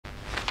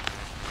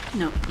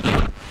No.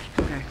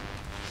 Okay.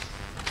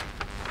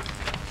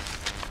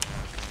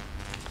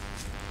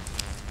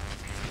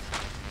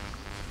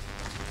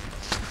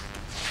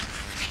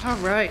 All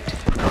right.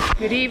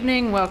 Good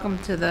evening. Welcome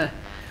to the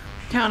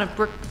Town of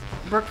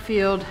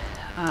Brookfield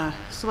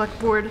Select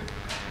Board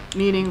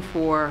meeting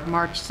for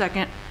March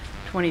 2nd,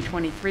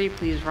 2023.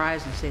 Please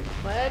rise and say the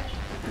pledge.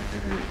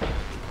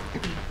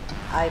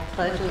 I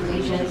pledge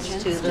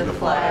allegiance to the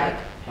flag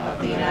of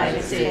the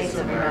United States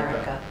of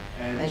America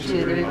and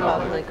to the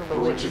republic for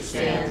which it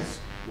stands,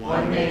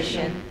 one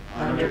nation,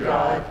 under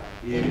God,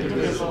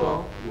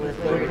 indivisible, with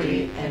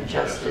liberty and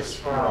justice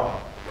for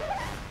all.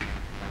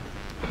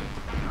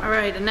 All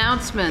right,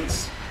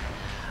 announcements.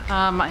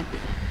 I'd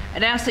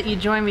ask that you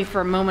join me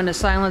for a moment of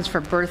silence for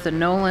Bertha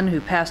Nolan, who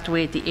passed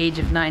away at the age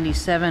of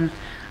 97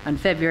 on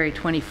February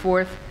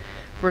 24th.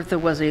 Bertha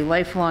was a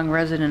lifelong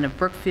resident of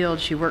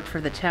Brookfield. She worked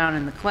for the town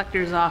in the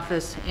collector's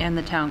office and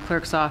the town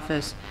clerk's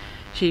office.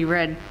 She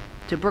read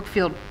to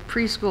Brookfield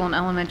preschool and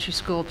elementary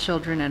school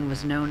children and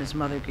was known as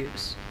Mother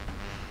Goose.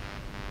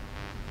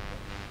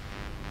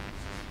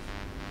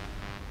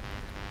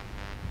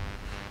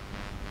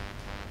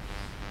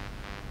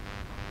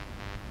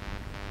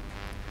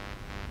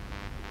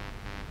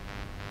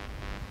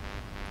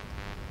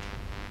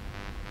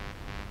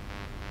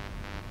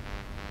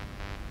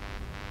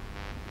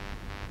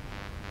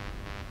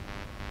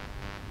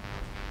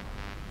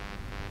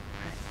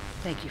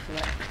 Thank you for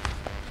that.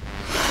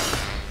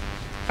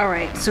 All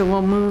right, so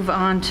we'll move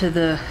on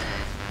to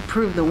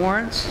approve the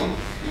warrants.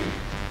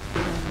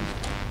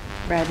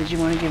 Brad, did you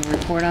want to give a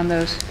report on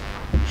those?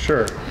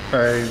 Sure.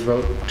 I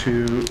vote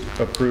to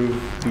approve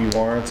the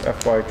warrants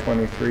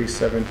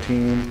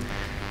FY23-17,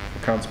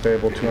 accounts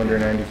payable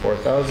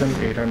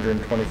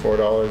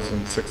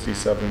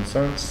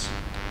 $294,824.67.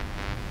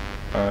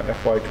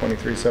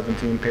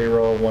 FY23-17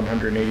 payroll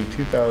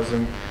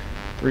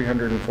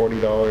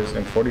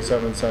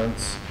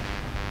 $182,340.47.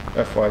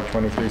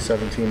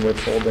 FY23-17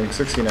 withholding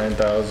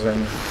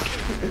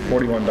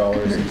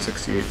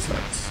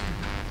 $69,041.68.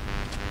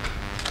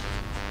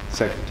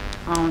 Second.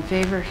 All in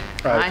favor?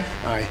 Aye.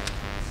 Aye.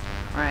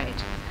 All right.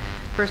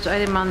 First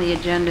item on the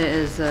agenda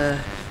is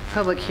a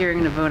public hearing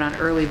and a vote on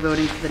early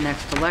voting for the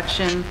next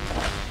election.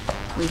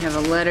 We have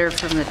a letter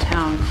from the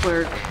town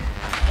clerk.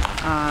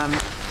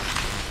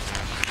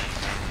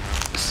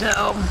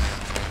 So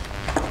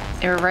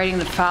they're writing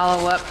the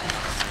follow-up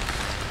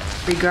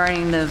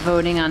regarding the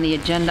voting on the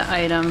agenda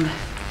item.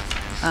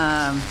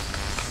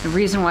 The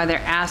reason why they're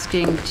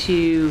asking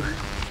to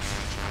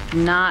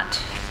not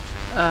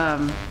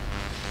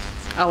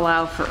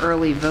allow for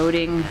early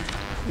voting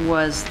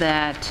was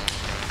that,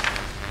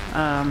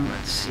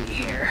 let's see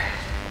here.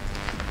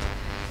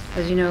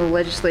 As you know, the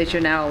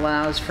legislature now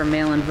allows for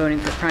mail-in voting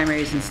for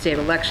primaries and state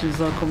elections.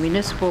 Local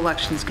municipal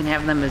elections can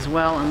have them as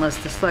well unless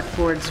the select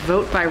boards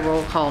vote by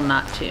roll call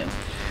not to.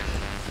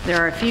 There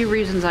are a few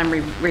reasons I'm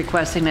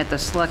requesting that the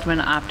selectmen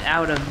opt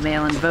out of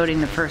mail-in voting.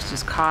 The first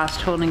is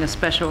cost. Holding a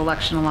special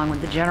election along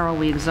with the general,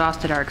 we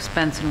exhausted our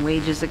expense and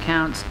wages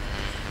accounts.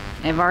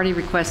 I've already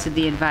requested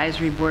the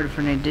advisory board for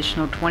an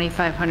additional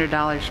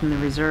 $2,500 from the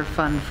reserve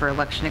fund for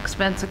election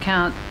expense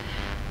account,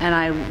 and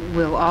I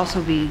will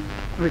also be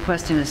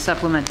requesting to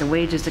supplement the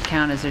wages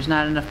account as there's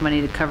not enough money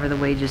to cover the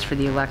wages for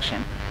the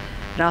election.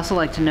 I'd also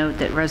like to note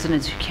that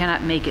residents who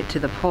cannot make it to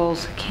the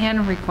polls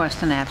can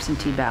request an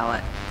absentee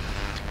ballot.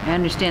 I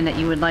understand that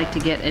you would like to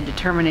get a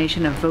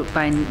determination of vote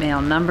by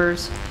mail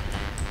numbers.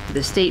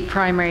 The state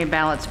primary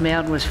ballots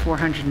mailed was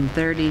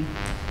 430.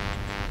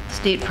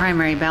 State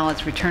primary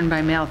ballots returned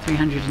by mail,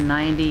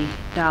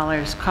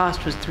 $390.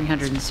 Cost was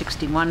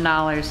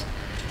 $361.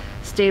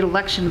 State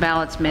election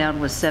ballots mailed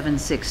was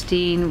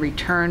 $716.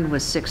 Returned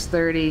was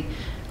 $630.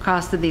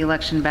 Cost of the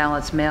election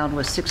ballots mailed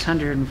was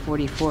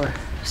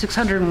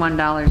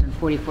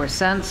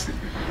 $601.44.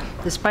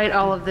 Despite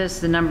all of this,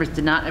 the numbers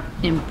did not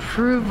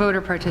improve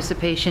voter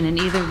participation in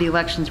either of the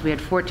elections. We had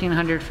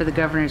 1,400 for the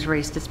governor's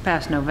race this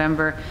past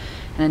November,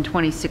 and in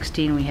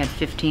 2016 we had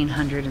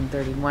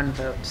 1,531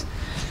 votes.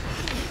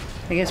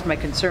 I guess my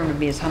concern would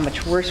be is how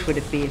much worse would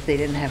it be if they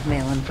didn't have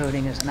mail-in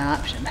voting as an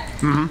option?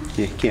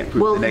 You can't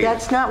prove Well, the negative.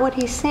 that's not what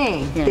he's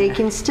saying. Yeah. They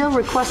can still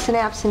request an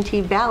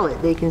absentee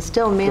ballot. They can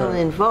still mail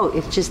in vote.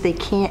 It's just they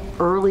can't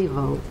early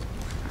vote.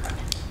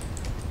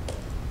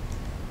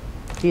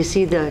 Do you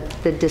see the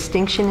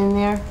distinction in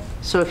there?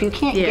 So if you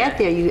can't get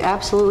there, you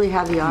absolutely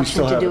have the option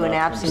still to have do an an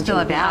option. absentee Still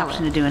have the ballot.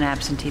 option to do an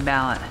absentee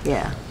ballot.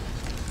 Yeah.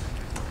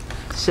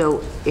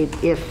 So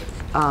if,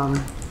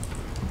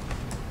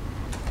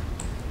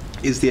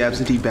 Is the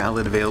absentee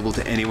ballot available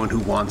to anyone who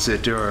wants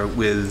it, or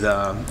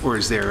or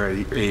is there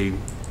a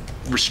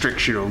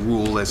restriction or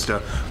rule as to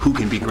who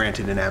can be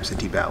granted an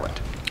absentee ballot?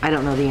 I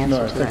don't know the No,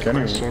 answer I to that think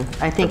anyone- question.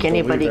 I think I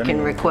believe anybody can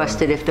anyone request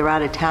can. it if they're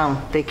out of town.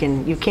 They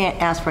can, you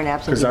can't ask for an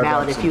absentee I've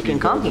ballot if you absentee can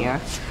come voted.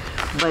 here,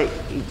 but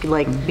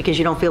like, because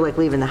you don't feel like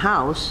leaving the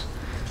house.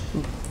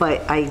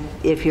 But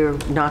if you're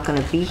not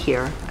going to be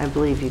here, I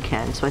believe you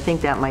can. So I think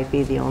that might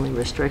be the only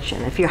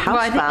restriction. If you're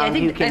housebound,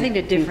 you can, I think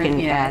the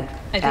difference, you can I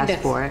think ask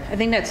that's, for it. I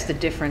think that's the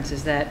difference,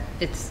 is that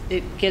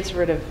it gets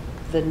rid of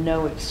the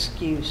no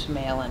excuse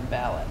mail-in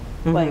ballot.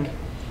 Mhm. Like,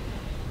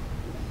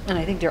 and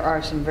I think there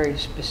are some very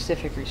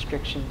specific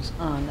restrictions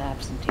on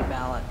absentee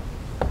ballot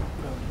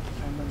voting,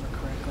 if I remember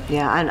correctly.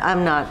 Yeah,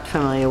 I'm not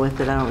familiar with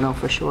it, I don't know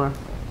for sure.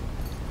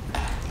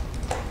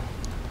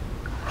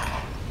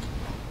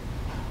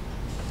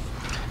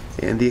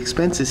 And the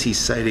expenses he's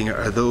citing,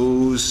 are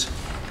those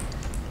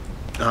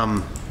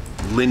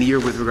linear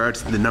with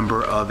regards to the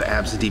number of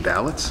absentee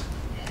ballots?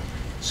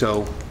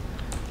 So,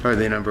 or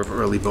the number of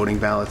early voting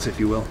ballots, if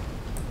you will?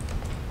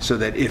 So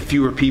that if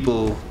fewer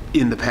people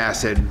in the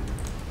past had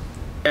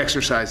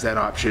exercised that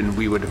option,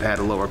 we would have had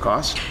a lower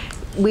cost?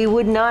 We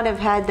would not have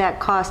had that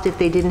cost if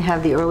they didn't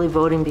have the early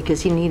voting,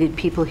 because he needed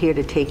people here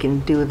to take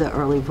and do the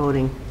early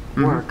voting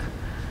work.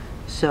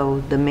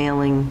 So the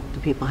mailing, the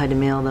people had to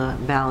mail the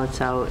ballots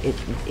out.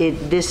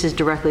 This is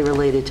directly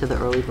related to the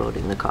early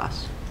voting, the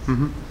cost.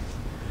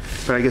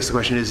 But I guess the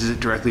question is it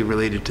directly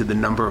related to the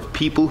number of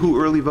people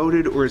who early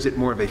voted, or is it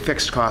more of a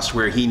fixed cost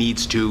where he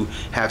needs to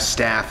have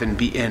staff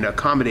and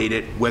accommodate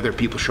it whether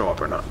people show up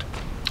or not?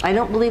 I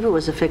don't believe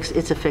it's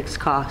a fixed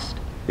cost.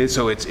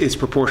 So it's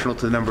proportional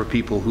to the number of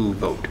people who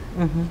vote?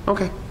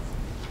 Okay.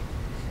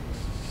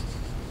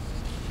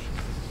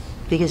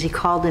 Because he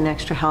called in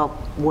extra help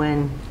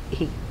when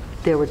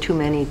there were too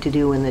many to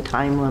do in the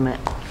time limit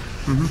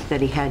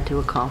that he had to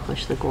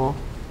accomplish the goal.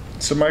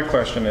 So my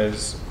question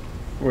is,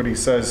 what he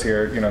says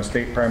here, you know,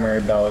 state primary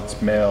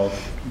ballots mailed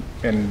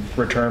and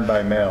returned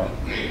by mail.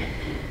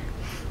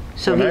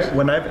 So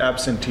When I've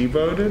absentee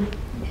voted,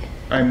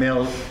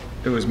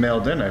 it was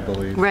mailed in, I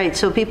believe. right,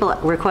 so people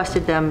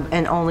requested them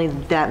and only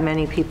that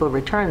many people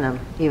returned them,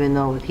 even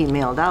though he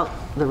mailed out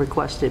the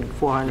requested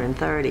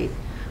 430,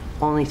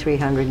 only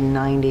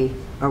 390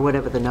 or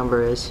whatever the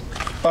number is.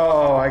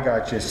 Oh, I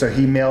got you. So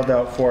he mailed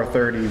out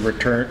 430,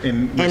 returned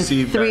and And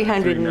received back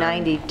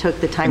 390 took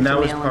the time to And that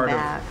was mail them part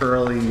back. of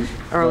early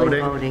Early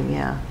voting? voting,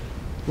 yeah.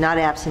 Not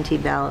absentee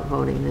ballot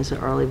voting, there's the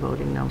early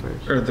voting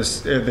numbers. Are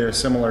there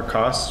similar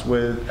costs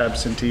with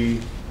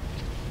absentee?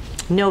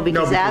 No, No,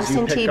 because you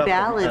absentee pick up an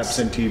ballots,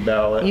 absentee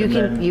ballot you and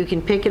can, then- you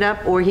can pick it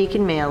up or he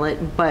can mail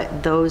it,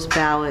 but those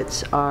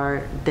ballots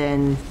are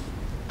then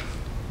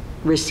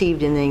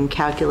received and then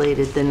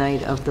calculated the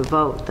night of the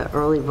vote, the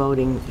early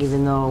voting,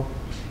 even though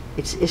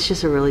it's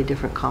just a really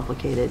different,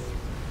 complicated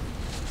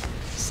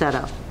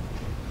setup.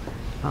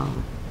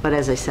 But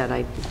as I said,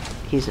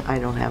 I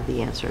don't have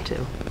the answer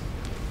to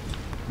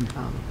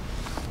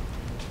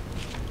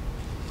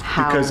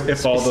how Because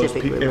if all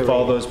specifically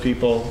those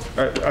people,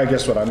 I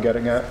guess what I'm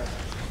getting at,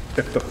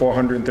 if the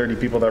 430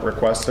 people that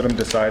requested them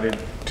decided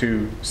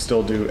to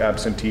still do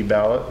absentee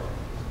ballot,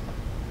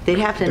 they'd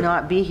have to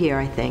not be here,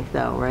 I think,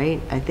 though, right?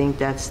 I think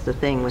that's the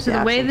thing with So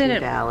the way that absentee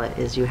it- ballot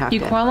is you have You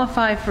to.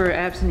 qualify for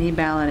absentee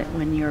ballot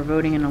when you're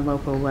voting in a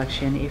local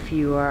election if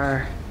you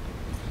are,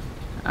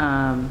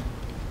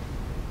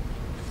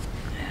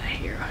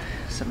 here,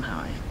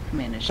 somehow I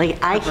managed to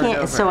Like, I cover it can't,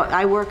 over. so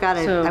I work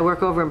So- I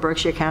work over in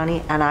Berkshire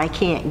County, and I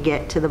can't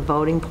get to the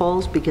voting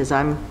polls because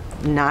I'm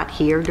not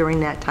here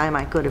during that time.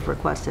 I could have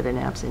requested an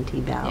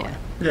absentee ballot.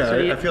 Yeah. yeah, So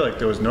you- I feel like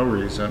there was no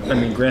reason. I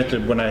mean,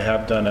 granted, when I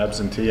have done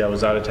absentee, I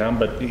was out of town,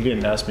 but he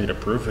didn't ask me to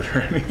prove it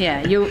or anything.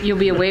 Yeah, you'll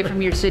be away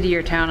from your city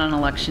or town on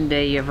election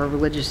day. You have a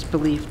religious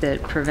belief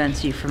that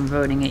prevents you from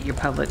voting at your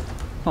public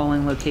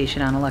polling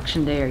location on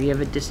election day, or you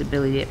have a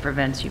disability that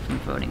prevents you from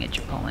voting at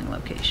your polling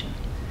location.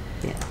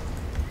 Yeah.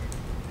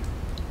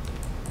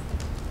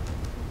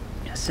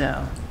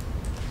 So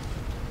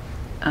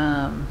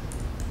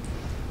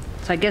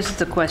I guess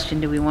it's a question,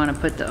 do we want to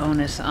put the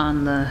onus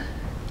on the,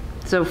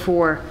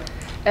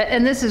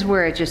 and this is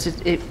where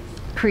it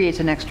creates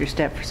an extra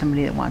step for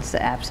somebody that wants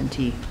to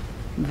absentee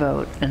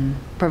vote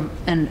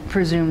and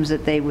presumes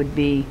that they would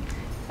be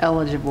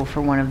eligible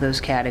for one of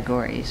those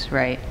categories,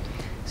 right?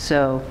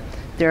 So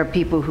there are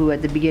people who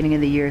at the beginning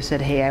of the year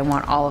said, hey, I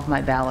want all of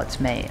my ballots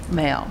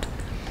mailed.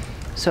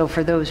 So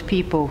for those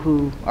people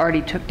who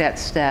already took that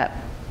step,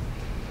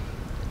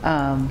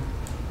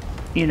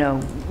 you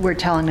know, we're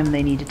telling them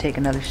they need to take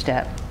another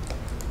step,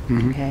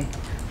 okay?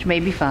 Which may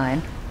be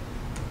fine.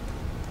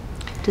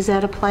 Does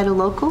that apply to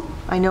local?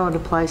 I know it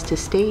applies to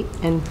state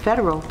and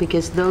federal,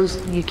 because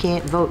those you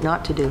can't vote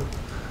not to do.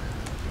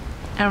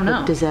 I don't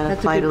know. Does that That's a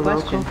apply good to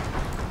question.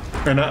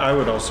 local? And I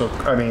would also,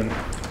 I mean,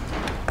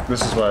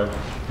 this is why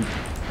you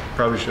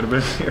probably should have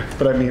been here,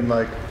 but I mean,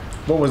 like,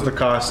 what was the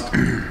cost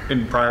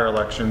in prior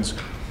elections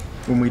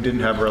when we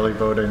didn't have early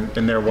voting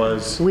and there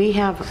was? We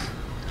have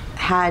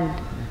had,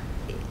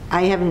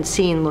 I haven't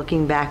seen,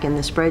 looking back in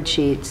the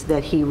spreadsheets,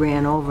 that he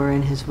ran over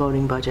in his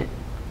voting budget.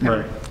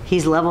 Right.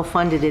 He's level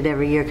funded it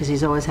every year because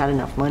he's always had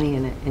enough money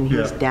in it, and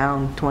he's Yeah.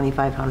 down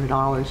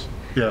 $2,500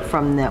 Yeah.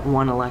 from that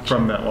one election.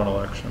 From that one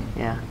election.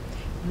 Yeah.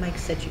 Mike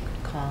said you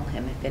could call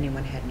him if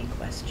anyone had any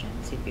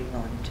questions, he'd be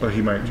willing to. Well,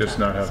 he might just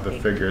not have the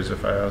speak. figures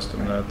if I asked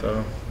him that,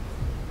 though.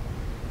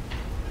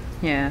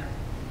 Yeah.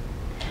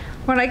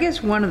 Well, I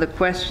guess one of the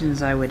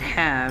questions I would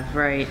have,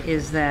 right,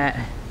 is that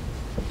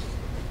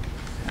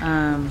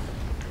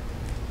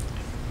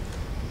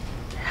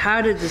how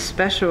did the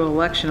special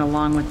election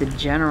along with the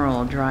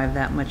general drive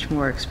that much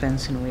more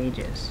expense in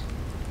wages?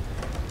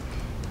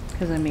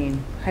 Because, I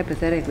mean,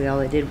 hypothetically, all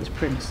they did was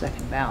print a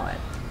second ballot.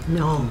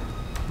 No,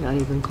 not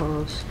even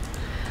close.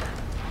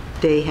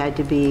 They had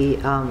to be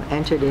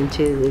entered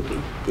into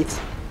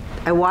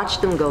I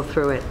watched them go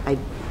through it.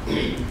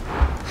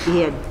 He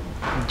had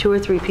 2 or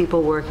 3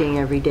 people working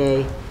every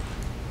day,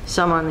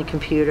 some on the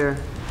computer,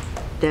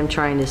 them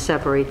trying to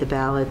separate the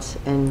ballots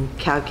and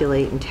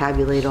calculate and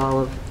tabulate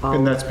all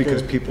And that's of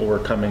because the- people were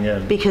coming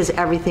in. Because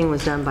everything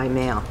was done by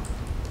mail.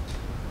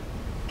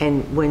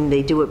 And when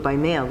they do it by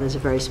mail, there's a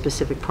very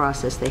specific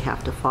process they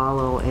have to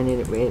follow, and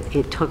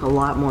it took a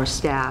lot more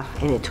staff,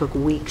 and it took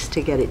weeks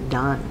to get it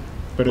done.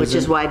 But Which is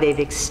isn't- why they've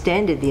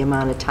extended the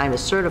amount of time to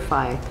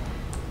certify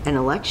an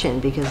election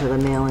because of the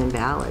mail-in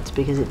ballots,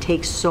 because it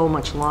takes so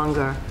much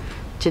longer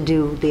to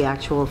do the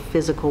actual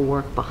physical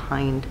work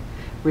behind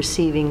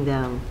receiving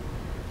them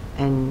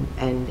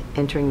and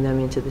entering them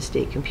into the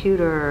state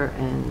computer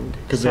and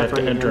Because they have to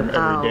separating enter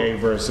them out. every day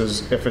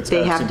versus if it's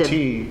They have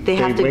absentee. to, they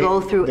have to wait-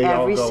 go through they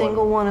all every go in.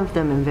 single one of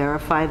them and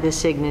verify their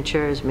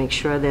signatures, make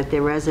sure that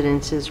their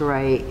residence is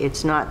right.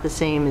 It's not the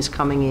same as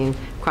coming in,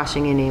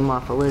 crossing your name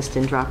off a list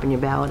and dropping your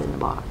ballot in the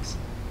box.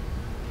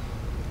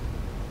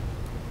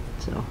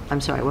 So, I'm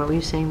sorry, what were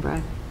you saying,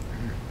 Brad?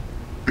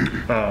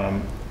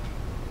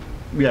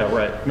 Yeah,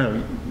 right.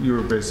 No, you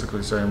were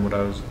basically saying what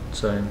I was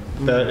saying.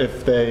 That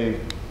if they,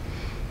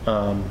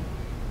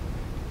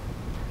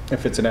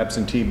 if it's an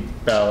absentee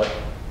ballot,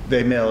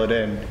 they mail it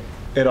in,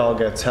 it all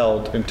gets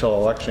held until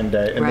election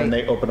day, and Right. then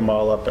they open them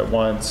all up at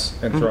once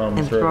and throw them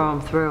And through. throw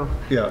them through.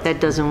 Yeah.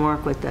 That doesn't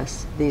work with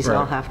this. These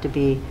all Right. have to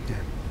be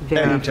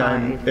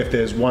Anytime, verified. if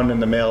there's one in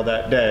the mail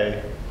that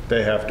day,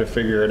 they have to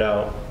figure it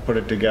out, put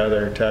it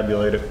together,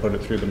 tabulate it, put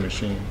it through the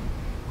machine.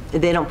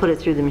 They don't put it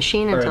through the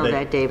machine Or until they-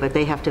 that day, but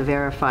they have to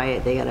verify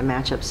it. They got to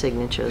match up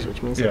signatures,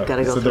 which means Yeah, they've got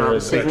to go so through all there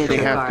the is extra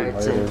signature They have to-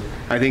 cards. And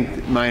I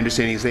think my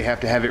understanding is they have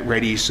to have it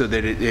ready so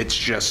that it's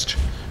just,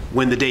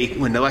 when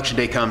election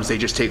day comes, they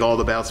just take all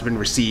the ballots that have been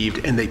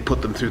received and they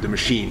put them through the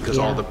machine because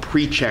all Yeah. the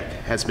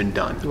pre-check has been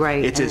done.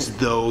 Right, It's and- as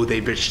though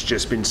they've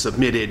just been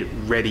submitted,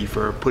 ready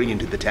for putting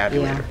into the Yeah,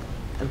 tabulator.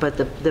 but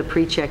the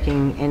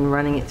pre-checking and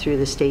running it through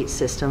the state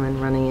system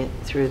and running it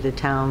through the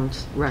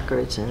town's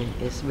records and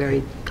is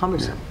very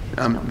cumbersome.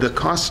 The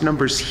cost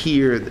numbers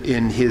here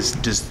in his,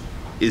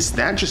 is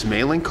that just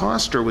mailing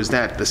cost, or was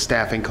that the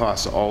staffing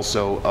costs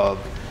also of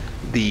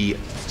the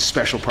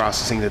special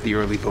processing that the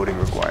early voting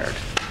required?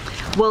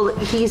 Well,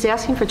 he's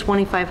asking for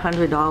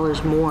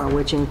 $2,500 more,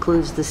 which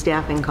includes the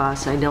staffing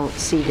costs. I don't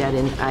see that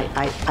in,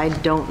 I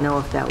don't know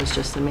if that was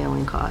just the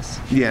mailing costs.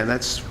 Yeah,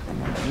 that's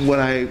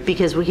what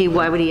Because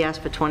why would he ask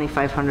for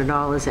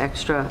 $2,500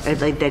 extra,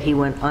 like that he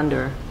went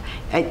under?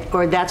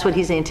 Or that's what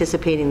he's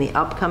anticipating the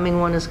upcoming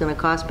one is going to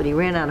cost, but he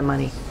ran out of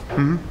money.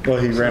 Well,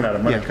 he ran out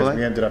of money Yeah, because well,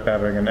 we ended up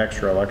having an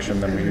extra election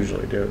than we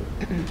usually do.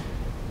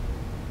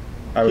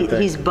 I would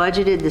He's think.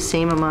 budgeted the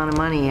same amount of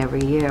money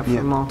every year for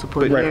Yeah.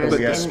 multiple But- Right, years. but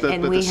we have-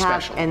 And but we the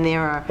have, special. and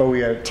there But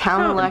we are had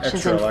town an elections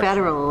extra and election.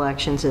 federal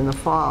elections in the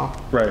fall.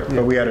 Right,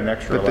 but we had an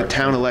extra But the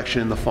election. town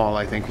election in the fall,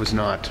 I think, is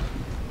not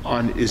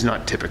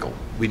typical.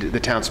 The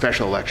town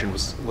special election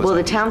was. Well,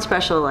 the town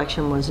special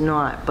election was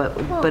not,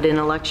 but an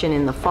election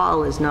in the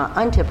fall is not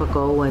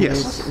untypical when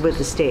Yes. it's with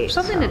the state.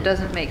 Something so. that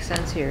doesn't make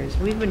sense here is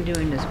we've been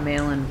doing this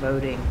mail-in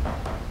voting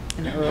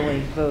and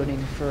early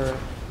voting for,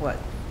 what,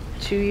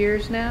 2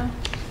 years now?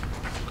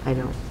 I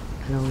don't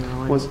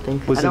know. I Was don't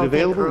think. was I it don't think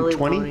available early in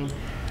 20? voting-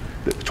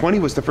 20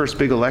 was the first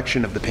big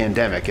election of the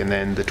pandemic, and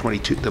then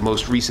the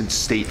most recent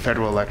state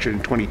federal election in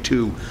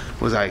 22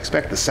 was, I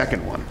expect, the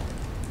second one.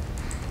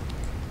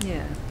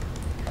 Yeah.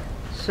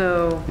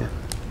 So, Yeah.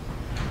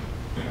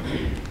 I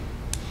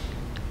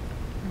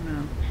don't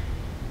know.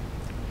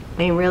 I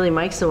mean, really,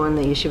 Mike's the one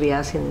that you should be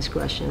asking these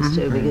questions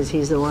to, because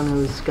he's the one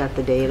who's got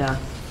the data.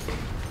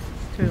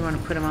 Do we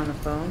want to put him on the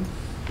phone?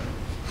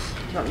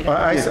 Do you want me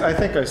to- I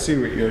think I see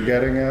what you're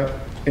getting at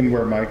and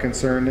where my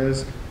concern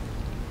is.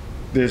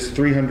 There's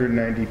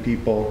 390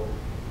 people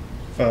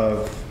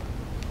of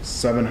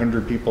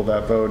 700 people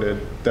that voted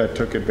that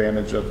took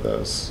advantage of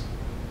this.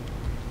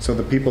 So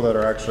the people that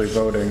are actually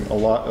voting, a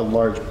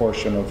large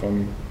portion of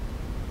them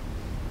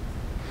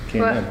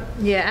came Well, in.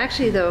 yeah,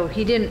 actually, though,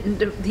 he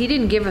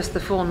didn't give us the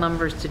full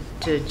numbers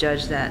to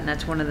judge that, and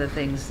that's one of the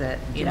things that,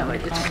 you know,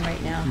 want me to call him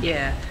right now?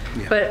 Yeah.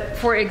 Yeah. But,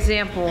 for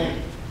example,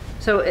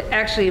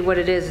 actually what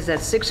it is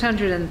that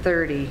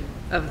 630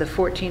 of the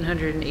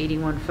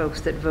 1,481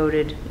 folks that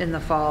voted in the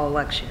fall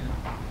election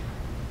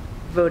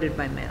voted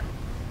by mail.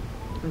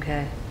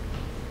 Okay?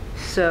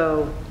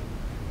 So,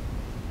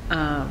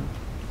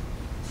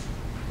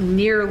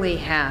 nearly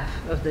half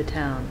of the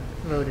town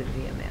voted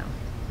via mail,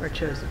 or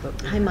chose to vote.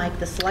 Hi, Mike,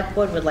 the select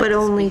board would like But to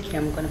only- speak to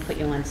you. I'm going to put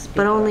you on speaker.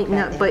 But only, okay? no,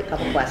 They have but a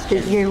couple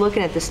questions. you're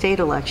looking at the state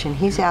election.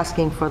 He's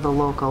asking for the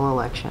local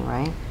election,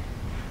 right?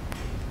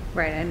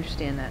 Right, I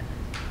understand that.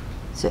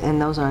 So,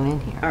 and those aren't in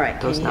here. All right,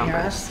 can those you hear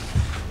numbers. us?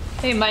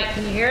 Hey, Mike,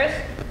 can you hear us?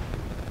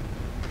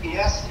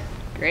 Yes,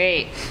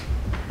 Great.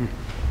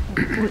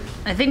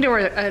 I think there were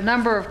a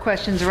number of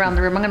questions around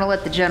the room. I'm going to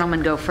let the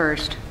gentleman go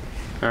first.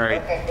 All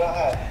right. Okay, go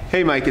ahead.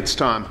 Hey, Mike, it's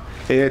Tom.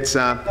 It's,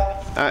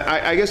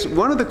 I guess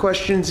one of the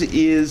questions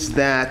is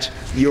that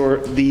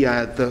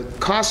the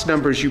cost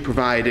numbers you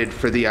provided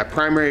for the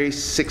primary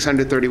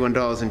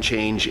 $631 and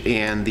change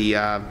and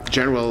the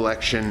general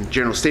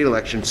state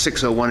election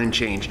 601 and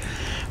change,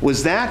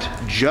 was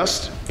that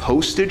just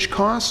postage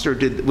cost, or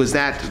was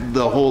that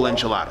the whole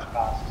enchilada?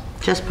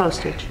 Just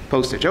postage.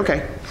 Postage,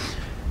 okay.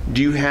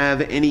 Do you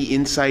have any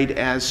insight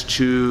as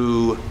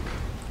to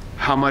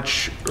how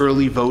much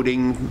early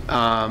voting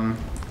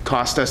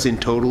cost us in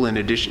total, in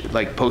addition,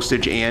 like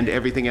postage and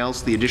everything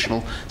else, the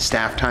additional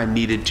staff time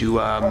needed to?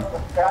 The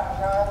staff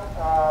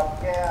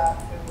time, yeah,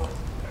 it was,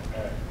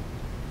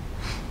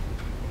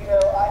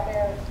 I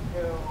managed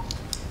to,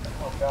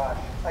 oh gosh,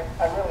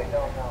 I really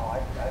don't know.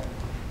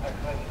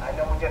 I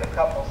know we did a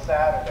couple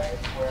Saturdays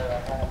where I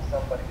had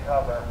somebody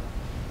cover,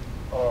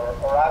 or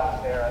I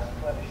was there, I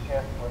split a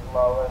shift with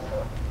Lois,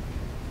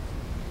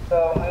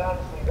 so I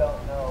honestly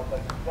don't know,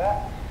 but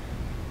that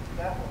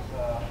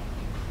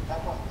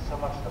wasn't so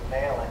much the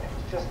mail-in, it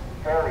was just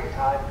very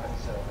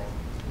time-consuming.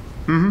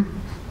 Mm-hmm.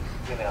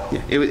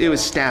 Yeah, it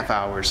was staff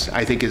hours,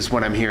 I think is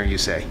what I'm hearing you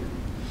say.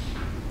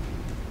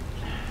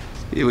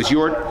 It was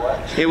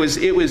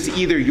it was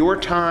either your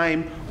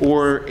time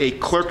or a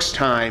clerk's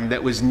time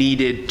that was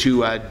needed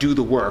to do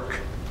the work.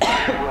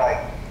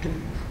 Right.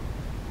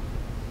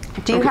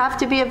 Do you have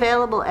to be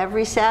available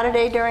every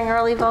Saturday during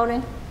early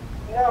voting?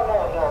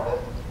 No.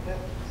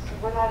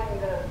 We're not even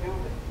going to do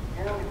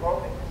the yearly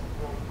voting. This is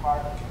really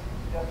part of it.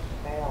 It's just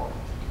mail-in.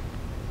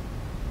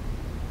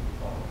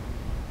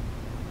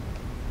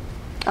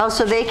 Oh,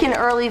 so they can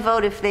early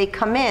vote if they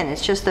come in,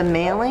 it's just a They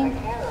mailing?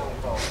 can early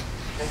vote.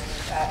 They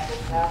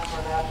can ask for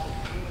an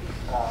absentee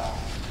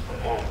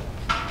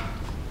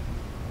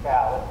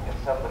ballot if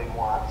somebody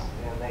wants,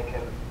 and they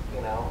can,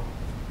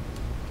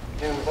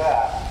 do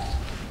that.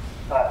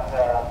 But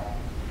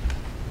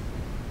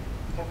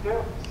to do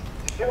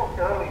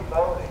early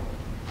voting,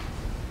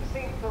 you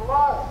see, the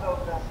law is so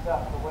messed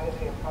up the way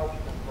they approach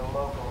this for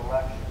local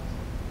elections.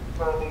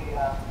 For the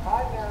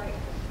primary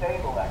and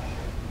state election,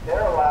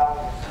 they're allowing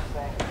us to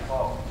say to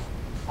vote.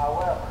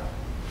 However,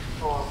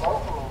 for a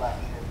local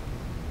election,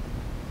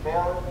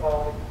 mail-in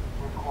voting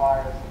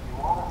requires, if you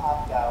want to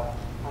opt out,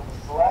 for the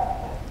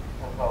selectmen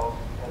to vote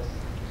as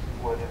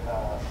would a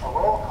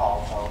roll call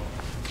vote.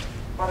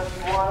 But if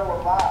you want to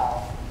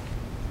allow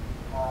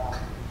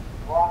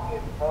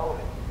walk-in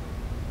voting,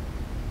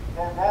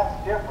 then that's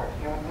different.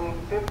 You would need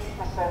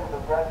 50% of the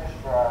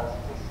registrars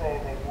to say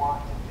they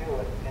want to do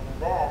it, and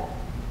then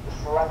the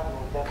selectmen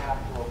would then have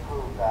to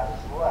approve that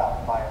as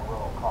well by a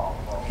roll call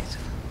vote.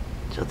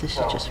 So this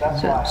is just...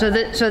 that's why-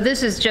 So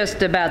this is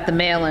just about the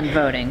mail-in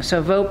voting.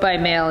 So vote by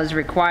mail is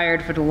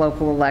required for the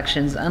local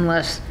elections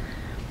unless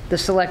the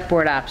select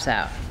board opts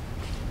out.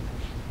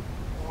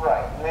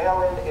 Right,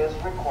 mail-in is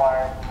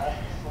required unless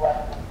the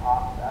selectmen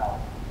opt out.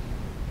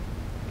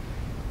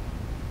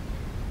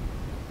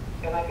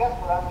 And I guess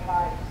what I'm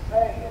trying to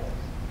say is,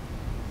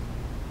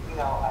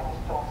 I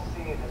just don't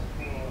see it as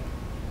being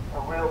a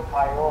real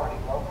priority.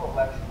 Local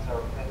elections are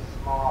a bit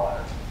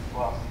smaller,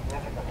 well,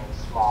 significantly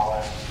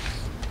smaller.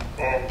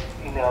 And,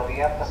 the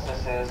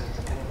emphasis is it's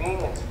a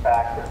convenience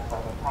factor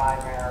for the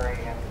primary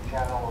and the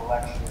general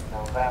election in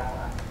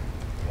November.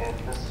 And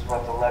this is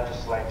what the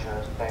legislature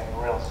has been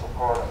real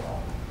supportive of.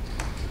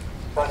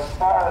 But as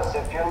far as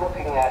if you're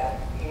looking at,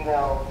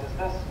 does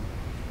this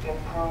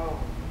improve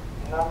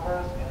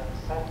numbers and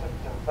incentive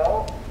to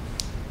vote?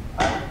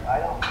 I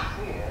don't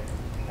see it,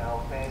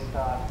 based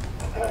on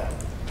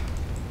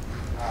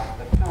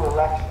the two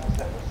elections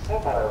that were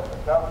similar, the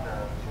governor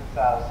in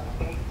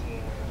 2018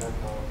 and then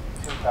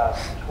the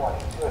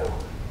 2022.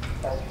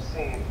 As you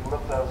see, if you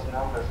look those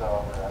numbers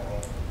over,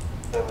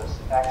 there was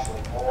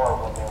actually more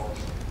when there was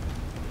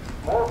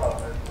more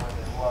voters when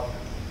there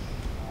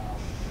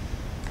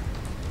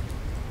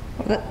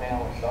wasn't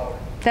mail-in voting.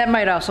 That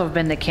might also have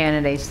been the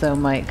candidates though,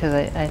 Mike, because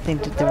I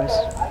think that there was,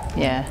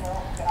 yeah.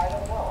 I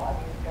don't know.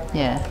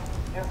 Yeah.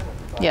 Everyone's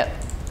different, but, Yep.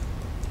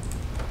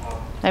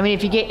 I mean,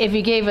 if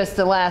you gave us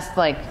the last,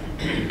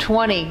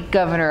 20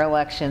 governor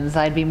elections,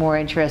 I'd be more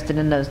interested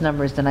in those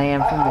numbers than I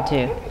am from the I can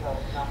two. give you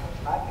those numbers,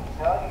 and I can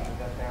tell you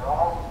that they're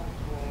always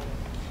between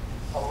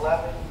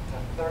 11 to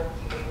 13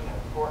 and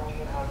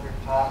 1,400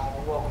 tops.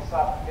 And we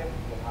saw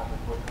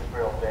 1,500, which was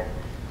real big.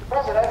 The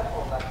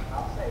presidential election,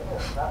 I'll say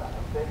this, that was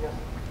the biggest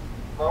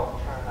vote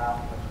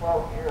turnout in the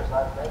 12 years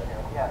I've been here.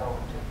 We had over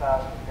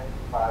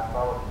 2,055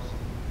 voters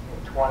in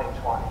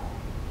 2020.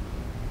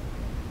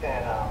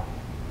 And,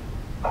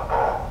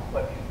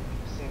 but you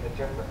see the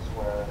difference,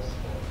 whereas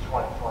in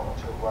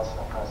 2022 wasn't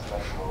a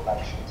presidential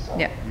election, so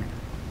Yep.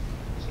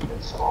 it's a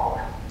bit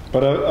smaller.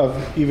 But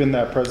of even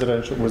that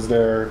presidential, was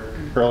there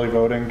early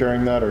voting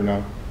during that or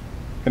no?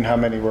 And how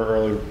many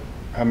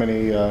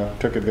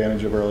took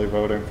advantage of early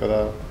voting for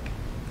that?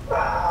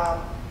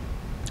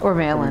 Or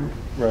mail-in.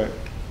 Right.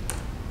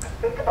 I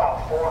think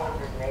about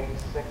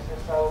 486 or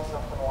so,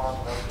 something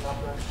along those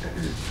numbers.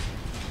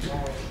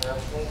 only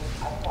served me.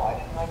 I don't know, I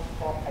didn't like the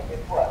fact, I did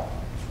what?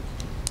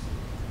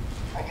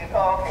 I did,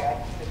 oh, okay, I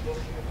did this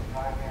year, the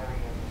primary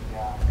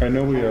and the, I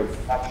know we have,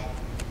 election.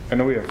 I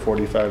know we have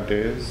 45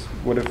 days.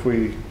 What if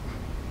we,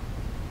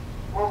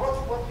 Well,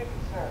 what's your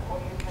concern? What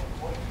do you think,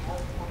 what do you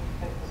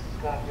think this is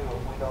gonna do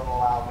if we don't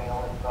allow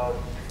mail-in vote?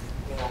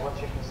 You know, what's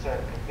your concern,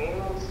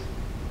 convenience?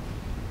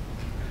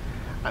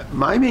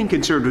 My main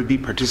concern would be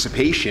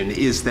participation,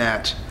 is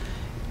that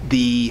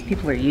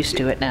People are used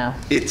to it now.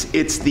 this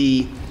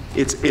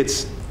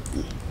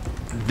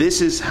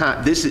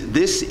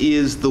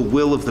is the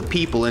will of the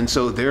people, and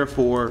so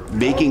therefore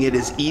making it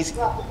as easy. It's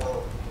not the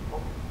will of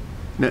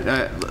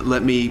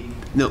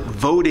the people.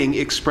 Voting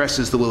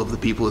expresses the will of the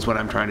people is what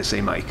I'm trying to say,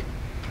 Mike.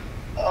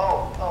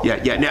 Oh.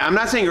 Yeah. Now, I'm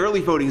not saying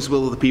early voting is the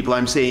will of the people.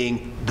 I'm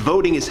saying the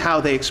voting is how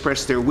they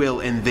express their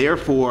will, and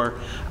therefore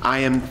I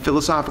am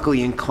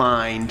philosophically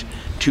inclined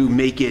to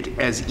make it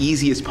as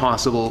easy as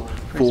possible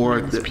for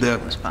as many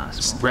people as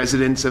possible.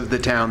 residents of the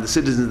town, the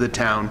citizens of the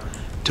town,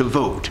 to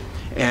vote.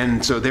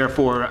 And so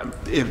therefore,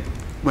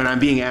 when I'm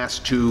being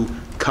asked to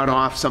cut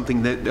off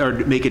something that, or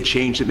make a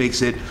change that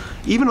makes it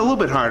even a little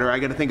bit harder, I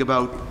got to think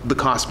about the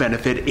cost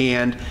benefit.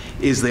 And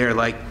is there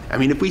like, I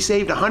mean, if we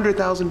saved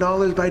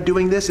 $100,000 by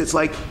doing this, it's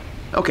like,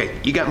 okay,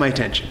 you got my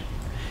attention.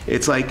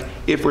 It's like,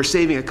 if we're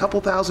saving a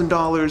couple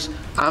 $1,000s,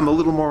 I'm a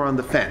little more on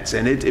the fence,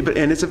 and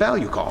it's a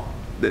value call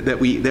that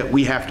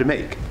we have to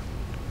make.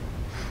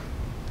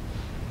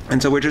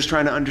 And so we're just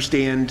trying to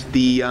understand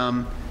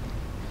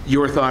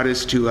your thought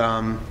as to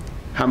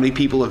how many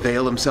people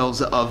avail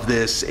themselves of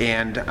this,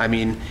 and I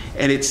mean,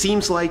 and it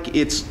seems like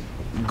it's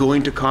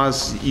going to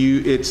cause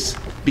you, it's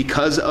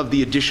because of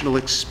the additional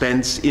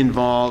expense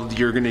involved,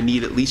 you're going to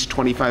need at least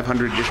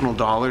 $2,500 additional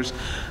dollars.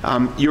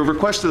 Your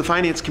request to the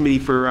Finance Committee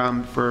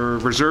for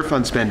reserve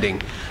fund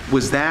spending,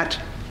 was that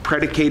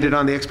predicated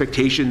on the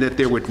expectation that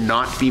there would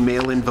not be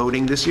mail-in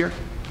voting this year?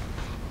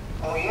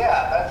 Oh,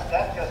 yeah,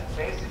 that just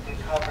basically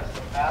covers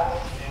the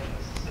ballots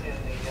in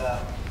the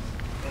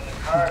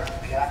cards,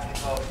 the active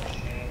vote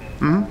machine,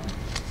 and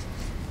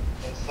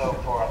so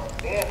forth.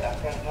 And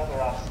I've got another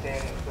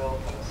outstanding bill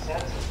for the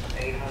census of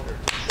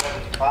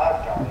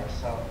 $875.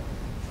 So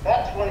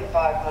that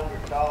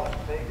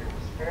 $2,500 figure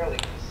was fairly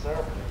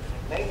conservative,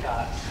 and it may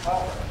not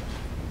cover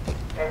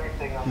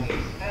everything on the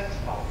expense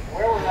fund.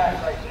 Where we're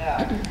at right now,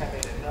 I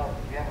made a note,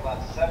 we have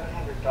about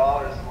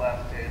 $700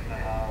 left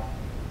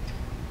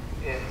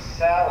in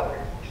salary,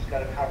 which has got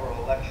to cover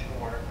election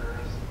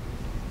workers,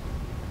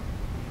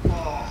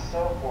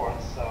 so forth.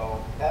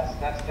 So that's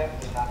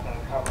definitely not going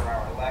to cover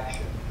our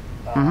election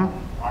on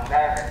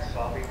that end. So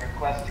I'll be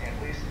requesting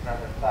at least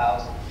another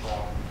 $1,000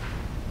 from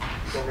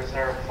the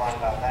reserve fund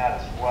on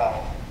that as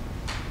well.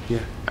 Yeah,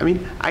 I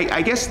mean,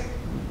 I guess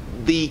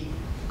the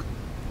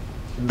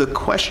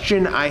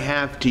question I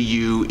have to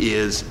you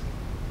is,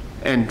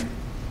 and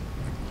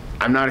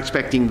I'm not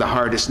expecting the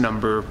hardest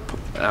number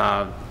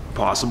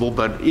possible,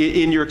 but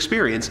in your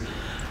experience,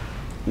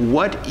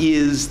 what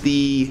is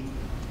the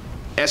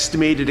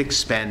estimated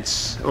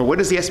expense, or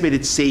what is the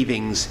estimated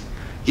savings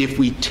if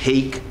we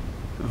take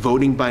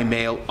voting by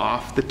mail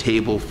off the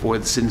table for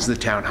the citizens of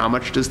the town? How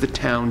much does the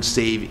town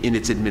save in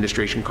its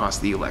administration cost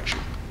of the election?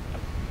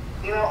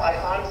 You know, I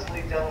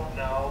honestly don't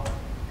know.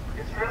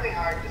 It's really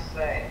hard to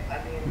say.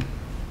 I mean,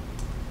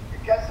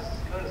 your guess is as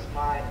good as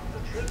mine.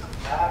 The truth of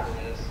the matter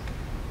is,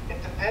 it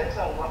depends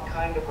on what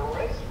kind of a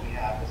race we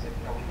have.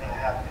 Are we going to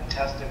have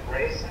contested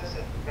races? Is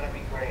it going to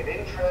be great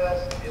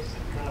interest? Is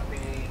it going to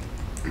be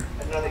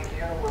another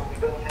year where we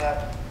don't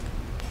have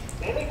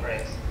any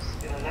races?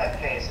 And in that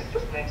case, it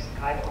just makes it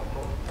kind of a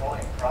moot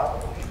point,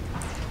 probably.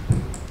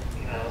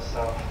 You know,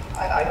 so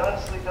I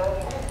honestly don't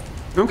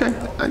know. Okay,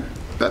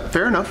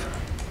 fair enough.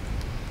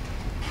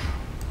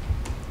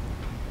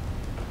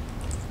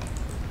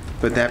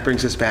 But that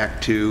brings us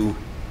back to,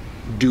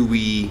 do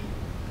we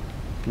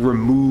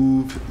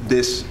remove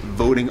this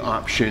voting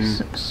option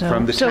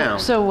from the town?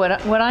 So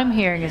what I'm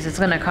hearing is it's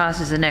going to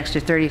cost us an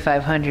extra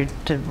 $3,500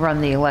 to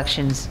run the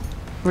elections,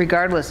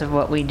 regardless of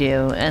what we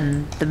do,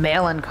 and the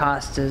mail-in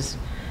cost is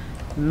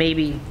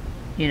maybe,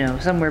 you know,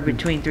 somewhere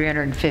between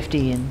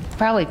 $350 and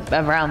probably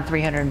around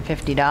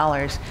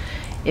 $350.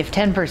 If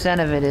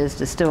 10% of it is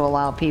to still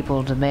allow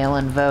people to mail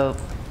in vote,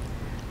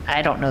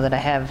 I don't know that I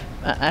have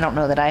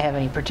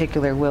any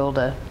particular will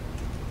to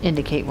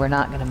indicate we're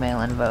not going to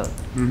mail in vote.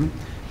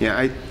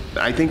 Yeah,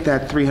 I think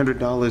that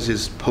 $300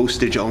 is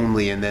postage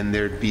only, and then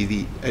there'd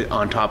be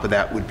on top of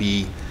that would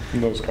be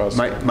those costs?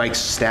 Mike's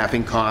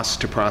staffing costs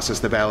to process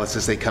the ballots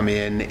as they come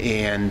in,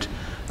 and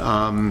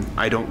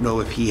I don't know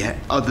if he,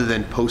 other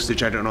than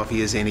postage, I don't know if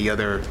he has any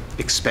other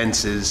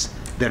expenses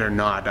that are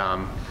not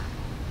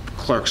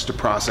clerks to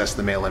process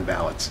the mail-in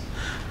ballots.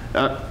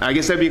 I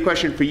guess that'd be a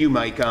question for you,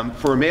 Mike.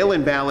 For a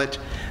mail-in ballot,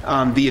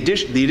 the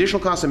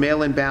additional cost of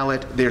mail-in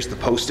ballot, there's the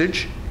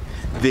postage,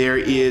 there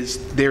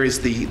is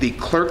the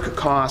clerk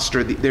cost,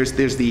 or there's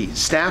the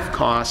staff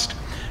cost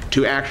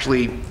to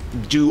actually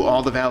do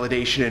all the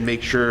validation and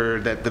make sure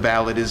that the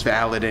ballot is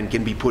valid and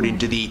can be put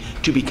into the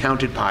to be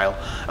counted pile.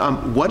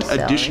 What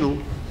additional?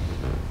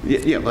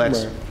 Yeah, well,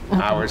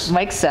 hours.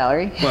 Mike's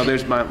salary. Well,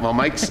 there's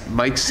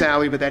Mike's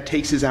salary, but that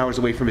takes his hours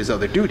away from his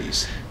other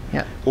duties.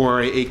 Yep.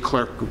 Or a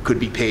clerk could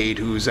be paid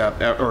who's,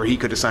 or he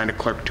could assign a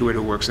clerk to it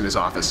who works in his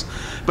office.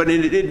 But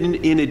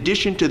in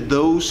addition to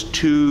those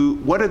two,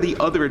 what are the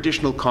other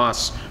additional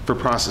costs for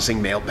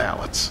processing mail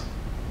ballots?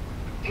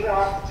 You know,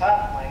 off the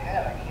top of my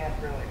head, I can't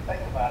really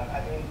think about it.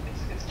 I mean,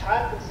 it's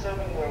time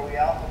consuming where we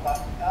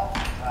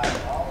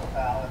alphabetize all the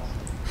ballots,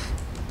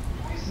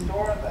 we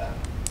store them,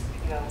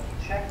 you know,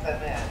 we check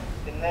them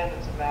in, and then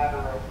it's a matter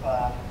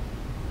of,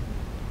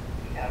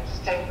 you know,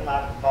 just take them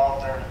out of the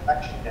vault during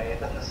election day,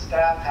 and then the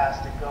staff has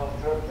to go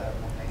through them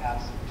when they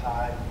have some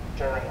time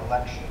during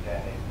election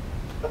day.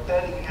 But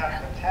then we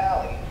have to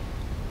tally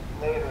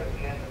later at the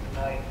end of the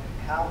night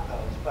and count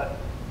those. But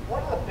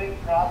one of the big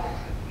problems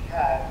that we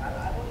had, and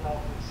I don't know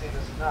if we see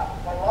this enough,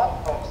 what a lot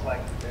of folks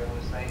like to do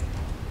is they,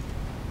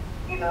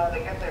 you know,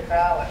 they get their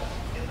ballot,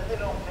 and then they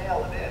don't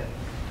mail it in.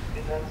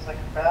 And then it's like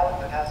a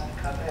ballot that has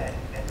to come in,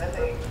 and then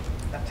they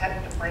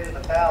attempt to bring the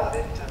ballot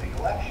into the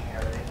election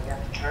area, and we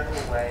have to turn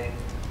it away,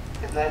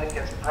 and then it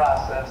gets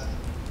processed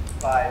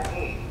by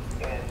me,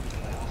 and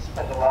you know,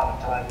 spend a lot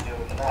of time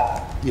doing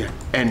that. Yeah.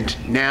 And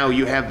now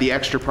you have the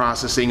extra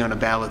processing on a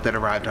ballot that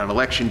arrived on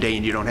election day,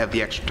 and you don't have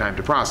the extra time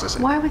to process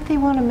it. Why would they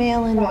want to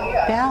mail in a Well,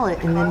 yeah,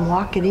 ballot and then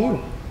walk it in? you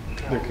know,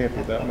 There can't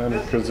be that many,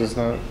 'cause it's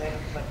not-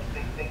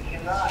 They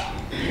cannot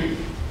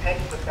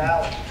take the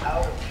ballot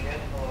out of the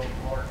envelope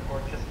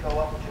or just go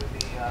up to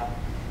the, you know,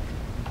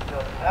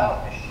 the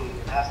ballot machine.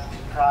 It has to be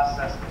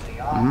processed in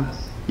the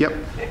office. Yep.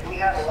 If we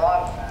had a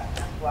lot of that,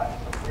 that's why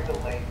it's a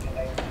real late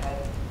delay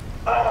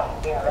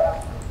and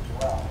thereafter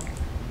as well.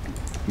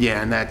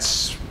 Yeah, and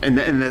that's, and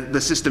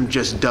the system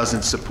just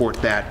doesn't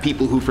support that.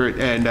 People who,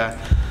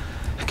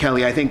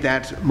 Kelly, I think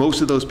that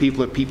most of those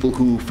people are people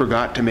who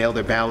forgot to mail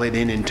their ballot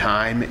in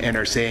time and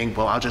are saying,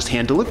 well, I'll just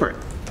hand deliver it.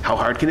 How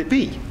hard can it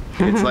be?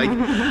 It's like,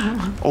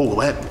 oh,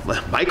 let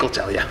Mike will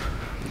tell you.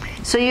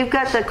 So you've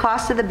got the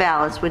cost of the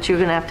ballots, which you're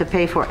going to have to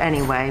pay for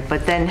anyway,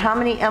 but then how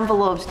many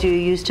envelopes do you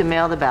use to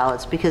mail the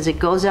ballots? Because it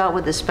goes out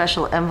with a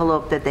special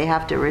envelope that they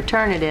have to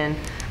return it in,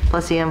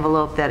 plus the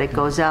envelope that it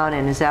goes out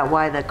in. Is that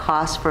why the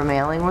costs for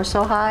mailing were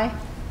so high?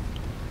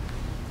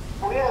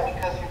 Well, yeah,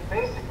 because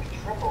you're basically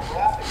triple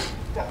wrapping.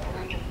 You've got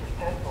 3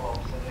 different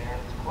envelopes in there,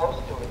 and it's close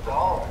to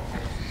 $1.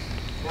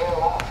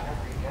 Mail out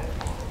every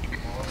envelope, you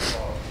know,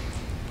 so.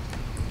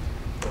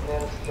 And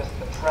then it's just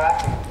the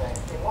tracking thing.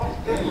 And what's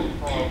different,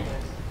 though,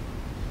 is,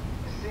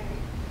 you see,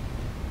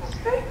 the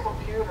state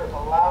computer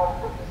allowed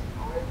for this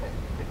grid that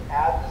you could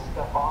add this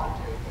stuff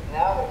onto, but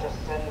now they're just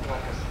sending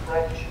like a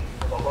spreadsheet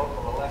for the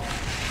local election,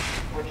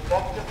 which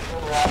that's just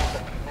another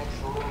aspect that makes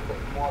it a little bit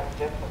more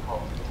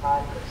difficult and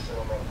time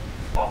consuming,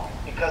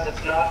 because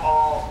it's not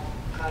all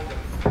kind of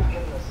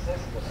in the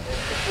system.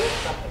 It is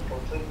something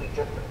completely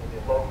different with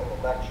the local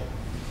election,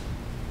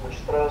 which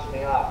throws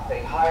me off.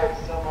 They hired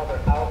some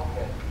other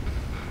outfit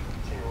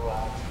to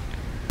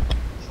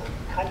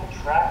kind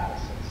of track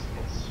this.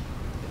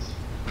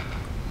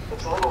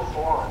 It's a little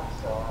foreign,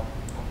 so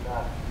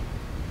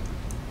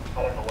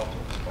I don't know what to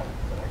expect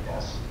with it, I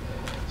guess.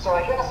 So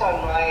I guess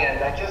on my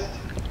end,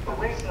 the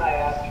reason I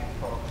asked you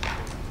folks to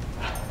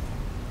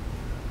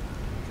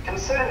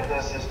consider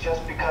this is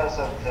just because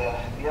of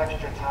the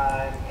extra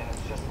time, and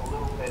it's just a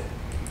little bit,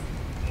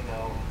 you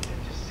know,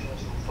 it just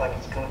seems like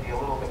it's going to be a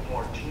little bit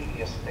more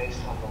tedious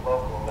based on the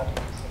local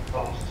elections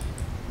opposed,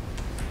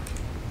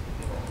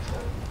 you know,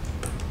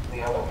 to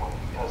the other one,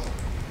 because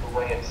the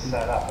way it's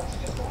set up, it's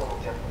just a little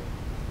different.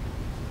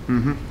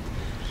 Mm-hmm.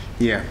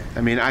 Yeah,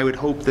 I mean, I would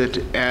hope that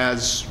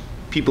as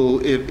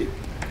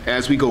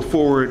we go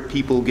forward,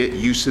 people get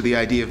used to the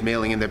idea of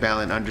mailing in their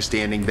ballot and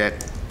understanding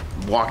that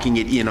walking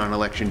it in on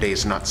election day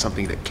is not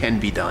something that can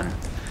be done.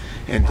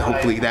 And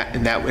hopefully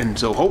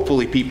so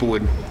hopefully people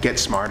would get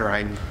smarter.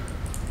 I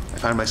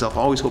find myself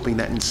always hoping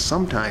that, and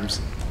sometimes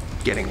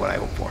getting what I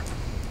hope for.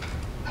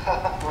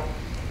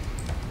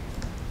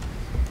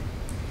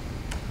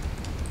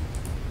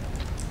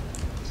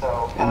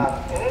 So, in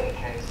any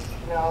case,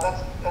 you know,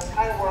 that's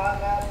kind of where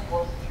I'm at. Of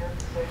course, it's your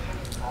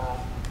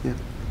decision.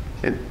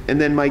 Yeah.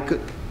 And then, Mike,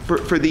 for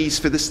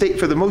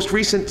the most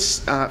recent,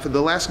 for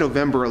the last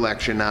November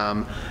election,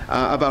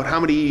 about how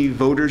many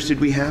voters did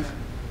we have?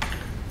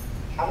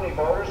 How many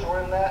voters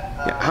were in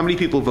that? Yeah, how many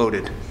people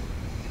voted?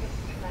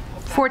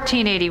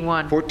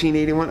 1481.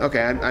 1481?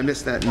 Okay, I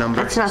missed that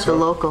number. That's not the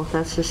local,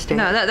 that's the state.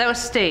 No, that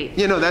was state.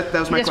 Yeah, no, that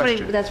was my That's what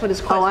question. that's what his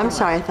question Oh, I'm was.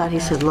 sorry, I thought he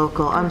said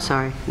local, I'm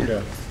sorry.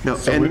 Yeah. No,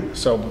 So,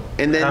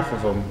 and then- half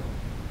of them.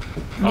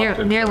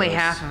 Nearly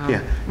half of them.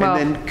 Yeah, Well,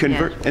 and then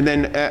convert, yeah. and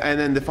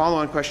then the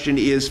follow-on question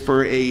is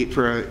for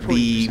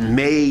the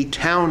May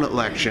town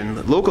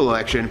election, local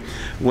election.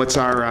 What's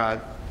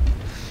our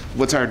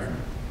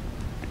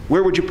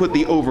where would you put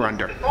the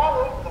over/under? It's all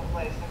over the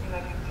place. I mean,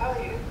 I can tell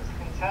you, it's a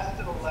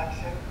contested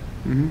election.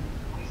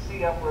 We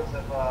see upwards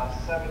of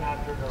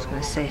 700 or a little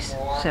Let's say bit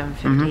more.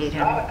 750, It's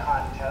 800. not a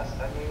contest.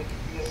 I mean, it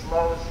could be as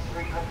low as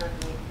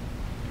 380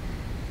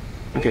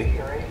 Okay.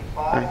 or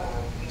 85. Right. Or,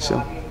 you know, So- I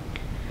mean,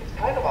 it's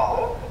kind of all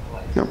over the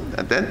place. No,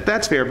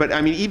 that's fair, but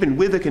I mean, even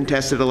with a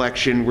contested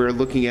election, we're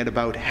looking at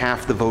about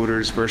half the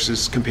voters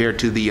versus compared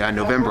to the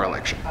November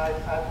election. I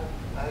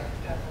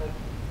definitely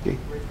Okay.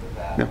 agree with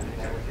that. No.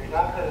 You're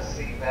not going to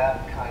see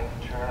that kind of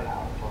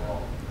turnout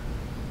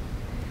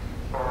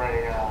for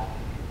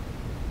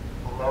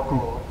a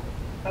local,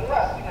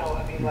 unless, you know,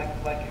 I mean, like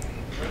in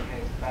your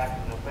case, back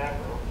in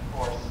November, of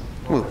course,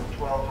 over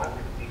 1,200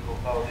 people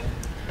voted.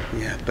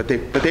 Yeah, but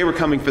they were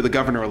coming for the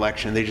governor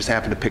election. They just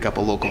happened to pick up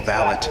a local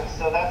ballot. Exactly.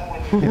 So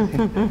that's when you get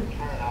the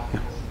turnout,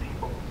 because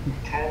people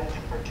tend to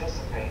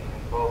participate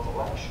in both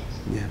elections.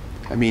 Yeah.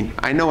 I mean,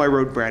 I know I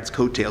rode Brad's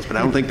coattails, but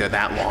I don't think they're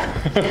that long.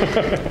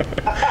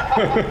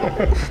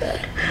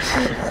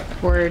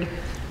 Word.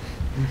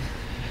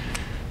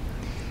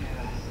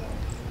 Yeah,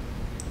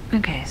 so.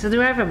 Okay, so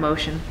do I have a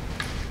motion?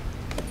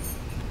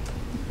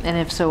 And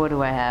if so, what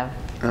do I have?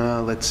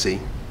 Let's see.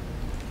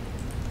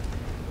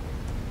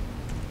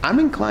 I'm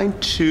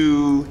inclined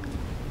to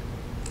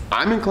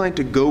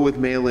go with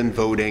mail-in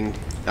voting,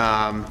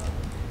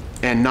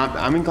 and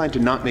I'm inclined to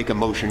not make a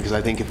motion, because I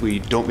think if we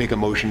don't make a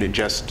motion,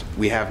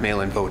 we have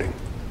mail-in voting.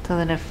 So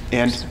then if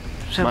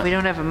we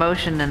don't have a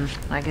motion, then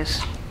I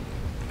guess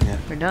Yeah.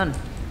 we're done.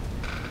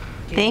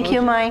 Thank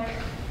you, Mike.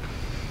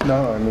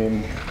 No, I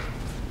mean,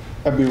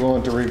 I'd be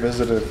willing to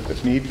revisit it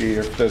if need be,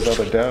 if there's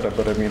other data,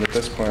 but I mean, at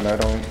this point, I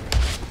don't,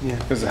 Yeah.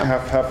 because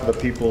half of the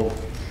people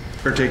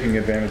are taking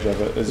advantage of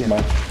it is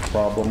my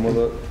problem with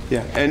it.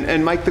 Yeah,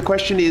 and Mike, the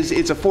question is,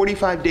 it's a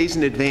 45 days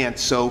in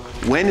advance, so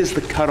when is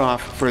the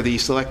cutoff for the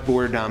select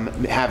board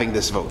having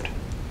this vote?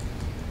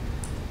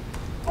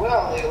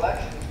 Well, the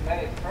election's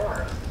May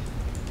 1st.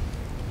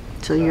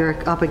 So you're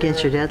up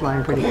against your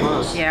deadline pretty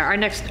close. Yeah, our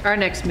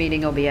next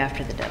meeting will be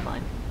after the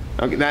deadline.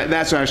 Okay,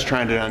 that's what I was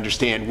trying to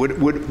understand.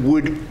 Would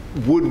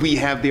we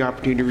have the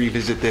opportunity to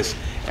revisit this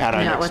at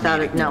our next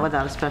meeting? Not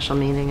without a special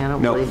meeting, I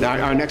don't No, believe.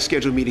 our next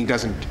scheduled meeting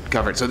doesn't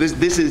cover it. So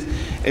this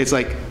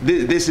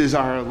is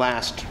our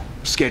last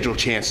scheduled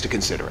chance to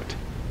consider it.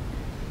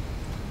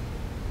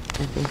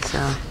 I think so.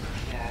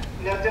 Yeah.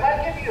 Now, did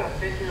I give you a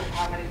figure of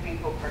how many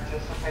people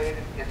participated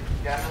in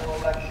the general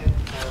election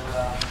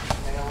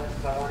for mail-in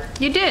voting?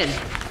 You did.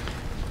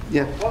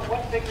 Yeah.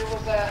 What figure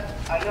was that?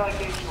 I know I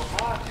gave you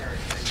a monetary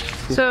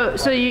figure.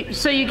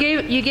 So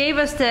you gave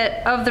us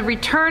that of the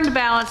returned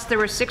ballots, there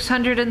were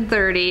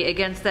 630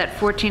 against that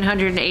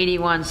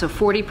 1,481, so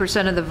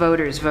 40% of the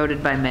voters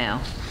voted by mail.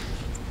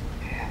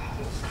 Yeah, that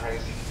was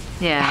crazy.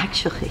 Yeah.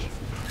 Actually,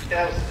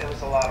 It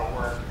was a lot of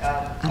work.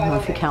 I don't know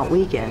if you count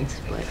weekends,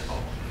 but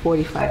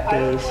 45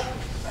 days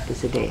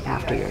is the day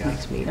after your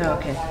next meeting.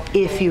 Okay.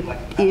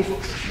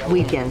 If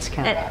weekends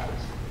count.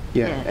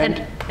 Yeah,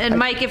 and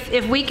Mike,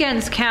 if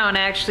weekends count,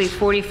 actually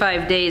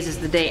 45 days is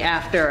the day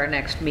after our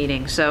next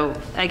meeting, so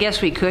I guess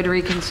we could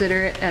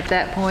reconsider it at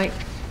that point,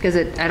 because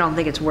I don't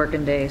think it's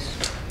working days.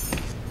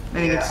 I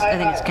think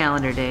it's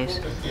calendar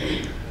days.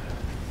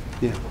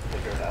 Yeah.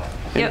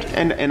 Yep.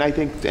 And I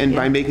think,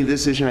 by making the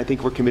decision, I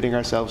think we're committing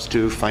ourselves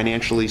to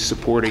financially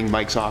supporting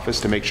Mike's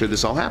office to make sure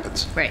this all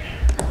happens. Right.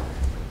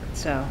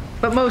 So,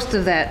 but most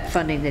of that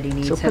funding that he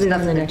needs So has put it on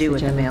nothing the to next do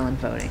with the agenda. mail-in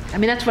voting. I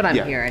mean, that's what I'm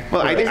Yeah. hearing.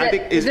 Well, I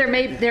think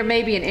There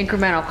may be an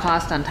incremental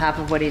cost on top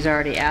of what he's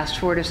already asked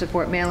for to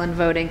support mail-in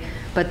voting,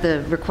 but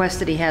the request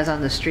that he has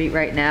on the street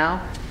right now,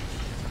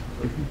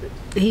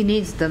 he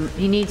needs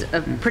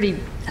a pretty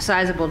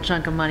sizable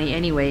chunk of money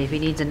anyway, if he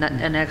needs an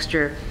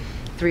extra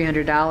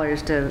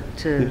 $300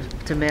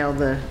 to mail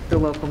the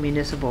local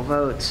municipal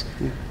votes.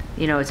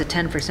 You know, it's a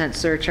 10%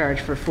 surcharge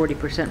for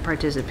 40%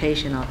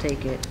 participation, I'll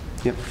take it.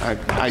 Yep,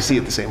 I see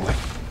it the same way.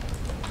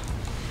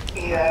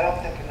 Yeah, I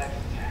don't think an extra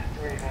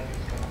 300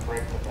 is going to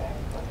break the bank.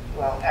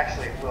 Well,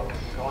 actually, it will.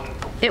 It's going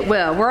to. It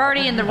will, we're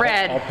already in the I'll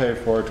red. pay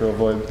for it to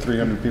avoid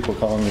 300 people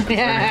calling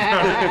me.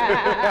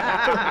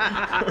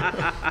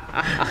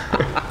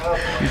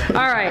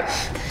 All right,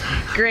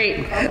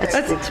 great.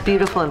 It's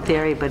beautiful in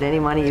theory, but any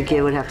money you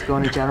give would have to go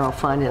into general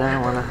fund, and I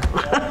don't want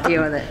to.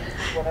 Deal with it.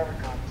 Whatever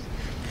comes.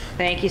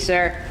 Thank you,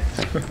 sir.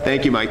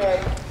 Thank you, Mike.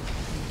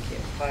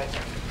 Bye.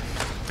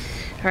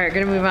 All right,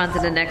 going to move on to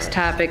the next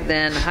topic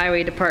then. The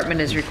Highway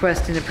Department is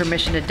requesting the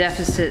permission to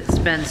deficit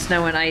spend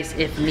snow and ice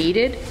if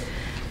needed.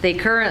 They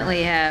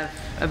currently have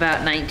about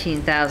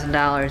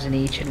 $19,000 in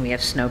each, and we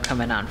have snow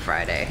coming on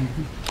Friday.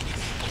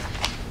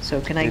 So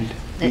can I,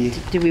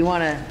 do we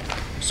want to?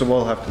 So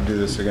we'll have to do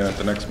this again at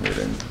the next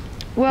meeting.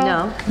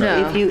 Well,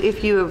 No.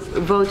 If you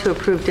vote to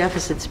approve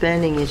deficit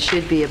spending, it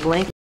should be a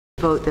blanket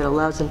vote that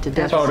allows them to Oh,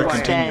 to deficit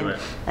continue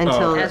spend it.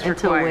 Oh. As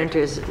until required.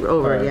 winter's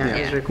over, Right. yeah,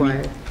 as Yeah.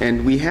 required.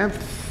 And we have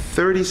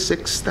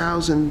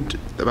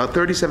about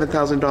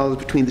 $37,000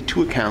 between the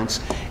two accounts,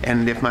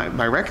 and if my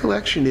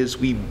recollection is,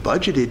 we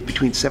budgeted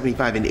between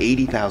 $75,000 and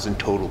 $80,000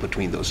 total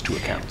between those two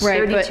accounts.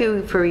 Right, but-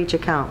 32 for each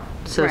account,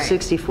 so Right.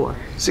 64.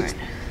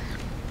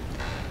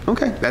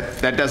 Okay,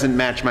 that doesn't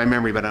match my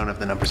memory, but I don't have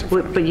the numbers in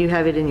front of me. But you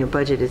have it in your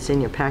budget, it's in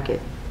your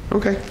packet.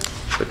 Okay,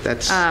 but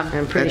that's...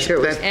 I'm pretty sure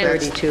it was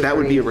 32 That for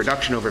would be a each.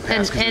 reduction over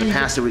past, because in And- the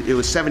past, it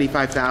was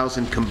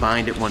 75,000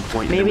 combined at one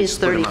point. and then Maybe we it's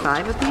split them out.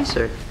 35 apiece,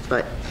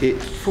 but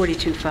It-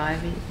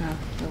 42.5, no,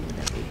 what would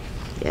that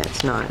be? Yeah,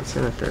 it's not, it's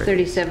in the 30s.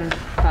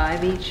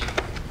 37.5 each,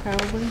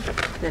 probably?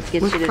 That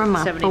gets We're you to from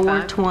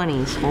 75?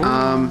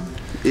 420s.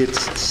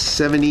 It's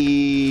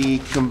 70,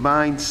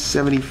 combined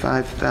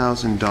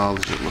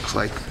 $75,000, it looks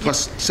like,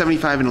 plus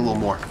 75 and a little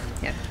more.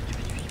 Yep,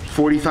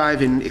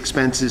 45 in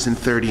expenses and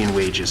 30 in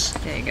wages.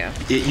 there you go.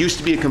 It used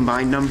to be a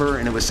combined number,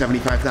 and it was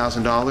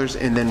 $75,000,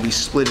 and then we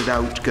split it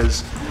out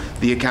because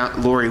the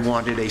account, Lori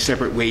wanted a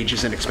separate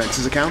wages and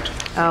expenses account.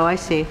 Oh, I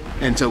see.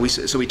 And so we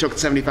took the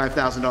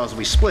 $75,000 and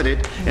we split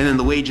it, and then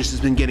the wages has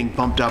been getting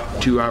bumped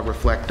up to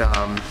reflect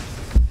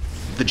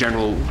the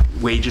general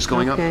wages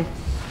going up. Okay,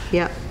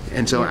 yep.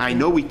 And so I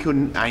know you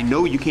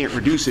can't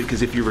reduce it,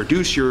 because if you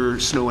reduce your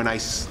snow and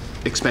ice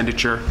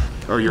expenditure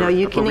or your No,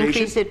 you can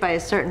appropriation- increase it by a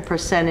certain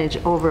percentage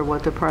over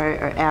what the prior,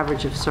 or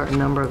average of a certain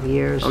number of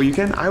years. Oh, you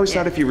can? I always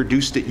thought if you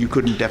reduced it, you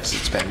couldn't deficit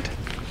spend.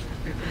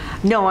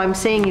 No, I'm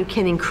saying you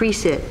can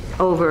increase it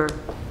over,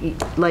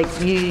 like,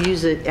 you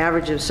use an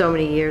average of so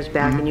many years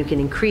back, and you can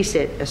increase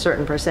it a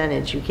certain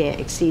percentage. You can't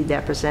exceed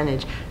that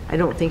percentage. I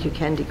don't think you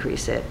can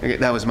decrease it. Okay,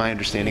 that was my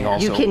understanding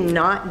also. You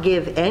cannot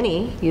give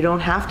any, you don't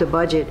have to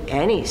budget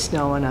any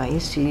snow and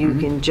ice. You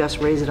can just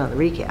raise it on the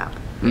recap,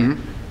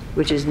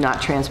 which is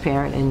not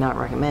transparent and not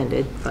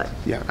recommended, but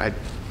Yeah, I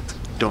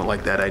don't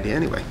like that idea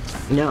anyway.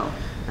 no,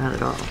 not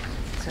at all.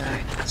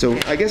 So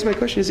I guess my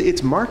question is,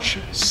 it's March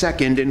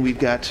 2nd, and we've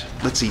got,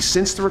 let's see,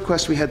 since the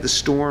request, we had the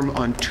storm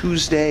on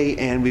Tuesday,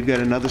 and we've got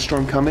another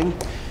storm coming,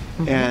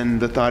 and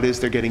the thought is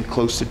they're getting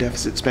close to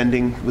deficit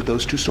spending with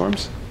those two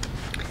storms?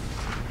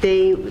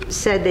 They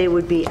said they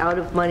would be out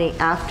of money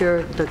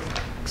after the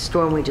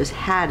storm we just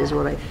had, is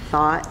what I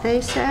thought they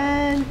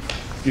said.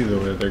 Either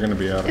way, they're gonna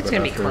be out of it. It's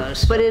gonna be after.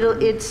 close. But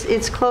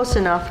it's close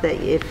enough that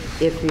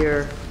if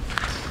you're,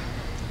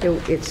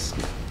 it's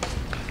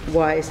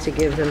wise to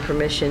give them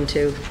permission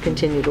to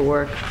continue to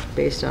work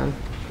based on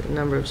the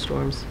number of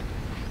storms.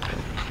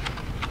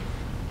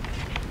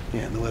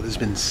 Yeah, the weather's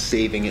been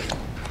saving it.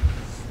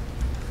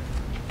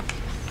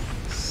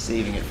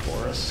 Saving it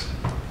for us.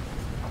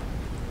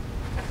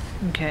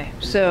 Okay,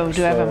 so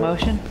do I have a So,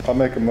 motion? I'll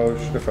make a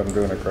motion, if I'm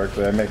doing it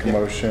correctly, I make a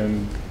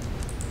motion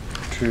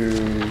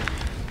to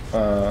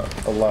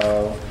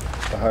allow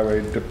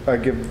I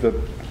give the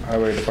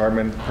highway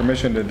department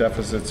permission to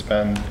deficit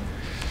spend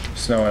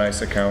snow and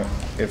ice account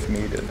if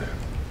needed.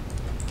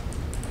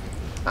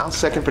 I'll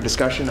second for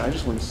discussion. I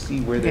just want to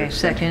see where they're. Okay,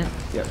 second.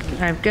 Yep.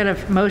 I've got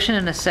a motion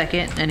and a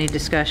second. Any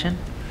discussion?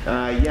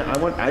 Yeah,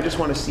 I just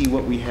want to see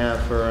what we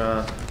have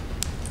for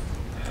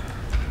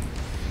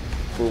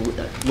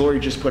Lori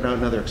just put out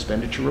another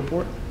expenditure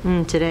report,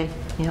 Today,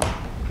 yep.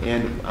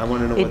 and I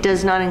want to know It what.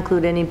 does not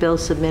include any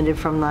bills submitted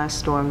from last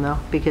storm, though,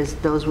 because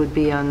those would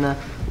be on the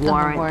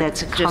warrant warrant,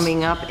 that's just-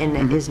 coming up and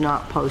it is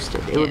not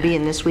posted. It would be Yeah.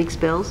 in this week's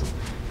bills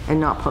and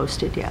not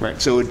posted yet.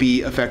 Right, so it would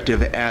be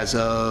effective as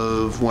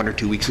of 1 or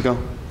 2 weeks ago?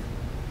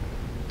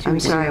 I'm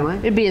sorry, what?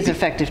 It'd be as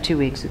effective 2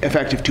 weeks ago.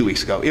 Effective 2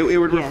 weeks ago. It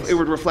would Yes. it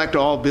would reflect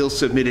all bills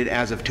submitted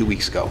as of 2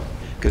 weeks ago,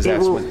 because It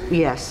that's will, when.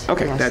 yes,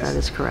 Okay, yes, that's- that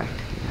is correct.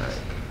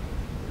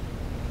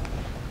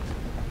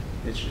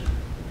 It's just-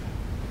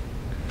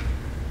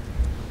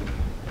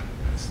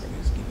 This thing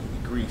is giving me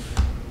grief.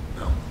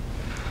 Oh.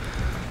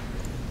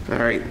 All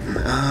right.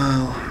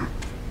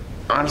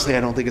 Honestly,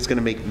 I don't think it's going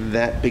to make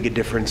that big a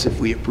difference if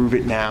we approve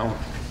it now.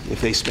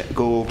 If they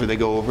go over, they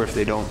go over. If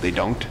they don't, they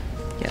don't.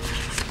 Yep,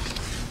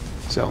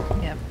 So,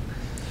 yep.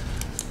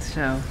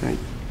 So, right.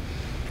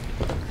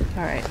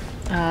 all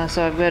right.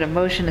 So I've got a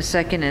motion, a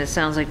second, and it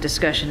sounds like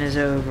discussion is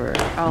over.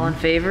 All in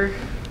favor?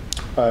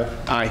 Aye.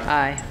 Aye.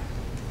 Aye.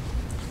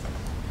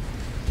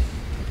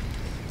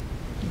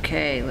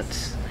 Okay, and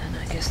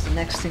I guess the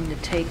next thing to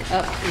take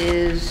up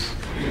is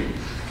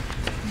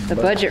the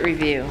budget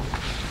review.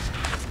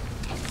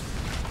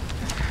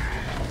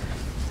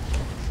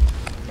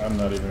 I'm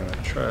not even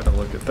gonna try to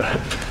look at that.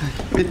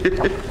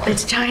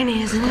 It's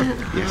tiny, isn't it?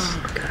 Yes.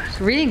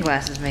 Reading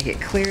glasses make it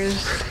clear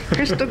as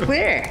crystal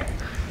clear.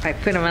 I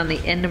put them on the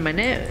end of my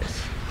nose.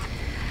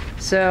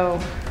 So,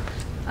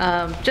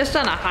 just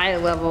on a high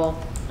level,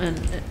 and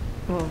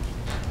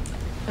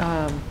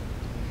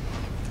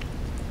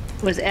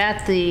was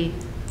at the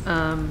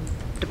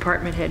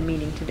department head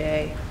meeting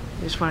today.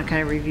 I just want to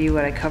kind of review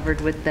what I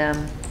covered with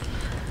them.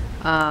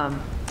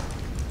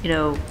 You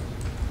know,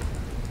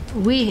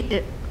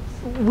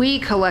 we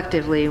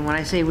collectively, when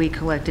I say we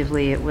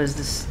collectively, it was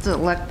the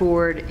select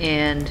board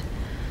and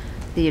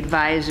the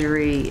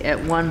advisory at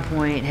one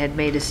point had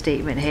made a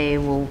statement, hey,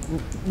 we'll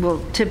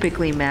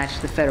typically match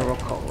the federal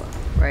COLA,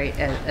 right,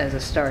 as a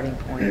starting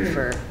point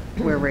for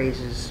where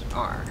raises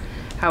are.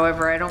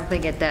 However, I don't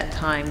think at that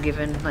time,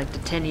 given like the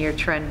 10-year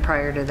trend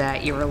prior to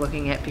that, you were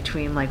looking at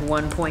between like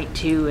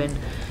 1.2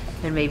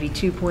 and maybe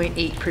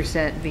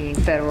 2.8% being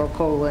federal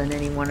COLA in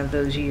any one of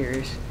those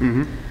years.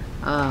 Mm-hmm.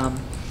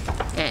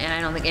 And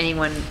I don't think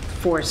anyone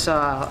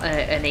foresaw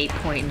an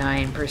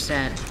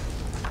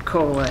 8.9%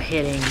 COLA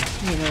hitting,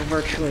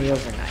 virtually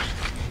overnight.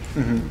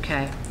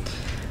 Okay.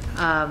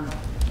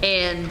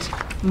 And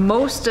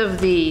most of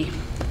the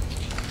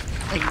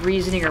like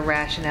reasoning or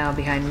rationale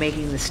behind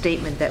making the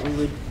statement that we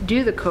would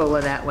do the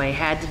COLA that way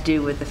had to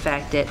do with the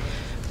fact that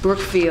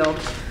Brookfield,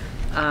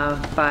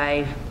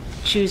 by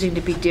choosing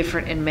to be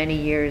different in many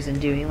years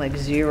and doing like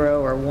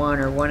 0 or 1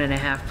 or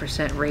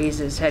 1.5%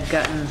 raises, had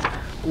gotten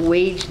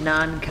wage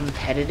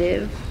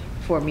non-competitive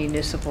for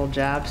municipal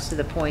jobs to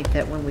the point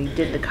that when we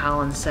did the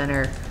Collins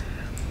Center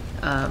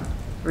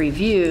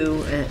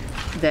review,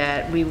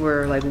 that we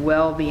were like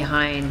well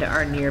behind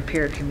our near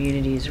peer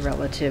communities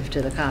relative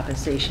to the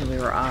compensation we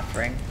were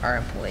offering our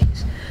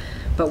employees.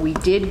 But we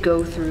did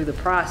go through the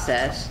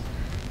process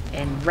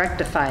and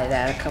rectify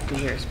that a couple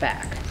years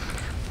back.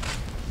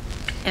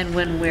 And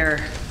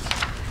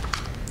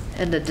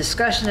and the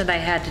discussion that I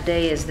had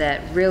today is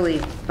that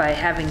really by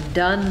having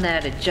done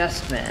that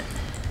adjustment,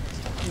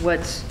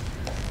 what's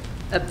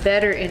a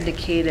better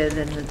indicator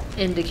than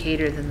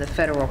the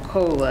federal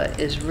COLA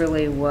is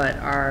really what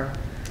our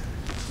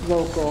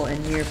local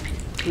and near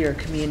peer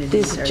communities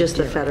This are is just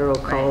the doing, federal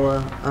right?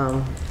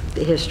 COLA,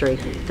 the history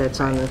that's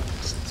on the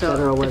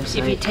federal website.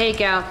 If you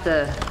take out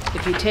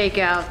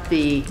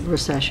the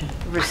Recession.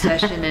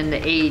 in the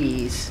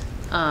 80s,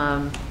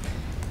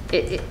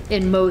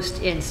 in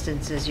most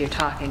instances, you're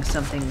talking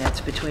something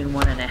that's between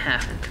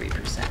 1.5% and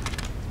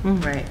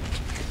 3%, right?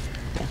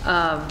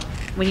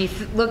 When you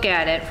look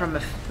at it from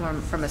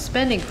a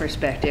spending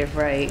perspective,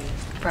 right?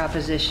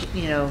 Proposition,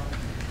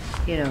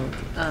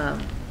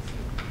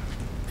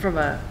 from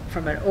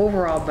an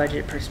overall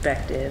budget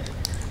perspective,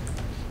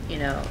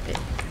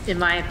 in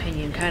my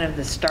opinion, kind of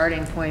the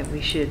starting point we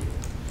should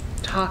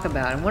talk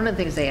about, and one of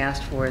the things they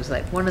asked for is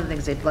like, one of the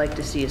things they'd like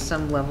to see is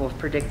some level of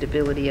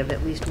predictability of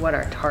at least what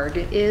our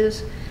target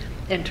is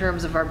in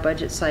terms of our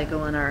budget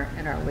cycle and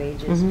our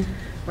wages,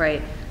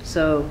 right?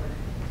 So,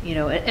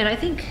 and I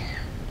think,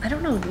 I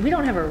don't know, we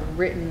don't have a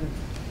written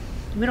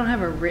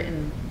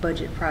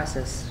budget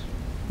process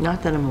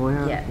Not that I'm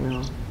aware yet, of,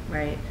 no.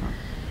 right?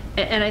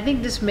 And I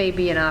think this may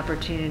be an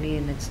opportunity,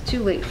 and it's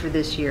too late for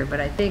this year, but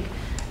I think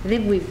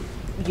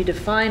you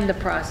defined the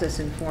process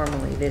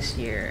informally this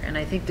year, and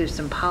I think there's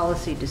some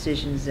policy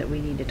decisions that we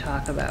need to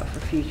talk about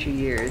for future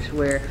years,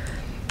 where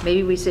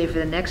maybe we say for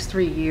the next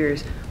 3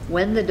 years,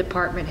 when the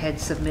department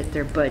heads submit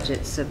their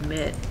budget,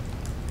 submit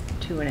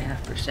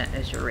 2.5%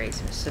 as your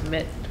raises,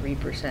 submit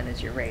 3%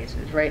 as your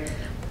raises, right?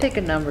 Pick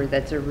a number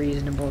that's a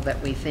reasonable, that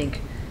we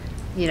think,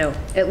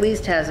 at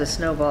least has a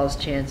snowball's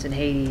chance in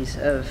Hades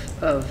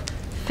of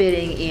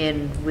fitting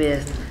in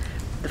with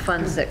the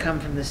funds that come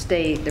from the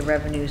state, the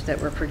revenues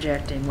that we're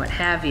projecting, what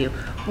have you,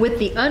 with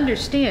the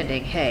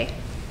understanding, hey,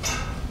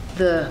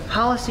 the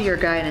policy or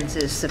guidance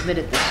is submit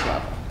at this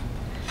level.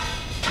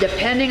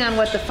 Depending on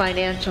what the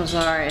financials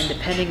are and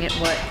depending on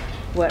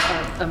what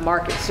a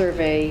market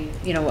survey,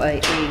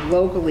 a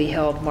locally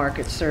held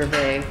market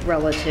survey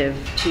relative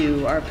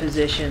to our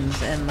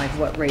positions and like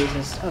what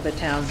raises other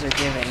towns are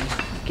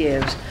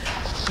gives,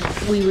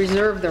 we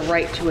reserve the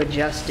right to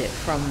adjust it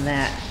from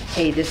that,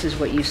 hey, this is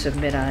what you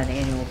submit on an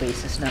annual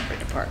basis, number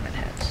department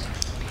heads.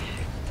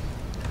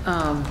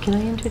 Can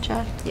I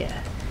interject?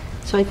 Yeah.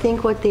 So I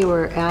think what they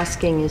were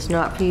asking is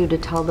not for you to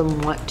tell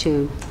them what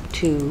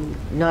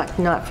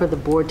not for the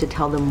board to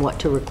tell them what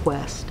to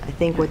request. I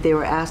think what they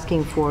were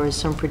asking for is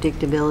some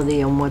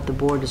predictability on what the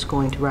board is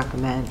going to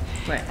recommend.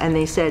 Right. And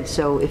they said,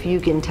 so if you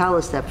can tell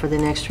us that for the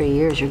next 3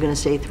 years, you're going to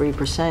say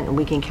 3%, and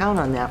we can count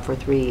on that for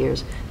 3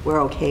 years,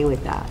 we're okay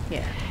with that.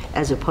 Yeah.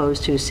 As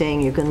opposed to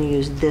saying you're going to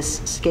use this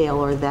scale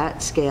or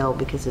that scale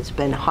because it's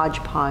been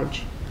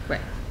hodgepodge.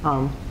 Right.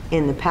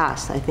 In the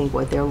past. I think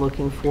what they're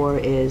looking for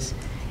is,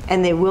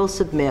 and they will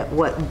submit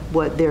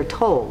what they're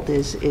told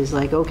is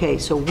like, okay,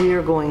 so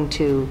we're going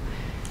to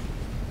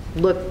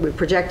look, we're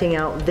projecting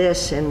out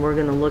this, and we're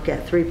going to look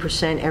at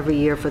 3% every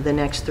year for the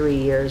next 3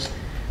 years,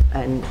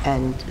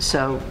 and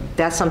so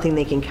that's something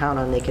they can count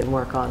on, they can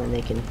work on, and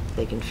they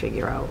can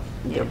figure out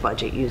their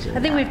budget using that.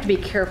 I think we have to be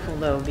careful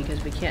though,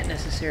 because we can't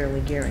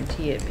necessarily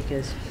guarantee it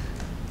because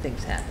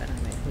things happen. I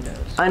mean, who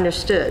knows?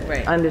 Understood.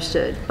 Right.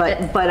 Understood.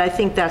 But I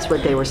think that's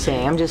what they were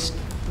saying. I'm just.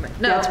 Right.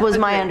 No, That was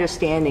my agreed.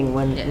 understanding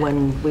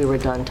when we were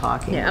done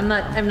talking. Yeah, I'm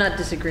not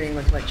disagreeing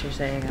with what you're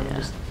saying. I'm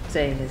just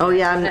saying is Oh, that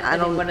yeah, I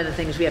think don't- one of the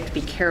things we have to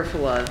be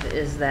careful of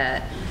is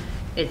that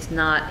it's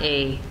not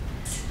a,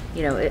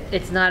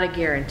 it's not a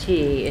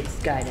guarantee,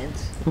 it's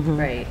guidance,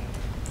 right?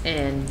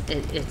 And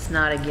it's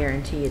not a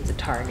guarantee, it's a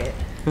target,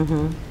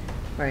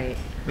 right?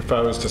 If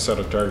I was to set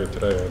a target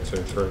today, I'd say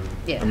 3.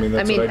 Yeah. I mean,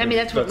 that's what I do.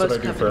 That's what That's most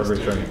what I do for companies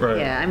do. everything, right?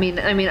 Yeah,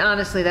 I mean,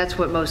 honestly, that's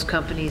what most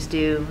companies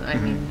do. I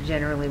mean,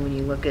 generally, when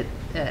you look at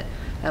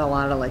a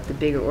lot of like the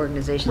bigger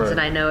organizations, Right. and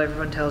I know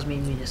everyone tells me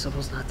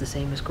municipal's not the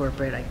same as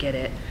corporate, I get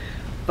it,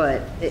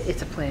 but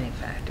it's a planning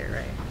factor,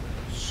 right?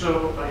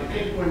 So I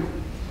think when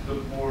the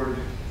board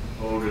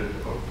voted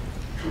or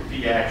took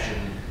the action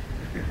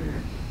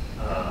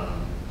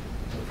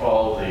to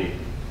follow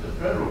the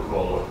federal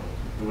COLA,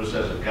 it was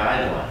as a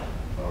guideline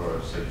or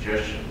a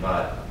suggestion,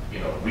 not,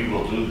 we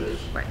will do this.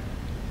 Right.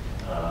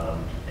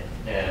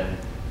 And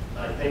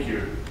I think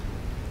you're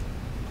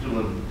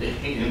doing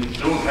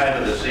kind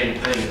of the same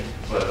thing,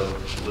 but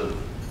with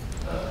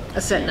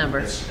A set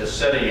number.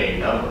 Setting a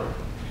number.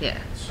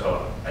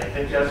 So I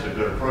think that's a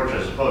good approach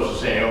as opposed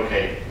to saying,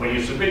 okay, when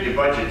you submit your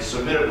budget,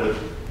 submit it with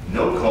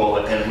no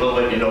COLA and we'll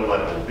let you know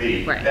what it will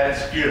be. Right.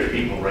 That scares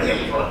people right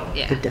up front.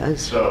 Yeah. It does.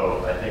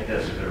 So I think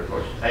that's a good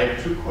approach. I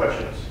have 2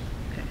 questions.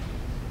 Okay.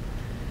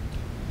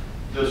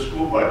 The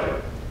school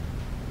budget.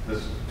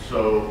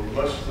 So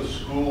what's the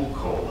school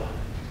COLA?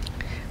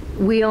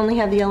 We only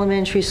have the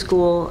elementary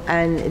school,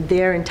 and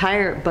their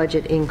entire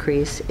budget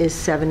increase is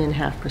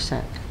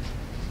 7.5%.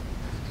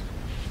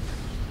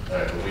 All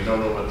right, but we don't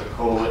know what the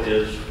COLA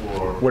is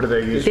for. What do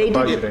they use for They do-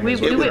 budgeting? We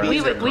is what would, they're we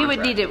using. would, we would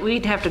need it,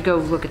 we'd have to go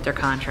look at their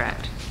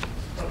contract.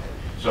 Okay.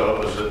 So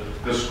it was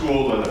the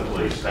school and the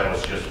police. That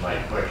was just my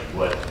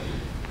question.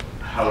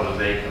 How do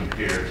they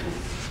compare to,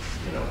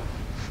 you know?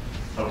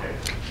 Okay.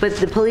 But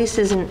the police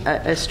isn't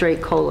a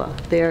straight COLA.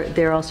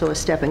 They're also a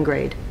step and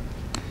grade.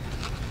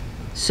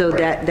 So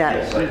Right.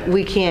 Yes, I-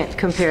 we can't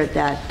compare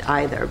that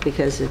either,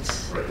 because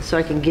it's, Right. so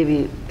I can give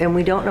you, and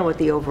we don't know what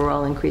the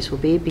overall increase will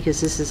be, because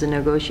this is a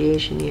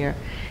negotiation year,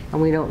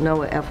 and we don't know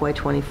what FY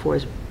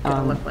 '24's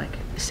Gonna look like.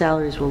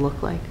 salaries will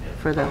look like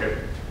for them. Okay.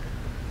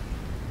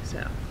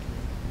 So,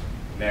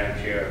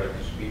 Madam Chair, I'd like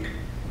to speak.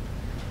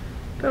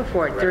 go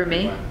for it, through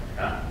me.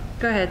 Huh?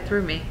 Go ahead,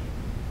 through me.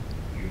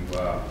 You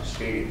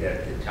stated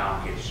that the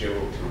town gets 0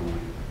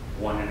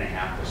 to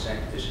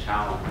 1.5%. This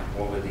town,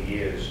 over the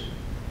years,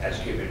 has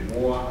given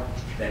more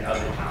than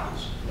other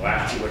towns.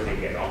 Last year, they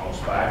get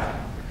almost 5.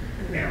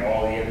 And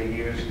all the other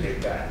years,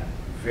 they've got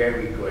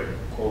very good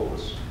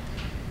COLAs.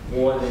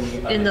 More than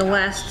the other In the towns.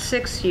 last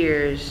 6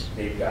 years,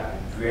 They've gotten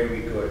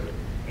very good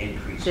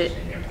increases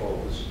in their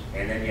COLAs.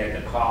 And then you had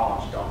the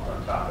columns dumped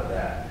on top of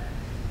that,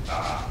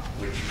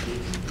 which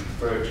didn't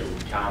refer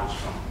to towns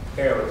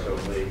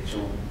comparatively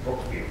to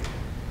Brookfield.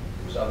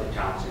 There was other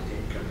towns that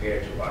didn't compare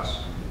to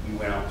us. You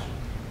went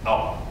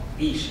out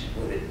east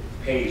where it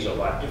pays a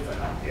lot different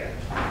out there.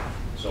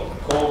 So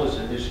the COLAs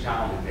in this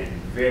town have been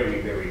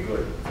very, very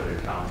good for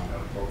the town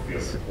of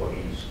Brookfield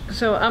employees.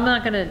 so I'm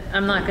not gonna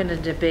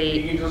You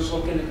debate, can just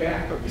look in the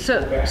back. Just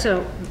so, go back.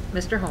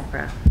 Mr.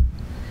 Holcraft,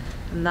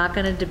 I'm not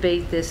gonna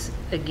debate this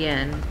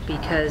again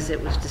because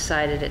it was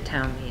decided at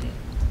town meeting.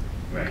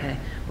 Right. Okay,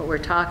 what we're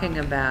talking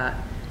about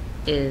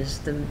is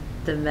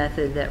the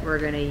method that we're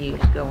gonna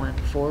use going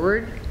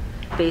forward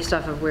based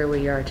off of where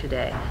we are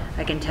today.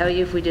 I can tell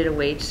you if we did a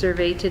wage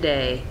survey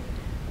today,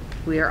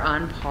 we are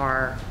on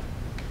par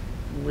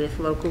with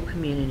local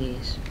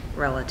communities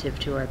relative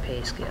to our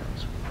pay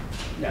scales.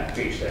 Not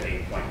based at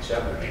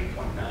 8.7,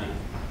 8.9.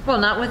 Well,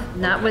 not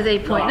with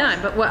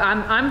 8.9, but what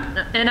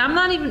and I'm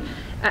not even,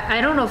 I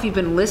don't know if you've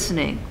been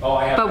listening. Oh,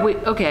 I have. But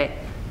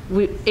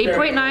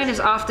 8.9 is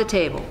off the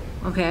table,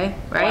 okay,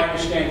 right? I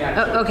understand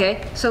that, too.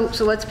 Okay, so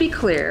let's be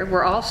clear,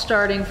 we're all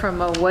starting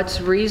from a what's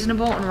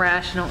reasonable and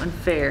rational and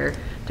fair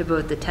to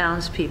both the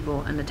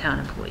townspeople and the town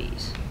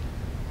employees,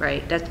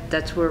 right?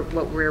 That's where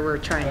we're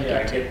trying to Yeah,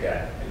 I get to. get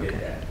that, I get Okay.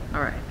 that. All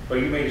right. But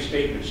you made a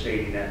statement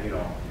stating that,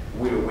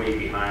 we were way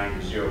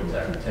behind 0 to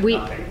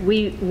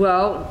nothing.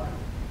 Well,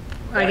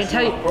 I can That's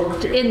tell not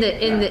Brookfield. you,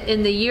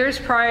 in the years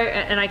prior,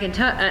 and I can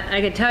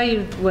tell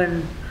you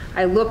when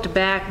I looked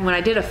back, when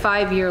I did a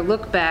 5-year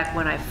look back,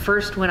 when I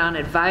first went on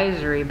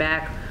advisory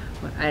back,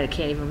 I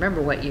can't even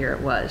remember what year it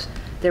was.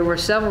 There were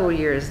several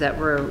years that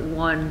were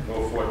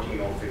 014,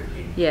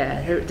 015.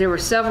 yeah, there were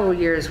several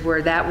years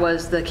where that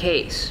was the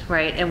case,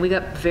 right? And we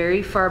got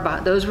very far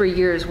behind. Those were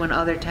years when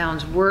other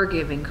towns were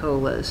giving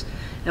COLAs,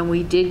 and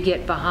we did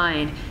get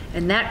behind.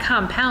 And that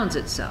compounds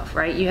itself,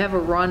 right? You have a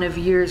run of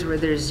years where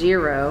there's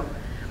 0,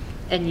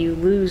 and you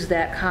lose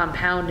that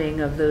compounding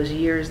of those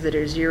years that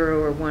are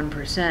 0 or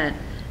 1%.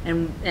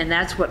 And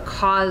that's what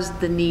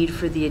caused the need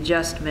for the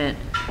adjustment.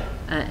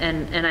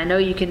 And I know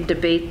you can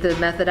debate the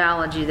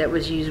methodology that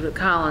was used with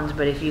Collins,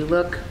 but if you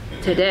look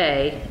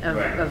today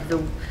Right. of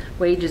the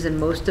wages in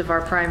most of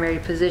our primary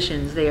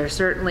positions, they are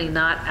certainly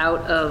not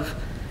out of,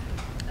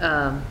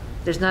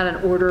 there's not an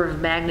order of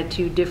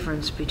magnitude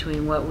difference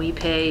between what we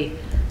pay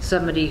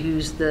somebody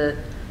who's the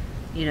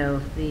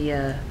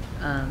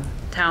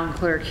town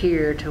clerk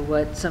here to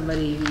what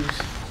somebody who's,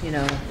 in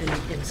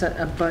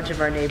a bunch of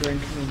our neighboring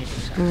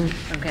communities are,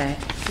 okay?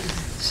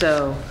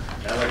 So,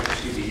 I'd like to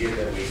see the year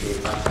that we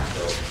gave up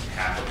until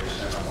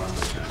 0.5% or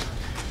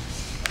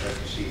 1%. I'd like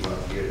to see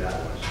what year that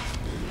was.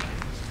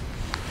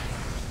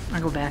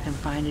 I'll go back and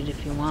find it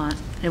if you want.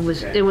 It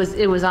was, Okay.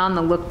 it was on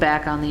the look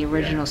back on the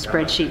original Yeah,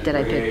 spreadsheet that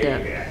I picked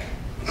up, way back.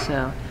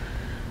 so.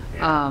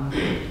 Yeah.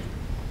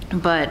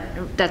 But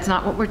that's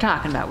not what we're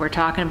talking about. We're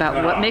talking about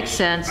No, what no, makes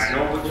sense I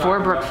know we're talking for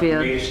about-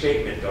 Brookfield. You made a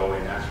statement though,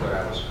 and that's what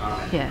I was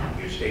commenting Yeah. on,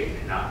 your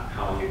statement, not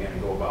how you're gonna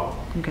go about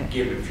Okay.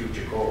 giving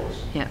future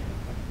goals. Yeah,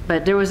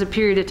 but there was a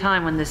period of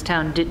time when this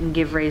town didn't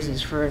give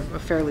raises for a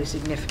fairly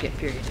significant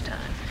period of time.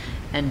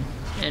 And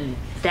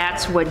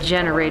that's what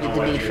generated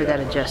the need for that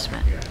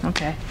adjustment. Yeah.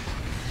 Okay.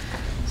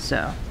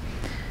 So,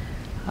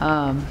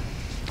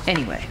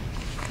 anyway,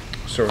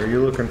 So are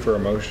you looking for a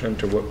motion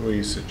to what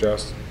we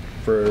suggest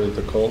for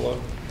the COLA?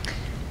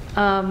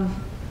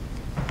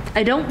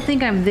 I don't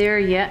think I'm there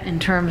yet in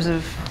terms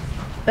of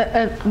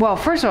Well,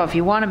 first of all, if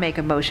you want to make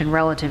a motion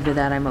relative to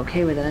that, I'm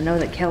okay with it. I know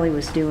that Kelly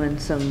was doing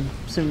some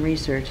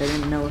research. I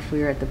didn't know if we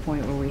were at the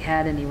point where we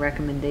had any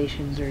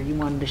recommendations, or you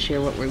wanted to share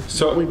what we've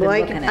been Well,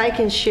 looking I at.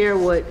 can share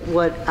what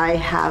I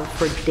have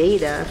for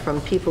data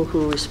from people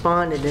who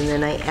responded, and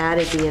then I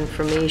added the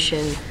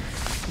information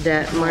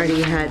that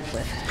Marty had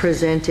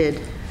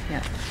presented.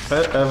 Yeah. I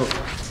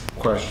have a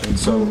question.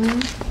 So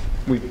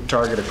we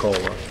target a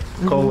COLA.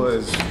 COLA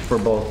is for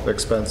both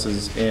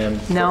expenses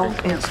and for No,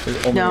 income.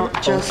 it's- Only- no,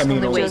 just- I mean,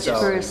 only only wages. For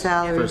salaries.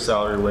 salaries. For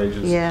salary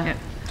wages. Yeah.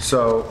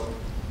 So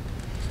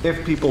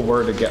if people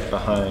were to get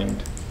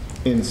behind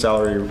in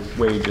salary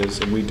wages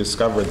and we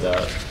discovered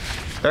that,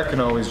 that can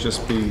always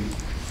just be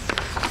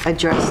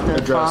Address the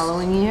Address.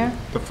 following year?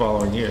 the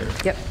following year.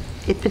 Yep,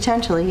 It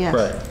potentially, yes.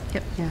 Right.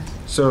 yep. Yes.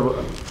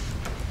 So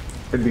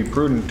it'd be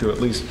prudent to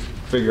at least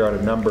figure out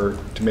a number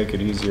to make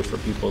it easier for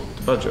people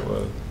to budget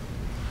with.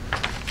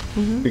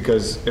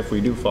 Because if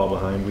we do fall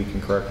behind, we can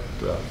correct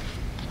that.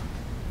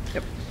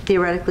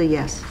 Theoretically,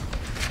 yes.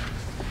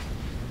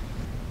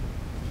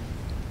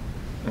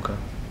 Okay.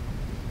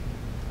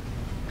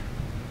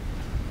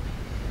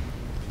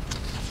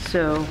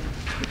 So,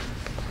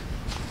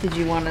 did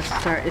you want to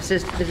start, is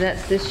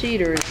that this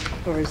sheet, or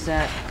is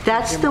that?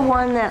 That's the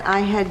one that I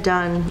had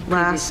done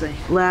Previously.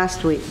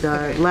 last week,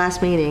 the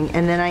last meeting,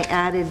 and then I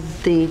added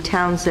the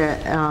towns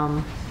that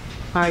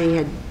Marty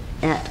had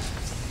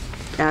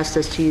asked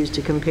us to use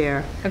to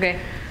compare. Okay,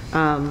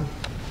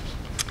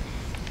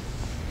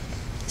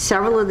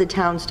 Several of the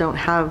towns don't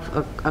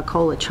have a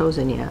COLA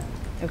chosen yet.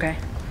 okay.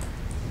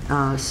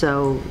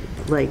 So,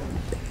 like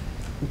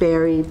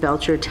Barry,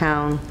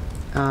 Belchertown,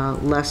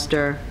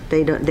 Leicester,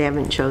 they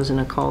haven't chosen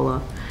a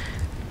COLA.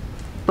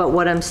 But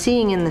what I'm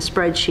seeing in the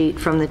spreadsheet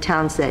from the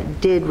towns that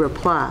did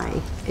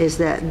reply is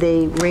that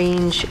they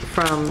range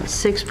from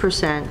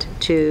 6%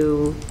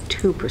 to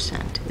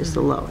 2% is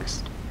the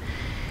lowest.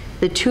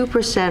 The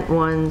 2%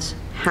 ones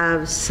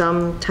have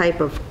some type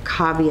of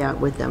caveat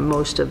with them,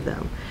 most of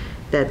them,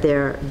 that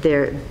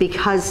they're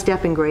because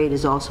step and grade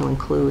is also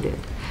included.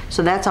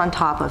 So that's on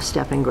top of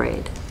step and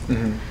grade.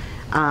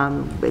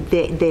 But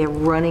they're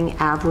running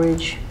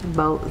average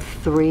about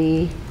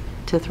 3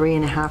 to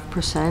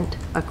 3.5%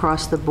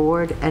 across the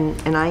board.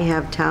 And I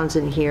have towns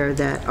in here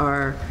that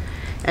are,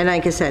 and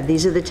like I said,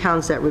 these are the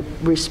towns that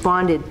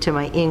responded to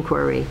my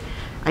inquiry.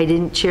 I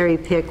didn't cherry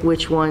pick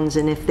which ones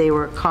and if they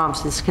were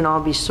comps. This can all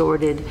be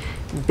sorted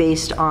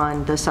based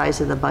on the size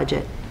of the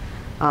budget,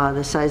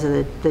 the size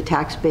of the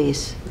tax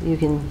base. You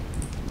can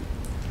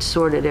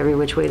sort it every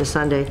which way to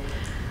Sunday.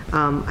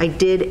 I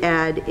did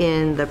add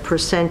in the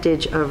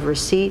percentage of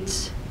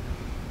receipts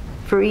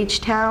for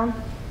each town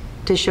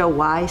to show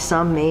why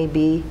some may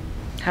be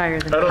Higher I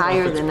than, don't know if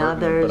higher it's than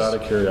pertinent, others. But out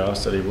of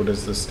curiosity, what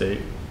does the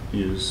state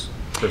use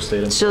for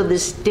state So the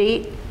employees?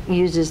 state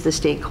uses the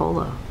state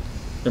COLA.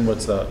 And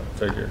what's that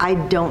figure? I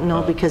don't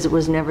know because it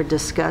was never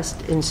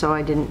discussed, and so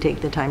I didn't take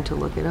the time to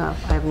look it up.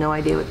 I have no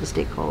idea what the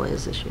state COLA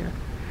is this year.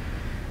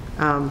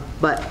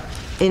 But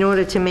in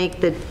order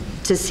to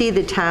see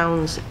the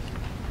towns,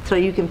 so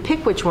you can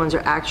pick which ones are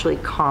actually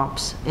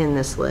comps in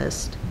this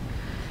list,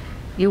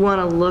 you want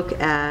to look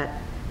at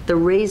the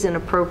raise and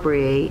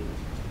appropriate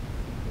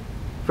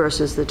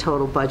versus the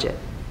total budget.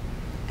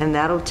 And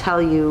that'll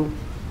tell you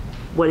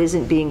what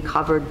isn't being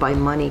covered by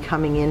money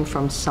coming in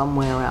from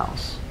somewhere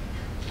else.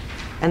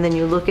 And then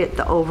you look at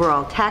the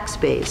overall tax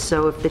base.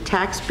 So if the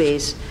tax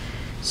base,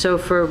 so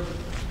for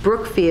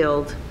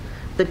Brookfield,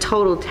 the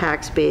total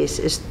tax base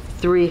is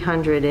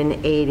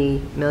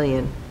 $380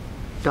 million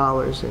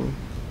in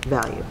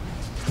value.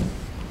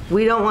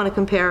 We don't want to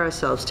compare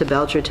ourselves to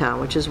Belchertown,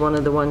 which is one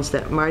of the ones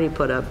that Marty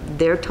put up.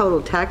 Their total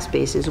tax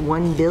base is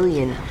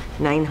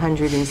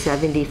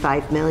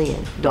 $1,975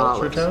 million.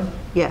 Belchertown?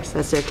 Yes,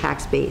 that's their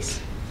tax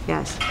base,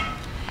 yes.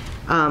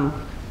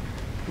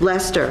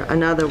 Leicester,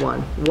 another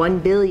one,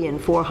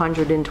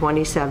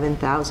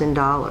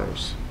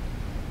 $1,427,000.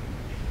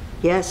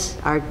 Yes,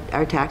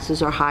 our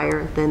taxes are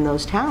higher than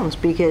those towns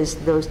because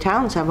those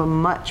towns have a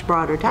much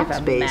broader tax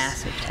have a base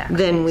massive tax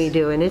than we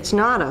do, and it's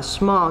not a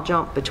small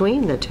jump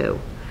between the two.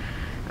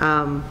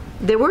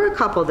 There were a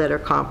couple that are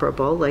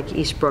comparable, like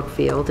East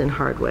Brookfield and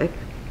Hardwick.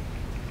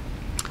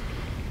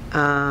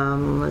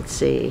 Let's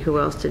see, who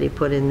else did he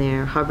put in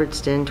there?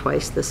 Hubbardston,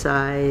 twice the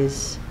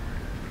size.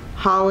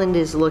 Holland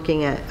is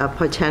looking at a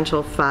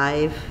potential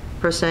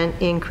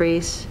 5%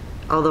 increase,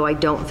 although I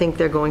don't think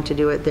they're going to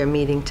do it. They're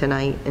meeting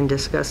tonight and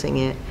discussing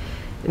it.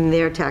 And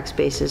their tax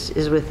base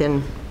is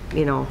within,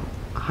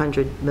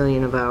 100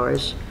 million of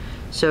ours,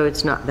 so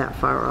it's not that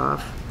far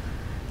off.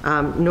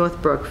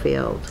 North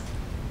Brookfield,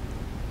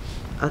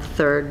 a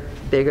third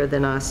bigger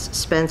than us.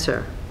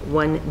 Spencer,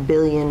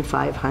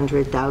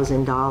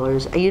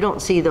 $1,500,000. You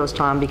don't see those,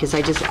 Tom, because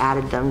I just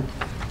added them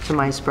to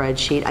my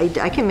spreadsheet.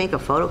 I can make a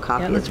photocopy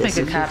yeah, of let's this make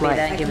a if you'd copy of like.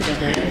 that and give it to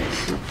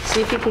her.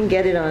 See if you can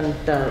get it on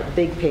the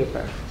big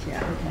paper.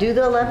 Do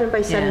the 11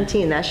 by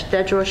 17,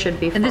 that drawer should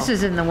be full. And this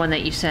is in the one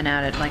that you sent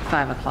out at like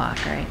 5 o'clock,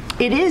 right?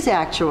 It is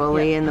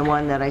actually in the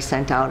one that I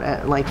sent out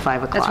at like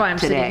 5 o'clock today. That's why I'm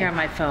sitting here on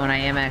my phone. I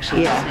am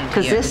actually Yeah, listening to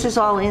because you. this is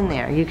all in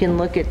there. You can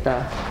look at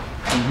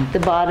the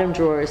bottom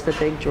drawer is the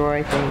big drawer,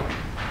 I think.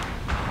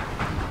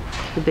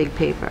 The big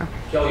paper.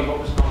 Kelly, what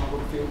was North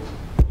Brookfield?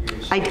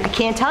 I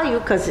can't tell you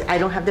because I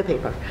don't have the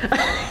paper.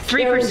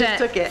 Karen just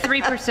took it.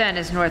 3%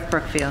 is North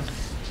Brookfield.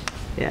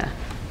 Yeah.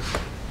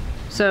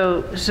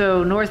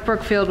 So North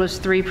Brookfield was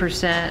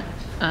 3%.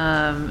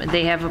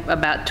 They have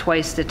about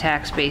twice the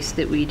tax base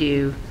that we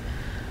do.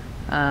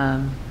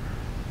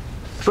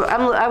 But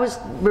I was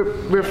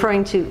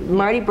referring to,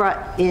 Marty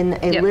brought in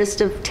a Yep.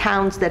 list of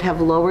towns that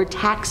have lower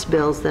tax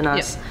bills than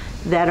us,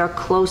 that are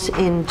close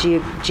in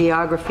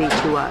geography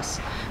to us,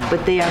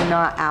 but they are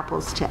not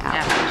apples to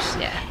apples. Apples,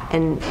 yeah.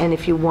 And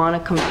if you want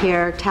to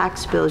compare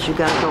tax bills, you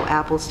got to go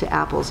apples to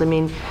apples. I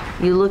mean,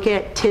 you look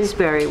at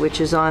Tisbury,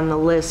 which is on the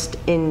list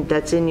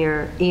that's in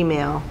your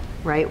email,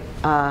 right?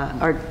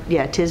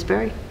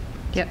 Tisbury?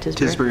 Yep.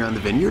 Tisbury on the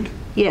Vineyard?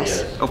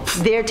 Yes. Oh.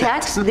 Their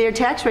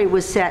tax rate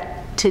was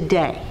set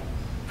today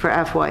for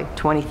FY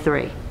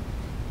 '23.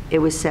 It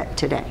was set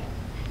today.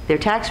 Their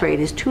tax rate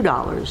is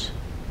 $2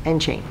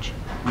 and change.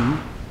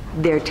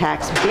 Their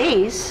tax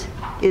base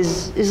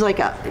is like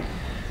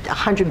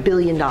 $100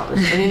 billion. I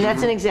mean,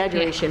 that's an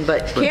exaggeration,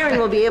 but Karen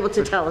will be able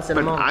to tell us in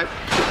a But moment.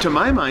 to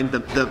my mind,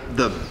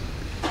 the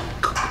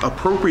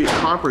appropriate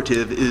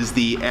comparative is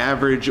the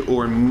average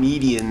or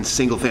median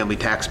single-family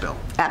tax bill.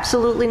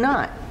 Absolutely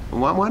not.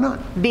 Why not?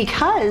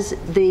 Because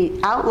the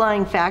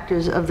outlying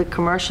factors of the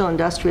commercial,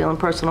 industrial, and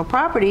personal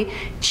property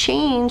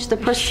change the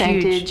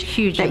percentage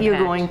huge that you're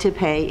impact. going to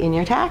pay in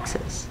your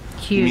taxes.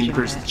 You Huge mean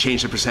impact.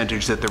 change the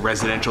percentage that the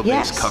residential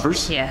Yes. base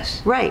covers?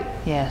 Yes. Right.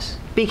 Yes.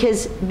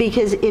 Because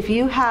if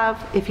you have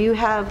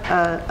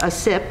a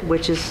SIP,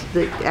 which is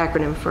the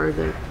acronym for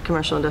the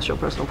commercial, industrial,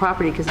 personal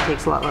property, because it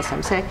takes a lot less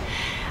time to say,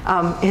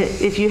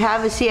 if you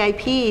have a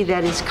CIP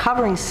that is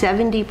covering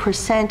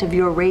 70% of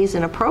your raise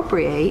and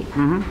appropriate,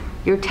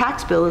 your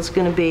tax bill is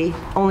going to be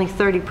only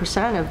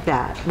 30% of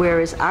that,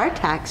 whereas our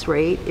tax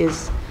rate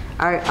is,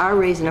 our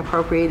raise and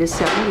appropriate is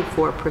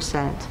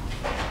 74%,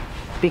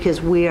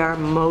 because we are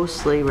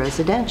mostly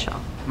residential.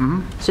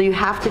 So you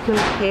have to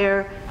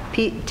compare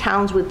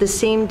towns with the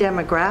same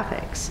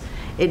demographics.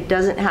 It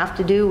doesn't have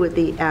to do with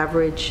the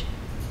average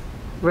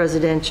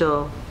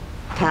residential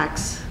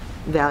tax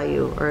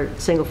value or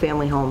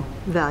single-family home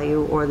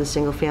value or the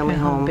single-family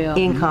home bill.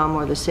 income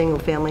or the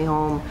single-family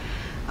home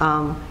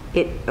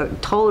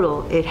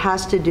total. It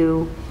has to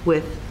do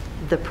with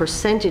the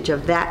percentage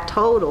of that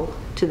total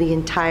to the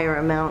entire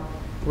amount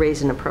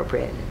raised and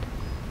appropriated.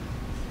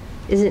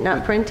 Is it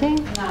not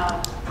printing?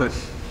 But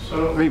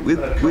So, Right, with-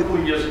 a couple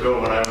of years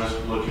ago, when I was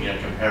looking at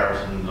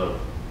comparisons of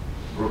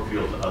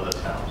Brookfield to other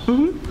towns,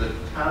 the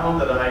town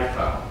that I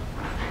found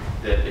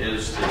that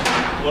is the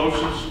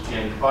closest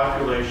in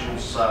population,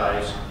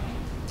 size,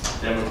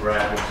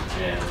 demographics,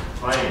 and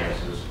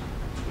finances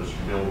was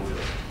Millville.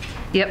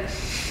 Yep.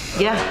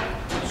 Yeah.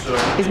 So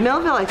Is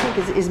Millville, I think,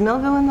 is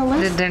Millville in the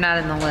list? They're not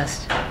in the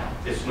list.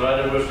 it's not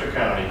in Worcester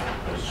County.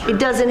 But it's It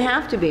doesn't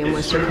have to be in It's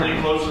Worcester certainly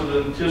County. closer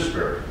than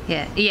Tisbury.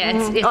 Yeah,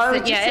 it's Oh, I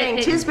was just saying,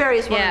 Tisbury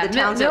is one of the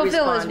towns that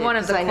Millville is responded, one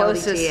of the 'cause I know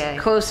the TA.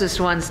 closest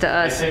ones to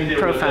I us think in they're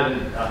profile.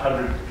 within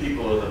 100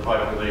 people of the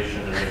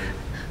population, and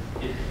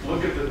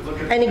look at the.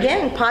 And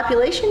again,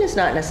 population is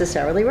not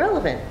necessarily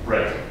relevant,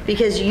 Right.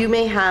 because you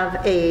may have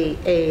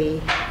a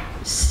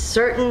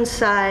certain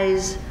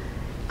size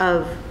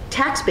of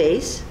tax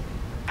base,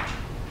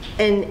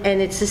 and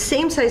it's the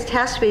same size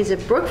tax base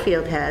that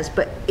Brookfield has,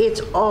 but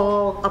it's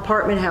all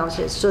apartment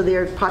houses, so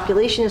their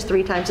population is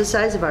 3 times the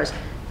size of ours.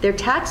 Their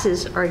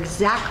taxes are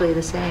exactly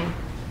the same,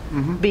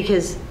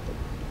 because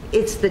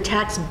it's the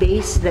tax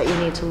base that you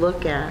need to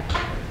look at.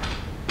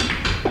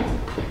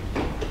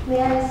 May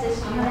I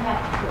assist? I'm gonna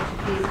have to put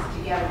the pieces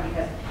together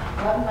because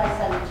 11 by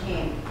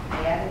 17, I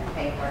added the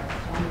paper, so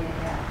I'm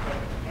gonna have to take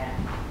it again.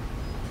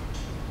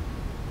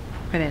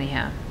 But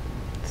anyhow,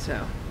 so.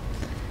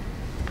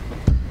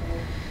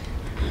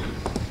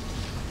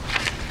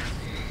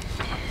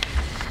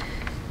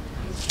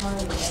 It's one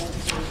of the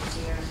editors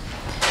here.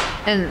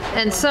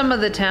 And some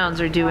of the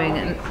towns are doing,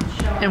 and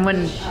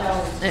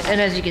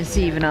as you can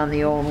see even on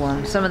the old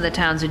one, some of the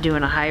towns are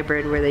doing a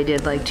hybrid where they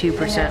did like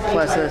 2%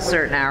 plus a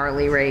certain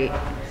hourly rate.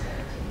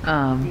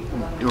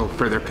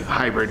 for their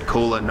hybrid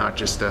COLA, not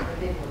just a,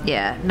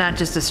 Yeah, not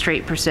just a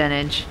straight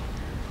percentage.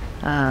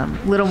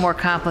 Little more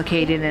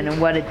complicated, and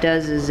what it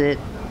does is it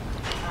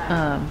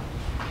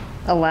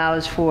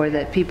allows for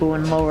that people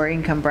in lower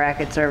income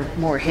brackets are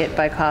more hit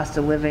by cost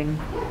of living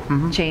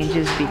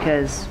changes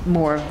because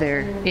more of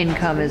their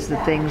income is the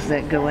things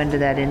that go into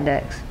that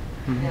index.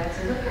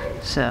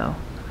 So,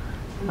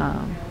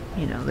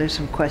 there's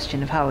some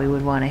question of how we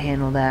would want to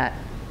handle that.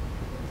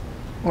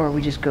 Or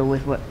we just go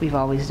with what we've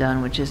always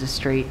done, which is a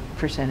straight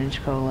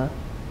percentage COLA.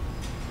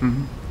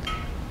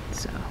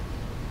 So.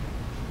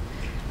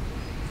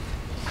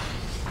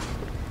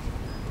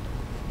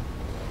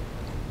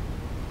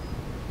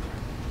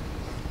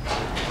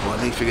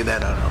 they figure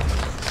that out,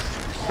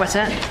 What's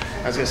that?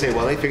 I was gonna say,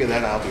 while they figure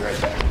that out, I'll be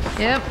right back.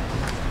 Yep.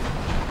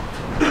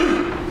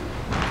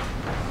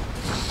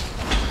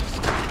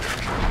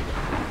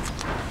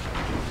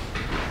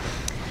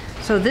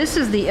 So this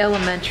is the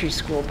elementary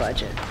school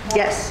budget.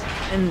 Yes.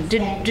 And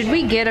did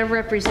we get a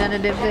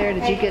representative there?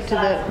 Did you get to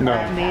the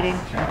No. meeting?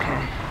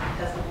 Okay.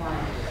 Doesn't want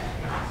to do that.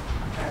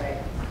 All right.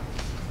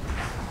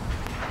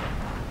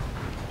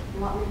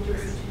 You want me to do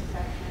it in 2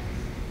 sections?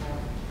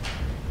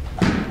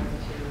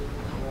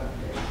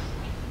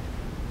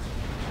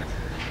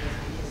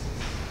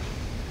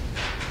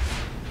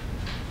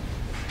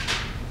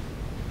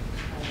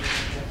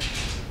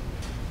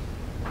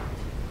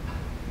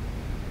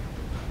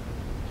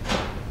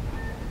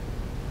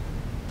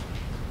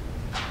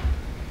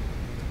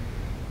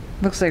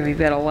 Looks like we've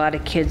got a lot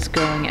of kids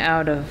going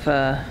out of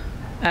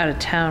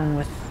town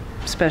with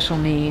special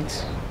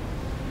needs.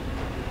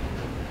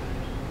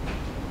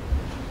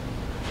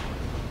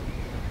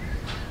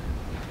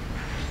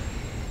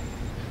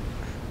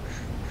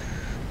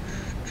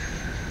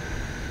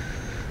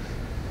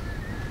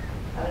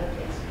 Other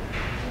kids,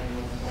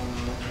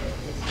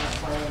 it's not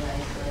playing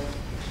nicely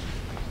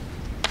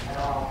at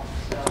all,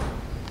 so.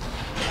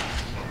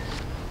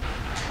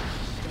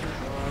 Things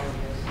are all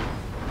just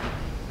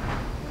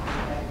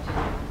back to.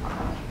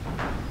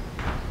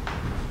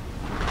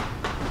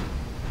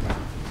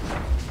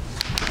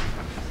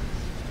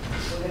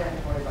 We're gonna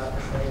have to worry about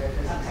this later,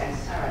 because okay,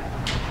 all right.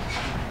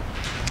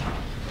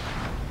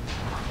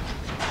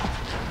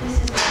 This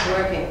isn't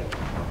working.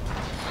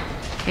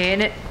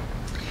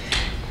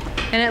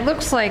 And it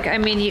looks like, I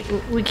mean,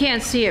 we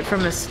can't see it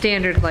from a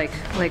standard like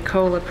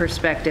COLA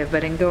perspective,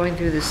 but in going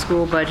through the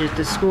school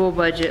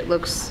budget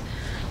looks,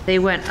 they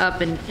went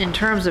up in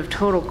terms of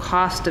total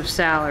cost of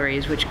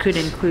salaries, which could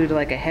include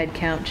like a head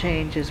count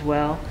change as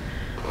well.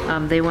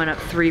 They went up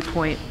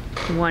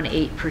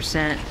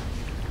 3.18%.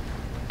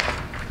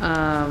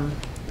 And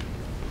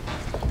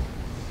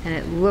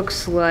it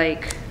looks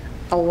like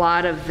a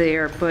lot of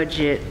their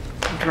budget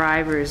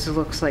drivers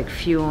looks like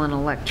fuel and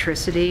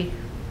electricity.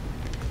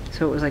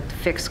 So it was like the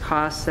fixed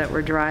costs that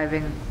were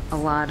driving a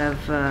lot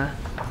of,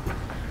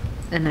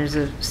 and there's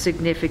a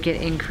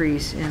significant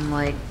increase in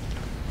like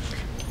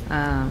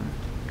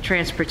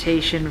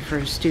transportation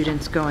for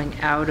students going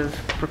out of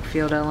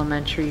Brookfield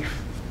Elementary.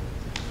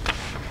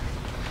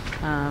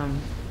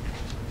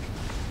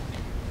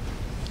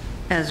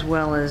 As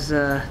well as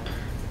a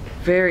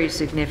very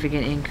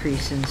significant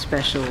increase in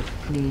special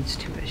needs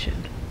tuition.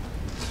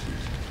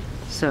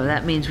 So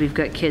that means we've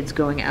got kids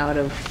going out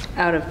of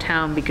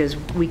town because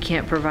we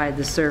can't provide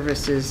the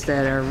services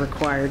that are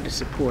required to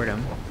support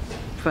them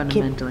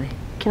fundamentally.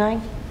 Can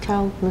I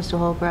tell Mr.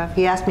 Holcraft?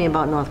 He asked me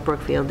about North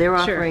Brookfield. They're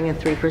Sure. offering a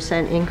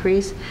 3%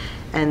 increase,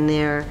 and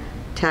their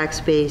tax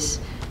base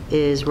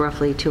is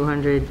roughly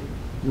 200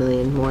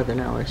 million more than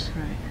ours.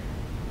 Right.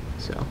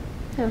 So,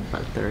 yeah,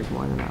 about a third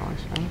more than ours,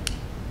 right?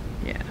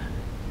 Yeah.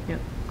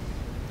 Yep.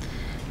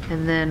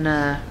 And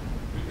then,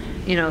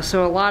 you know,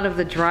 so a lot of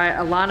the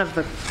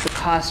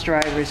cost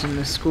drivers in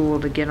the school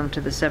to get them to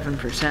the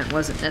 7%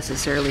 wasn't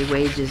necessarily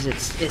wages.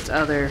 It's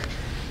other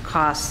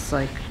costs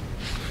like,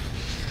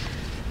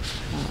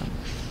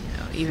 you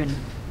know, even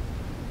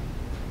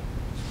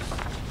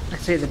I'd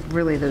say that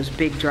really those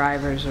big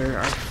drivers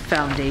are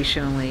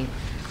foundationally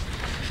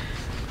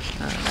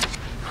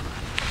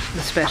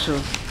the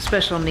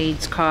special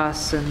needs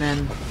costs and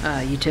then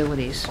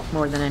utilities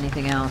more than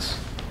anything else.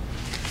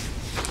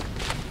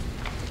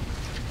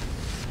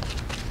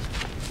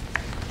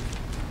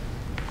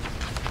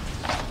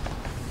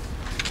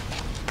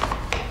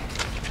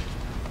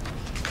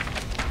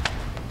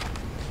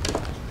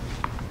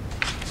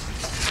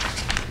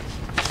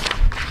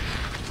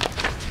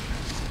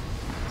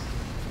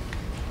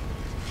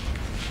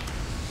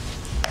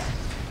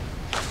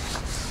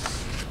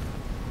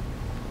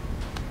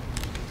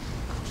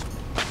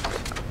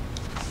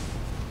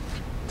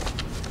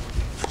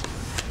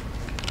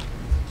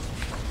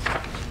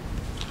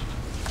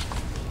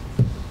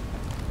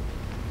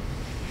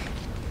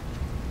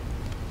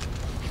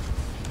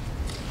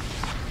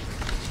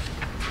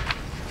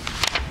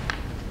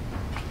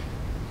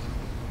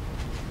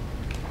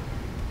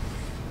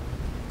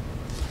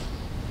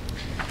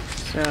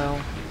 So,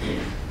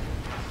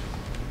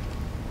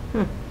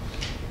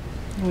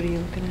 what are you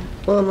looking at?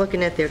 Well, I'm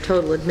looking at their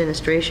total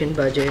administration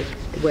budget.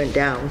 It went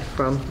down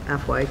from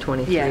FY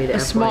 '23 Yeah, to a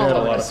small, Had a FY.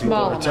 lot a of people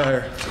small amount.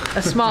 retire.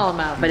 A small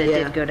amount, but it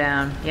Yeah. did go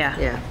down, yeah.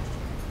 Yeah.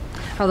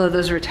 Although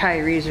those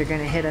retirees are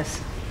gonna hit us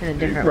in a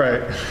different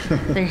way.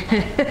 Right.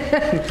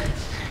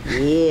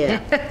 Yeah.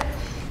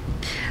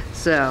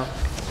 So,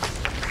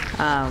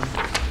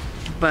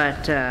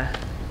 but,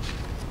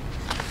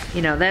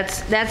 you know,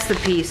 that's the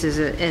piece is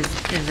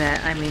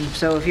that, I mean,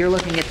 so if you're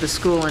looking at the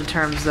school in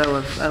terms though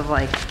of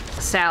like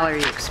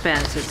salary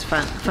expense, it's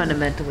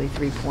fundamentally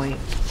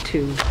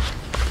 3.2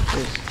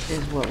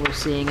 is what we're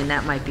seeing, and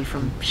that might be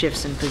from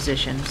shifts in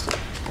positions.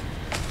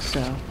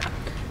 So,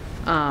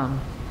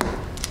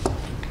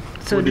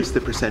 What is the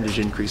percentage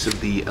increase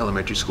of the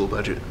elementary school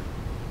budget?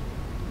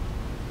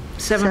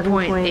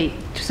 7.8,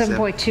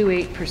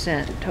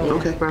 7.28% total.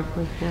 Okay.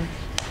 Roughly, yeah.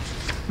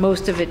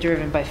 Most of it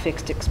driven by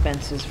fixed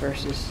expenses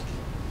versus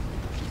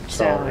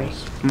salary.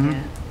 Salaries.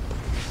 Yeah.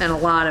 And a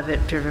lot of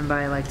it driven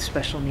by like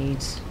special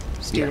needs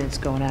students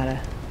going out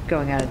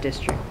of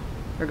district,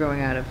 or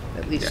going out of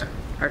at least Yeah.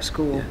 our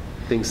school. Yeah.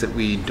 Things that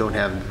we don't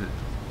have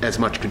as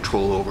much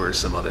control over as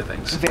some other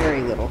things.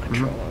 Very little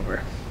control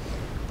over.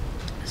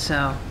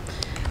 So,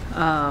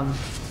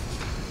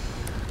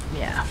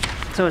 yeah.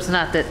 So it's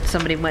not that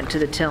somebody went to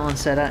the till and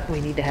said,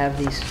 we need to have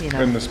these, you And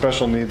know, the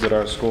special needs at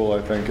our school,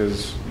 I think,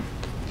 is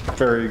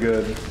very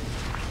good.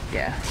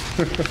 yeah.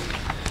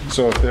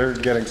 So if they're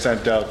getting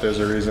sent out, there's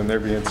a reason they're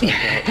being sent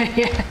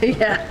out.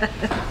 Yeah.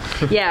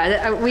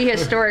 Yeah, we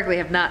historically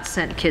have not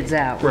sent kids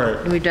out.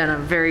 Right. We've done a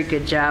very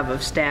good job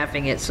of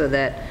staffing it so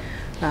that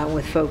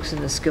with folks in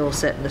the skill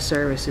set and the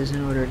services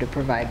in order to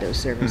provide those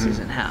services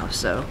in-house.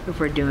 So if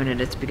we're doing it,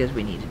 it's because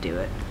we need to do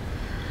it.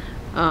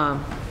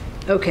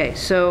 Okay,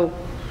 so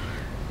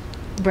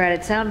Brad,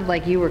 it sounded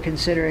like you were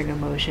considering a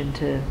motion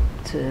to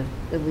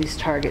at least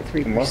target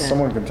 3%. Unless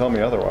someone can tell me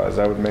otherwise,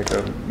 I would make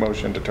a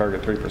motion to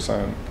target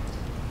 3%.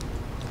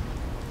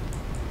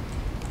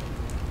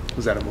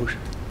 Was that a motion?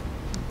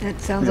 That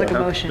sounds like a Yeah.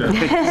 motion.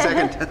 Yeah.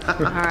 Second.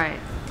 All right,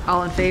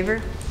 all in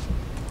favor?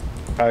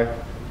 Aye.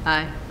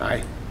 Aye.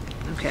 Aye.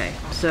 Okay,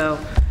 so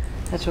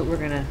that's what we're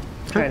gonna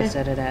try to Okay.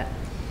 set it at.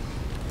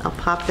 I'll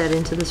pop that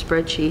into the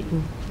spreadsheet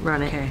and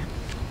run it. Okay.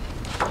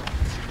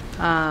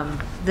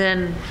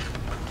 Then,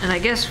 and I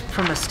guess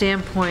from a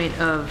standpoint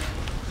of,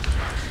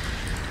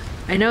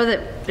 I know that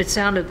it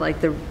sounded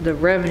like the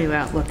revenue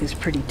outlook is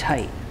pretty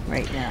tight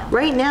right now.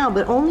 Right now,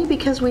 but only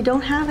because we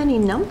don't have any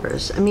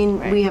numbers. I mean,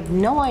 we Right. have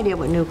no idea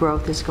what new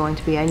growth is going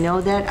to be. I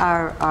know that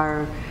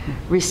our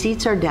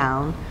receipts are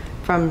down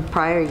from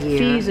prior year.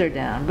 Fees are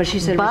down, but she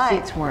said But-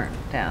 receipts weren't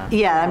down.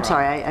 Yeah, I'm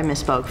sorry, I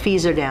misspoke.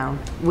 Fees are down,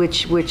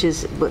 which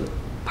is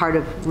part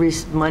of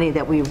money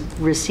that we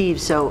receive,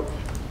 so,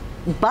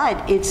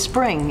 but it's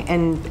spring,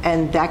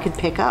 and that could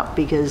pick up,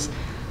 because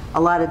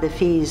a lot of the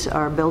fees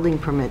are building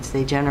permits,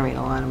 they generate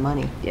a lot of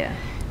money. Yeah.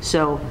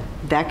 So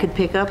that could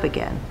pick up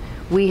again.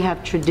 We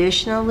have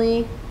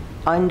traditionally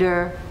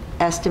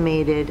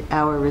underestimated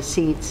our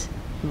receipts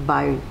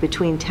by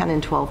between 10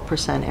 and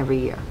 12% every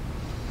year.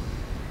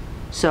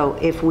 So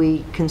if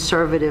we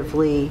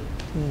conservatively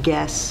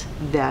guess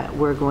that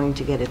we're going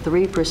to get a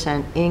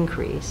 3%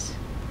 increase,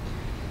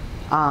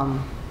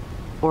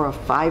 or a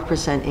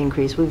 5%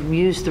 increase, we've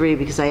used 3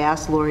 because I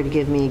asked Lori to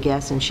give me a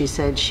guess, and she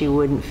said she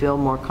wouldn't feel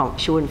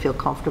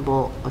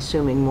comfortable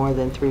assuming more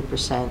than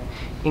 3%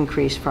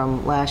 increase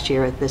from last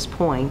year at this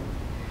point.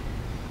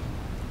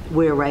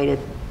 We're right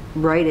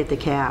at the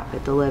cap,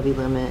 at the levy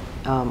limit.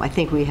 I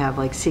think we have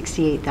like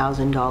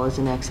 $68,000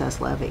 in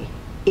excess levy,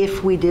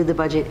 if we did the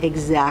budget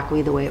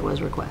exactly the way it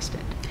was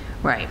requested.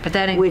 Right, but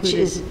that included. Which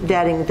is,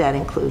 that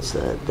includes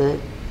the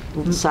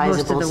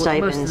sizable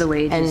stipends. Most of the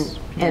wages,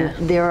 And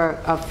there are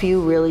a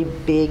few really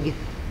big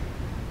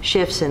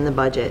shifts in the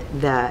budget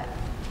that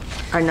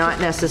are not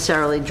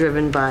necessarily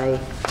driven by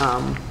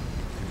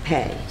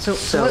pay. So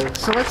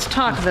let's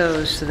talk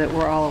those so that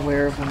we're all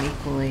aware of them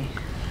equally,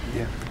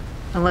 Yeah.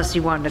 unless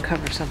you wanted to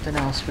cover something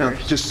else Now,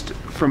 first. just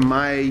from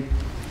my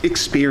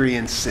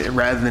experience,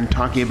 rather than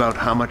talking about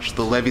how much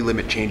the levy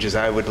limit changes,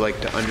 I would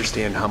like to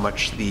understand how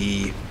much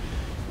the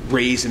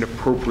raise and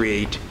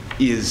appropriate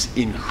is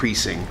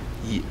increasing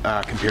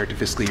compared to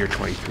fiscal year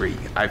 '23.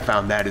 I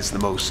found that is the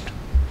most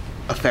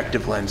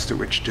effective lens through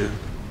which to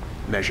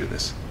measure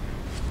this.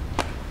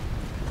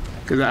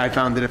 Because I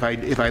found that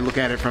if I look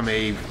at it from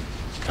a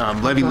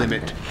levy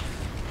limit,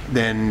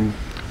 then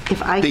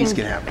things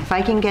can happen. If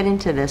I can get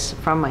into this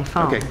from my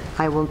phone, Okay.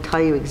 I will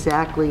tell you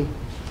exactly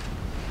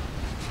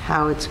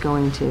how it's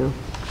going to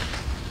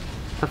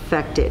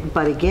affect it.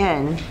 But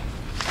again,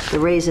 the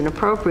raise and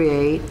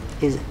appropriate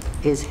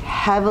is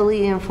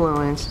heavily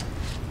influenced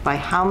by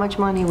how much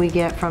money we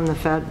get from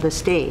the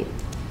state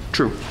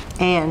True.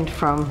 and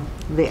from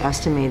the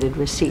estimated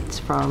receipts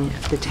from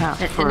the town,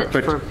 for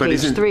But page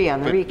isn't- 3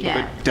 on the but- recap.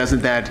 But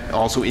doesn't that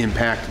also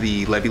impact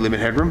the levy limit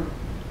headroom?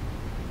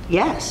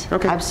 Yes,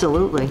 Okay.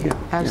 absolutely, Yeah,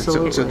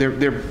 absolutely. So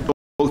they're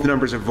both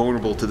numbers are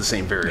vulnerable to the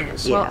same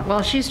variables. Yeah.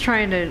 While she's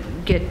trying to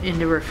get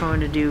into her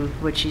phone to do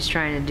what she's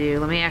trying to do,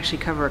 let me actually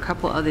cover a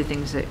couple other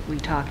things that we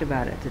talked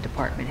about at the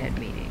department head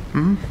meeting.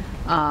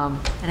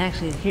 And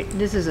actually,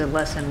 this is a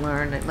lesson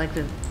learned. I'd like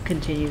to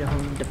continue to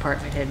hold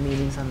department head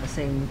meetings on the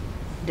same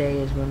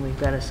day as when we've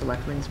got a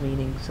selectmen's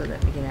meeting, so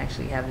that we can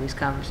actually have these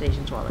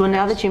conversations while. Well,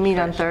 now that you meet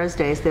on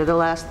Thursdays, they're the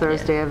last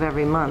Thursday of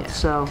every month,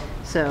 Yeah.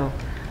 so.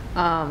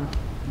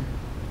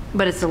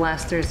 But it's the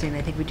last Thursday, and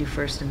I think we do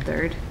first and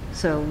third,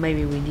 so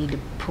maybe we need to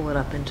pull it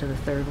up into the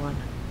third one.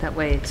 That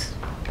way it's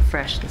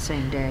fresh the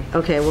same day.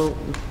 Okay, well,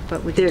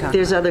 But we can talk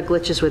there's about other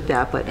glitches with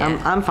that, but Yeah.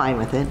 I'm fine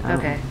with it.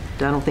 Okay.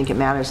 I don't think it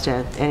matters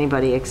to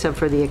anybody except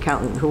for the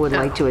accountant who would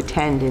like to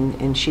attend,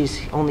 and she's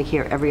only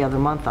here every other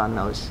month on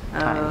those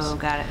times. Oh,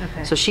 got it,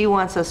 okay. So she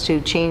wants us to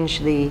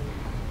change the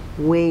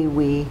way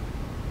we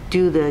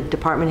do the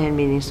department head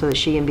meetings so that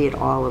she can be at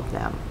all of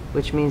them,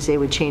 which means they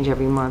would change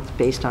every month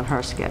based on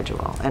her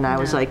schedule. And I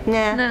was like,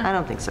 nah, I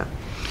don't think so.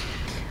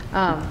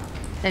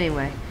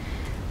 Anyway,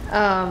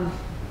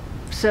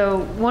 so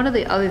one of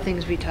the other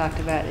things we talked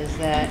about is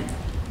that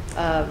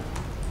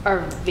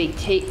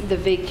the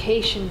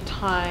vacation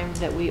time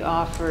that we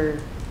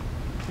offer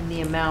and the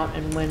amount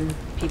and when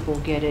people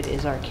get it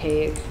is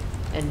archaic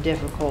and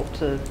difficult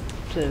to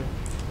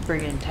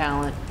bring in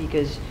talent,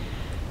 because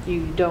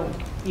you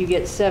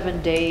get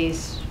 7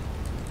 days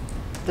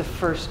the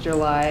first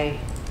July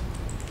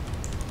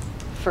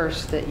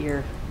 1st that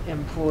you're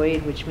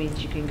employed, which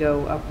means you can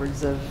go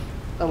upwards of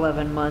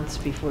 11 months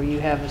before you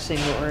have a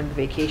single earned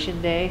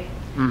vacation day.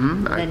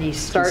 Then you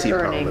start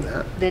earning.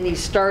 Then you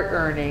start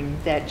earning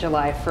that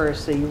July 1st,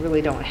 so you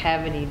really don't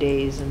have any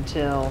days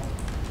until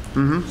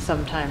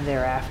sometime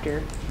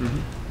thereafter.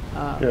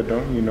 Yeah,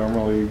 don't you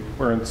normally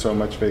earn so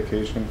much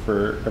vacation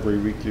for every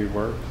week you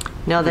work?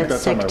 No,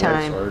 that's sick how my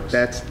time. wife's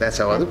works. That's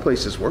how other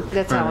places work.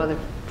 That's how other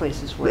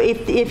places work.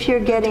 If you're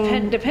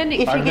getting,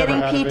 Depending. if you're I've never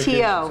getting had a vacation, so I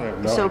PTO,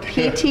 have no so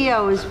idea.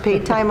 PTO is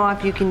paid time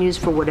off you can use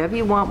for whatever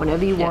you want,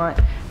 whenever you want,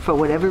 for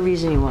whatever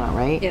reason you want,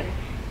 right? Yep.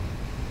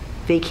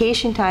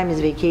 Vacation time is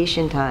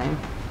vacation time,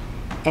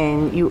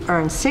 and you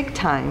earn sick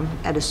time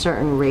at a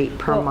certain rate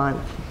per month.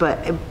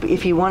 But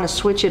if you want to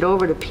switch it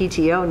over to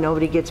PTO,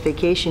 nobody gets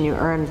vacation, you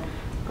earn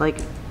like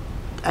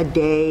a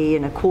day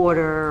and a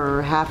quarter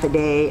or half a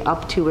day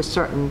up to a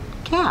certain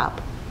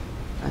cap.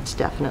 That's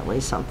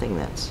definitely something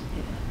that's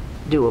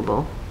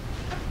doable.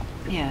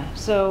 Yeah,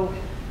 so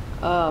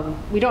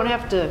we don't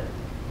have to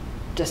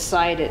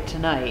decide it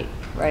tonight,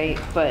 right?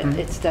 But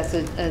that's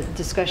a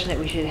discussion that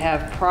we should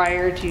have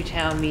prior to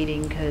town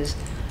meeting, because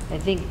I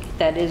think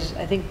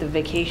the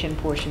vacation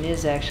portion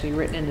is actually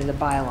written into the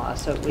bylaw,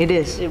 so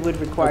it would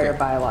require a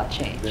bylaw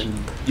change.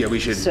 Then, yeah, we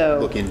should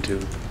look into.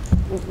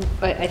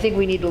 I think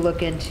we need to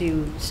look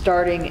into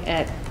starting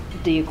at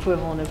the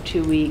equivalent of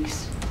 2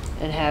 weeks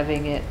and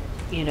having it,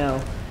 and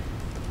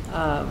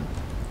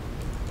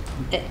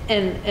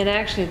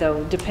actually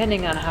though,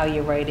 depending on how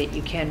you write it,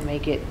 you can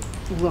make it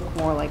look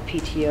more like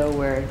PTO,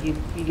 where you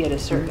get a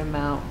certain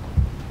amount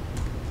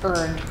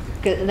earned,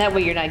 and that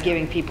way you're not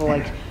giving people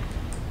like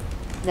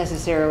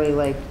necessarily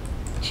like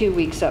 2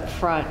 weeks up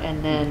front,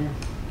 and then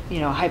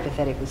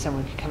hypothetically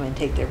someone could come and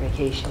take their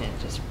vacation and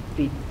just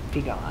be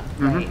gone,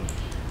 right?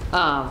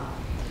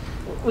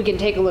 We can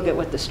take a look at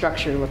what the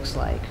structure looks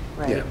like,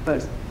 right? Yeah.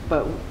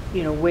 But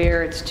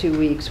where it's 2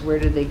 weeks, where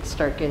do they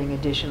start getting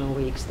additional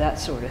weeks, that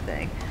sort of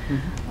thing,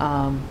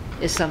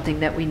 is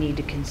something that we need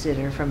to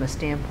consider from a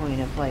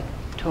standpoint of like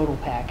total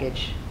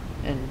package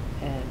and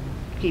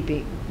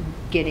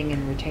getting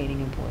and retaining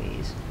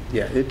employees.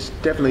 Yeah, it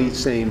definitely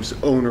seems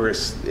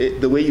onerous.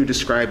 The way you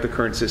describe the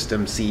current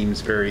system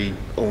seems very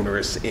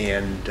onerous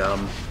and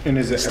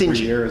is it stingy.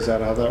 every year? Is that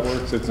how that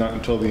works? It's not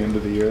until the end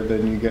of the year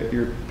then you get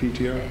your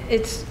PTO?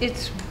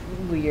 It's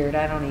weird.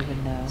 I don't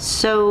even know.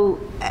 So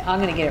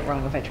I'm going to get it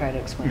wrong if I try to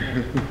explain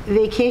it.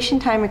 vacation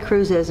time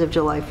accrues as of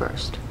July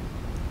 1st.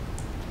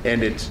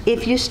 And it's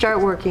If you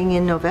start working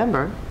in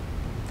November,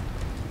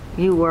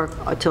 you work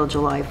until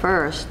July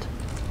 1st,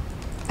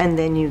 and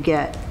then you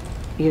get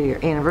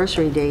your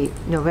anniversary date,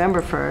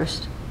 November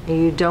 1st,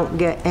 and you don't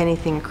get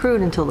anything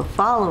accrued until the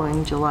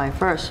following July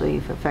 1st, so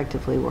you've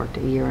effectively worked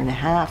a year and a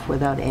half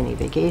without any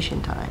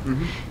vacation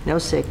time. No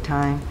sick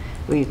time,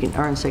 well, you can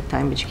earn sick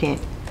time, but you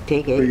can't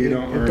take it. But you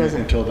don't earn it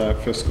doesn't- until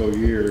that fiscal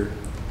year,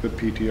 the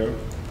PTO?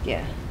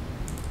 Yeah.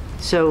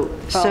 So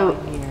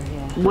Following year,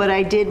 yeah. what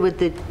I did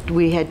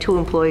we had 2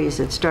 employees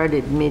that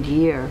started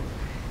mid-year.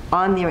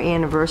 On their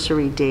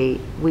anniversary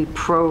date, we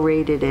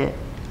prorated it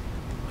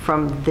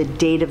from the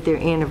date of their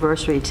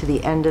anniversary to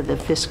the end of the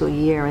fiscal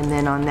year, and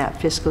then on that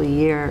fiscal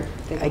year,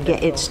 again,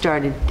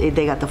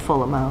 they got the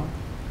full amount,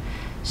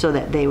 so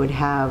that they would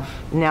have,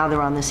 now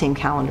they're on the same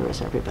calendar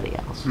as everybody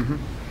else.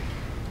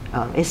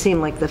 It seemed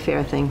like the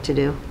fair thing to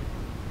do.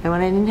 And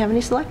when I didn't have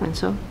any selectmen,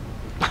 so.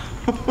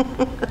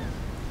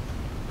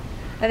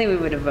 I think we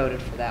would have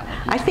voted for that one.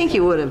 I think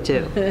you would have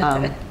too.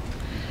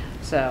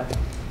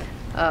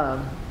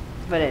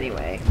 But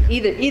anyway,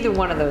 either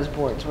one of those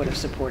boards would have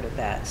supported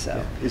that,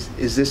 so.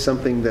 is this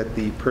something that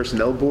the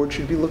personnel board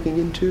should be looking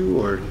into,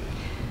 or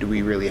do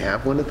we really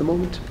have one at the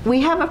moment?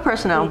 We have a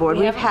personnel board.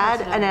 We We've have a had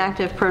personnel an board.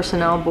 active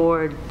personnel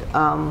board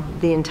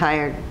the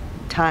entire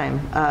time.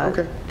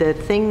 Okay. The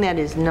thing that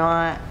is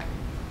not,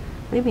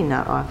 what do you mean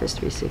not Office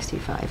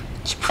 365?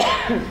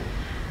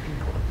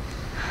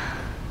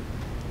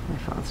 My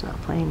phone's not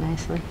playing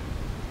nicely.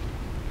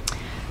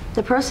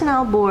 The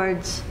personnel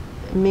board's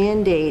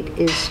mandate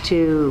is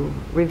to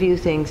review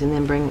things and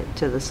then bring it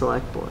to the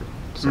select board.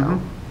 So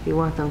if you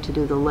want them to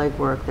do the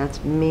legwork,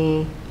 that's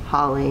me,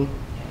 Holly,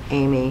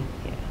 Amy,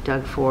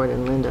 Doug Ford,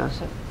 and Linda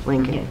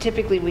Lincoln. Yeah,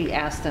 typically, we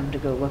ask them to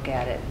go look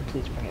at it, and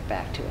please bring it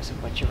back to us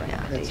of what your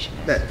recommendation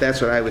is.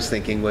 That's what I was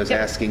thinking, was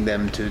asking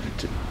them to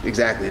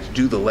exactly, to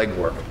do the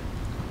legwork.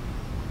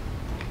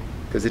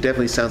 Because it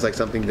definitely sounds like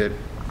something that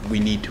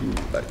we need to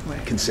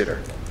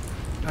consider.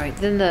 All right,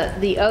 then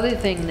the other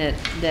thing that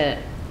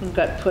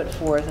got put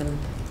forth,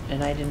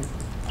 and I didn't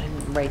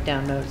write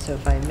down notes, so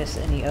if I miss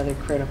any other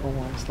critical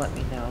ones, let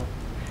me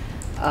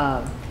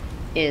know,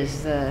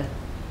 is there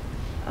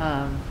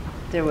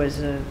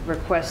was a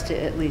request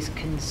to at least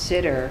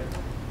consider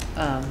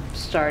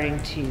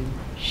starting to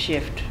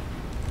shift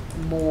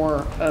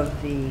more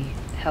of the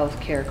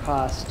healthcare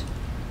cost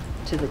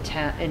to the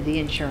town, and the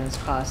insurance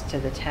cost to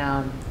the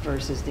town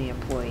versus the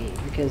employee,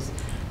 because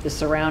the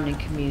surrounding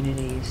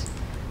communities,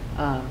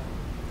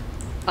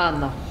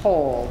 on the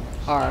whole,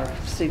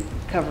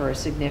 cover a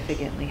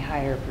significantly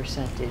higher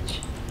percentage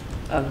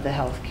of the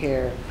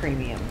healthcare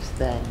premiums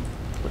than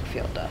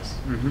Brookfield does.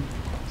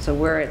 So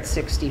we're at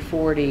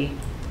 60/40.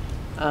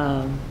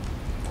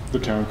 The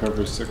town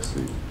covers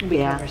 60. We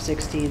Yeah. cover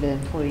 60, the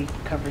employee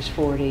covers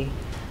 40.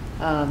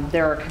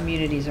 There are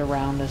communities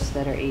around us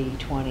that are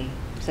 80/20,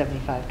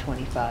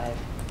 75/25.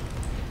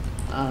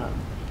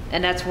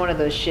 And that's one of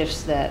those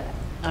shifts that,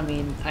 I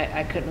mean,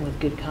 I couldn't with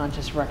good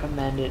conscience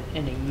recommend it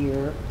in a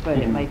year, but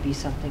it might be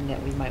something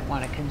that we might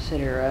want to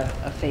consider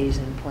a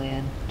phase-in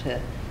plan to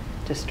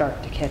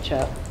start to catch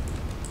up.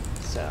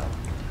 So,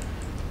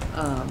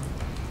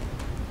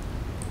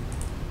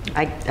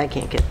 I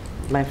can't get,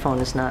 my phone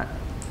is not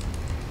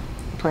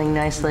playing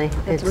nicely.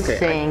 It's okay.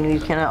 saying you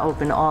cannot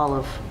open all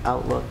of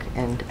Outlook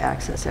and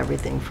access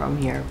everything from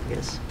here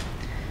because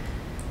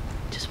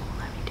it just won't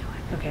let me do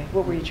it. okay,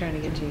 what were you trying to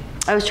get to?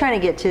 I was trying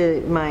to get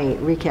to my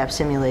recap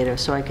simulator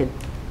so I could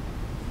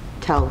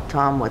tell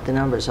Tom what the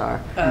numbers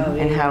are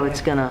and how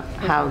it's gonna,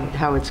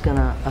 how it's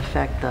gonna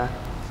affect the.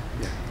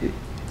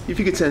 If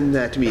you could send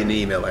that to me in an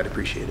email, I'd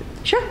appreciate it.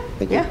 Sure,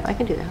 Thank you. yeah, I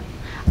can do that.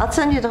 I'll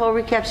send you the whole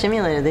recap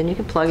simulator, then you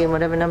can plug in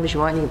whatever numbers you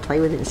want, and you can play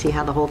with it and see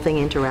how the whole thing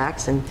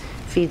interacts and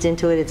feeds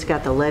into it. It's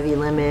got the levy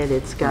limit,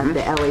 it's got the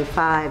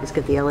LA5, it's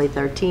got the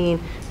LA13,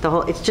 the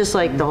whole, it's just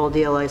like the whole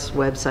DLS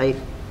website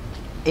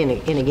in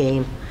a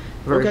game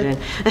version,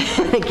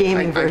 a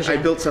gaming version.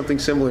 I built something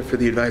similar for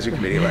the advisory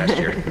committee last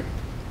year.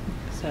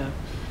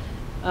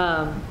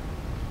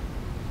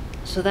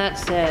 So that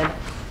said,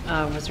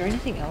 was there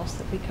anything else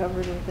that we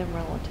covered with them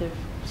relative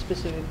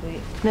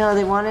specifically? No,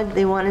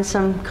 they wanted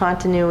some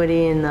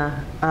continuity in the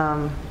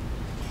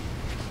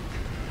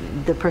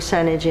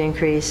percentage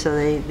increase so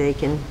they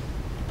can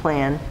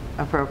plan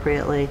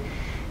appropriately.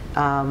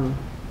 And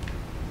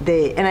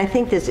I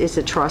think this is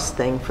a trust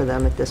thing for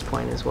them at this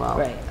point as well.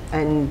 Right.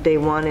 And they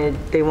wanted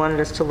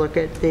us to look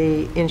at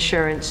the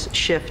insurance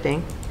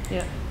shifting.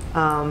 Yeah.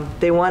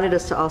 They wanted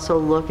us to also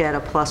look at a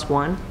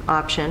 +1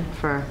 option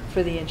for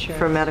For the insurance.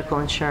 for medical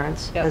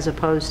insurance, Yep. as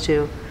opposed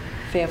to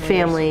Family or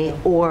family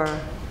single.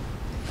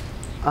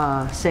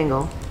 or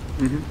single,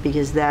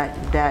 because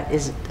that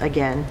is,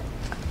 again,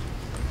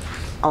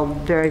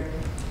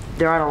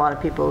 there aren't a lot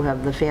of people who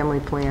have the family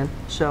plan,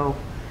 so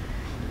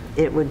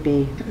it would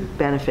be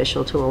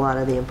beneficial to a lot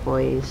of the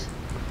employees,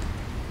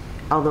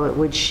 although it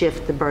would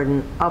shift the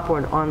burden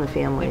upward on the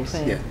families.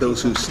 Plan. Yeah,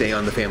 those who stay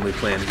on the family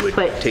plan would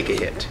But- take a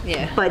hit.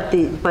 Yeah. But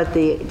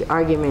the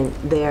argument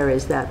there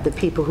is that the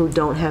people who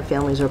don't have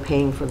families are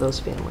paying for those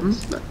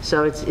families.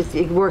 So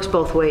it works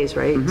both ways,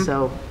 right?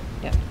 So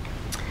Yeah.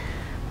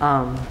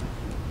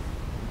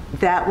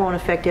 that won't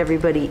affect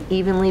everybody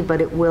evenly,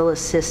 but it will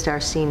assist our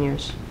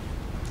seniors.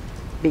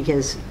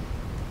 Because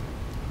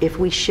if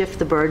we shift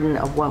the burden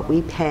of what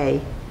we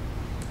pay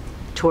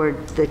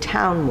toward the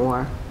town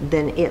more,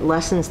 then it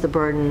lessens the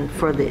burden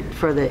for the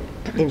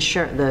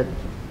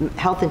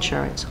health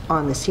insurance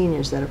on the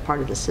seniors that are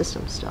part of the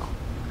system still,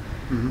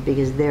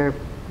 because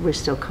we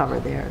still cover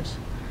theirs.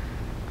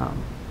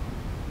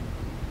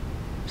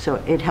 So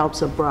it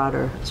helps a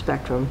broader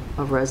spectrum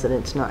of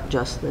residents, not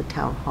just the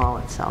town hall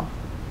itself.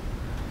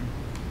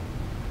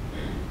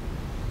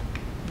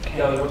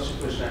 Kelly, what's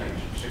the percentage?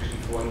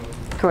 60/40?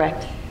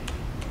 Correct.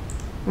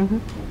 We're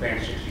paying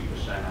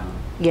 60% on,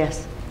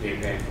 Yes, they're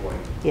paying 40.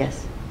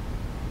 yes.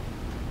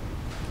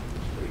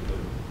 It's pretty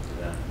good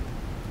for them.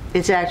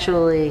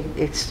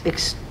 It's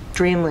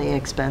extremely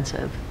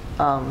expensive.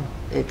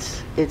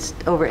 It's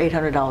over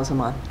 $800 a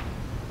month.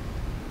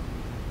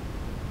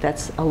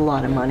 That's a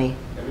lot of money.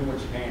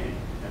 Everyone's paying it.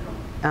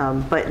 You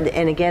know?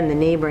 And again, the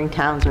neighboring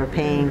towns are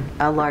paying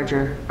a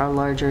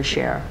larger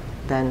share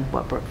than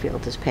what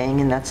Brookfield is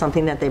paying, and that's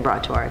something that they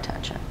brought to our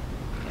attention.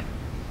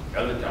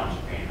 Other towns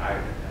are paying higher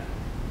than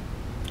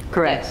that.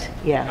 Correct,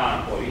 yeah. Town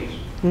employees.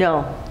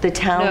 No, the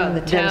town No,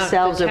 the town-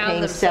 themselves the are town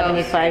paying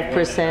themselves-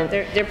 75%.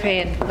 They're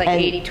paying like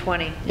And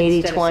 80/20.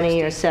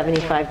 80/20 or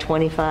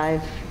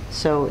 75/25,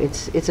 so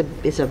it's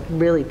a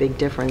really big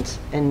difference,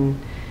 and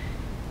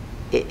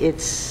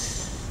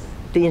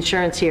the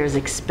insurance here is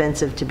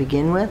expensive to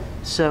begin with,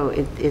 so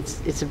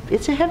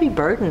it's a heavy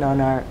burden on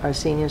our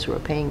seniors who are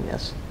paying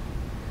this.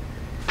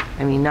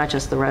 I mean, not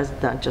just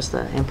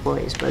the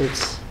employees,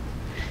 but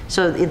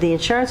so the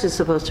insurance is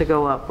supposed to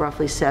go up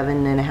roughly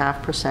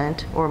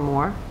 7.5% or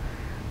more.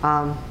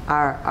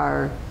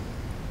 Our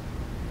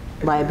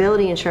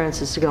liability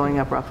insurance is going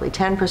up roughly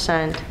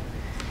 10%.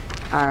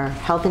 Our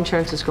health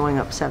insurance is going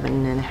up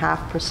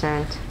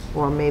 7.5%,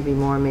 or maybe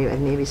more,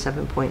 maybe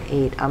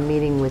 7.8. I'm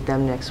meeting with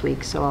them next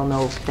week, so I'll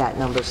know that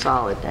number's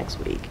solid next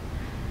week.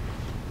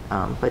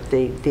 But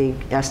they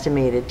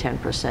estimated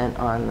 10%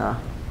 on the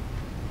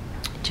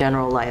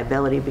general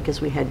liability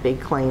because we had big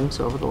claims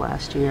over the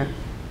last year.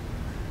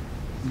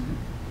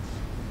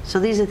 So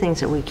these are things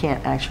that we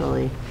can't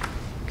actually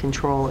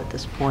control at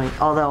this point,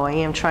 although I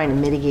am trying to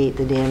mitigate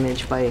the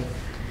damage by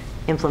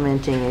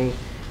implementing a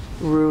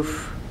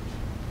roof.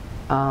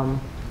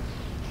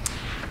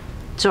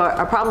 So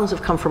our problems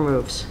have come from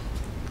roofs,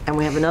 and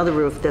we have another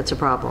roof that's a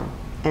problem.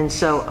 And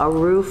so a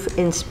roof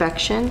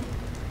inspection,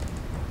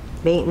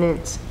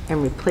 maintenance,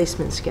 and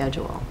replacement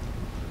schedule.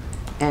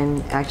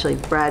 And actually,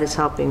 Brad is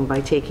helping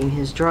by taking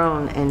his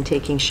drone and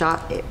taking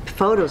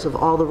photos of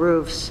all the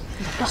roofs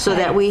so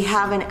that we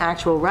have an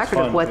actual record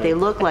of what they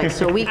look like.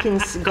 So we can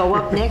go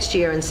up next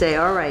year and say,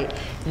 all right,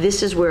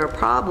 this is where a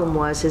problem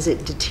was. Has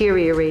it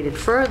deteriorated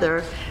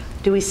further?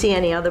 Do we see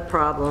any other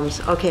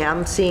problems? Okay,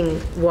 I'm seeing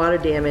water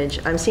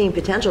damage. I'm seeing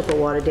potential for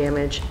water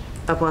damage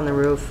up on the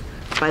roof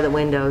by the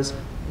windows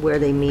where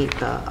they meet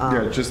the...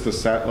 Yeah, just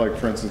like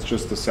for instance,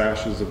 just the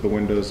sashes of the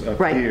windows up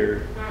Right.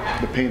 here,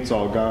 the paint's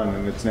all gone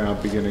and it's now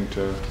beginning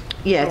to...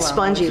 Yeah, it's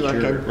spongy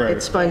looking. Right.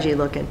 It's spongy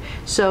looking.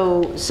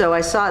 So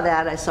I saw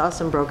that. I saw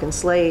some broken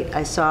slate.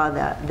 I saw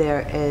that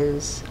there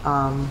is,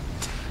 and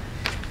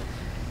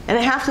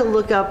I have to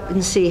look up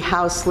and see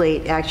how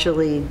slate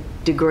actually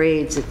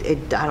degrades. I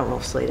don't know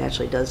if slate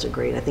actually does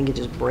degrade. I think it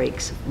just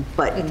breaks.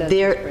 But It does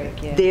just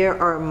break, yeah.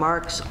 there are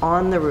marks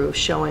on the roof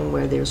showing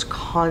where there's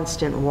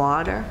constant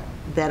water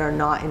that are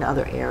not in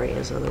other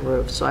areas of the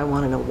roof. So I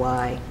want to know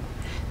why.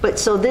 But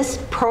so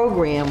this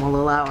program will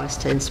allow us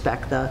to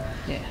inspect the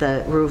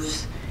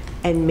roofs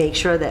and make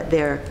sure that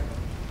they're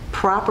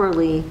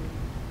properly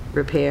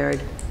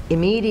repaired,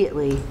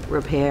 immediately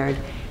repaired,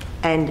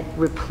 and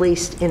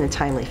replaced in a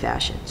timely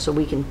fashion. So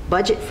we can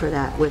budget for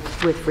that with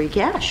free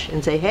cash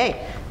and say,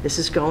 hey, this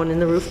is going in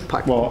the roof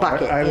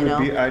bucket, you know?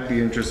 I'd be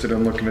interested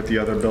in looking at the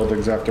other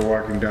buildings after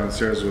walking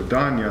downstairs with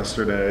Don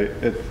yesterday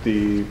at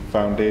the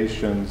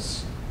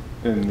foundations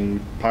in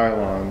the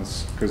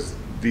pylons, because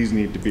these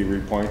need to be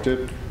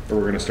repointed or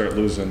we're going to start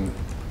losing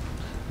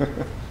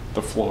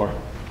the floor.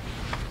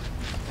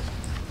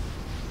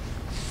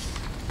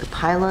 The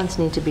pylons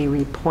need to be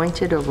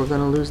repointed or we're going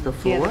to lose the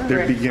floor? Yeah,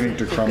 They're beginning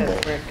to crumble.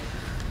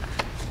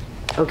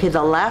 Okay,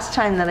 the last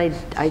time that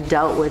I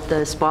dealt with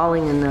the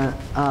spalling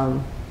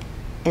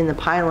in the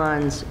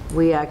pylons,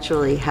 we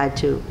actually had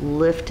to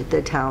lift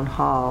the town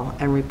hall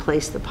and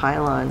replace the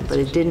pylon, but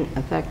it didn't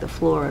affect the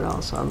floor at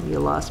all, so you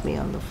lost me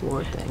on the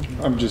floor thing.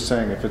 I'm just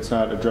saying, if it's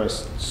not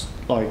addressed,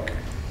 like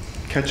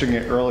catching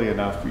it early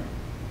enough,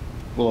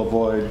 we'll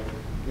avoid...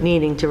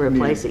 Needing to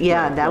replace it,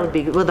 yeah, right, that would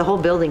right. be, well, the whole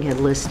building had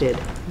listed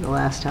in the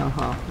last town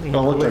hall. We had It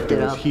to looked like lift there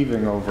it was up.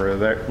 heaving over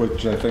that,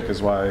 which I think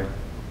is why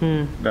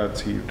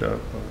that's heaved up.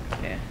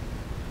 Yeah.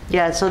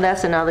 Yeah, so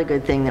that's another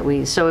good thing that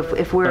we, so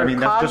if we're But I mean,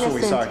 that's just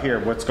cognizant. what we saw here.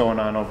 What's going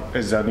on?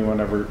 Is anyone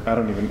ever,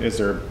 is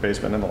there a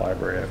basement in the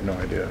library? I have no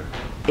idea.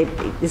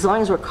 As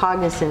long as we're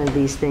cognizant of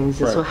these things,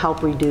 this will Right.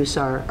 help reduce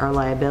our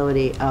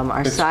liability.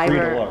 Our It's free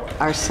to look.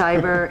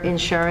 cyber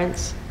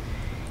insurance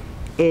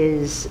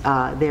is,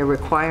 they're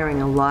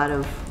requiring a lot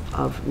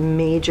of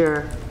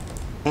major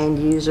end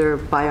user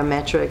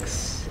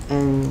biometrics.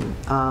 And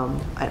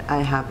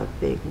I have a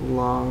big,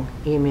 long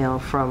email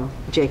from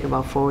Jacob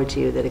I'll forward to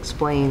you that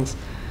explains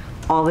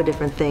all the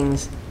different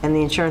things, and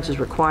the insurance is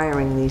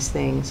requiring these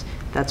things.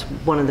 That's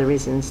one of the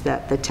reasons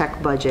that the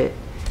tech budget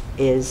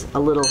is a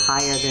little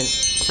higher than,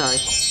 sorry.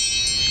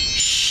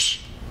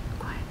 Shh,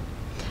 quiet.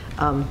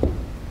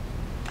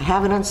 I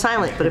have it on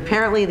silent, but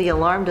apparently the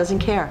alarm doesn't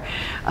care.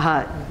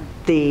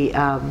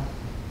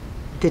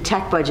 The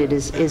tech budget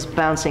is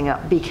bouncing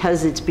up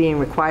because it's being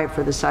required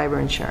for the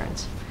cyber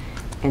insurance.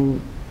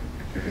 And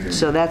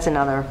so that's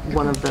another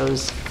one of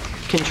those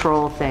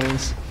control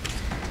things.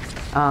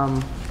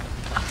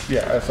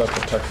 Yeah, I thought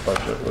the tech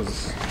budget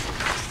was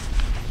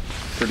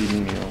pretty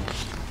menial.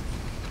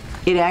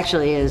 It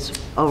actually is,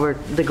 over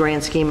the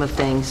grand scheme of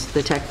things,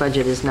 the tech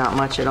budget is not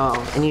much at all.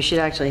 And you should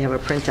actually have a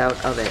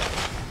printout of it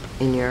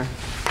in your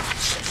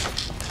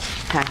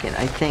packet,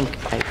 I think.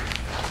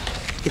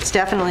 It's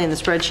definitely in the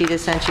spreadsheet I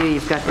sent you.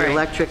 You've got the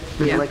Right.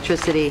 Yeah.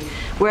 electricity,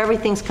 where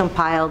everything's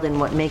compiled and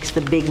what makes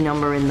the big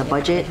number in the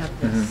budget.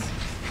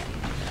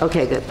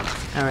 Okay, good.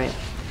 All right.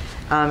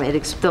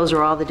 Those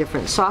are all the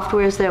different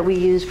softwares that we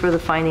use for the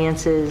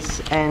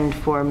finances and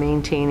for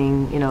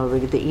maintaining, you know,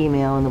 the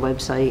email and the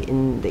website.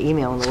 And the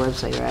email and the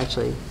website are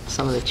actually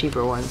some of the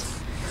cheaper ones.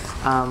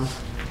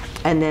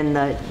 And then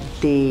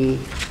the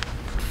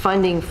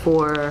funding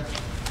for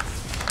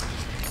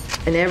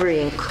and every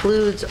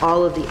includes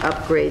all of the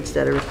upgrades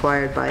that are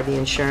required by the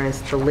insurance,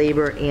 the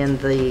labor and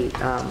the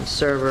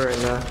server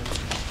and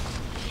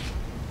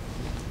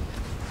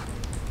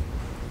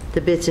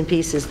the bits and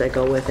pieces that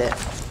go with it.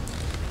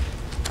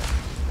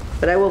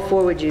 But I will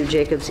forward you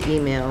Jacob's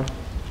email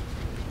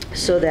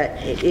so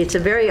that it's a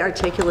very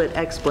articulate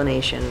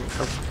explanation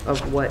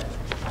of what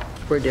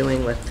we're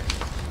doing with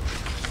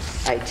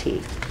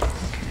IT.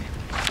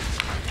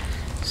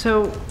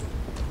 So,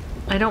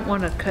 I don't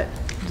want to cut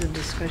the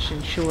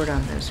discussion short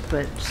on this,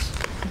 but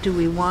do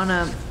we want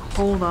to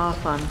hold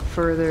off on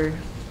further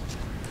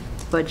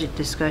budget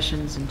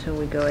discussions until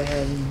we go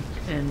ahead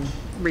and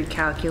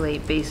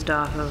recalculate based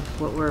off of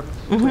what we're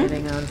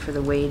planning on for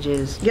the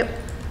wages. Yep.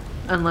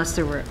 Unless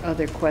there were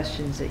other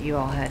questions that you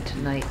all had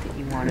tonight that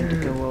you wanted to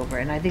go over.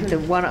 And I think the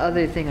one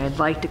other thing I'd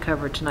like to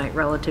cover tonight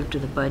relative to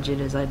the budget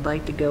is I'd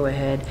like to go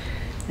ahead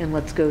and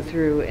let's go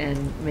through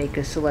and make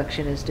a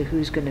selection as to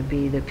who's going to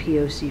be the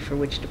POC for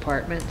which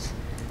departments,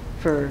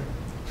 for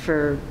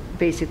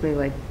basically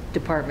like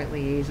department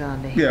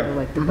liaison to handle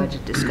like the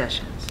budget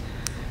discussions.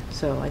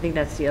 So I think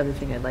that's the other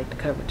thing I'd like to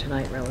cover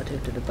tonight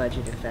relative to the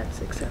budget, if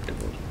that's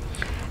acceptable.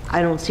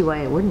 I don't see why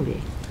it wouldn't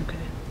be. Okay,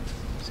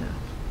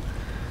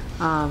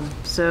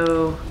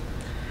 so,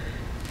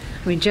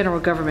 I mean, general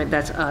government,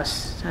 that's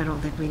us. I don't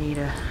think we need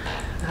a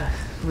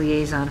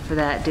liaison for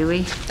that, do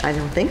we? I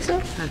don't think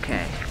so.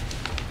 Okay.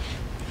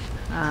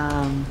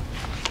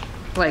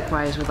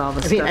 Likewise with all the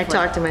I stuff. mean, I like-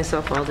 talk to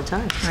myself all the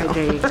time. So. Right,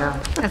 there you go.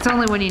 That's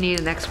only when you need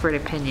an expert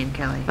opinion,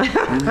 Kelly.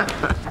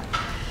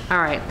 All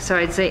right, so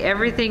I'd say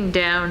everything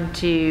down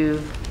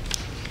to,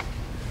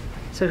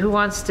 so who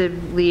wants to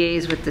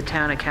liaise with the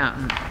town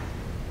accountant?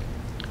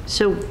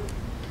 So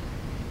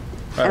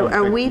I don't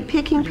are think we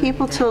picking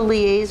people to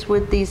liaise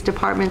with these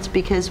departments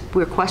because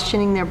we're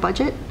questioning their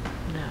budget?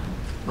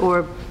 No.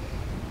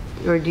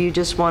 Or do you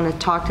just want to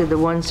talk to the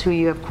ones who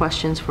you have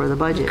questions for the We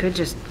budget? could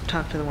just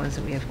talk to the ones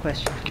that we have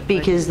questions for.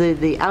 Because the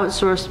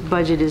outsourced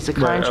budget is a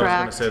Right, I was gonna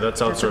contract. say, that's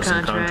That's a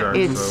outsourcing contract.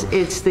 contract, so.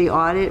 It's the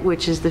audit,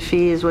 which is the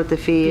fee is what the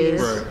fee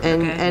is. Right.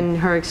 And, Okay. and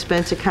her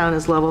expense account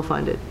is level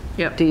funded.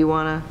 Yep. Do you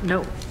want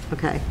Nope. to?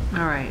 Okay.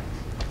 All right.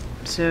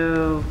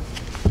 So.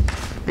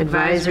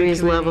 Advisory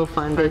is committee level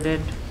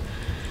funded.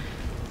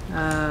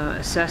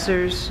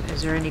 Assessors,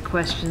 is there any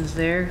questions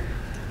there?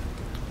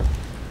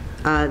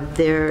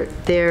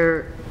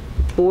 Their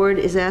board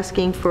is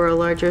asking for a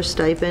larger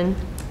stipend.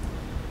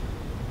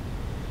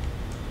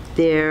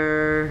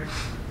 Their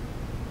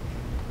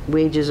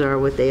wages are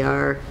what they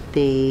are.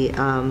 The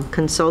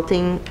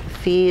consulting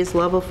fee is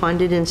level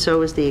funded, and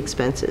so is the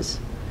expenses.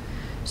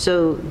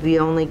 So the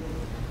only,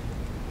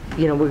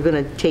 we're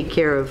going to take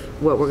care of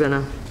what we're going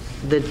to,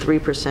 the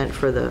 3%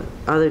 for the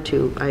other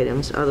two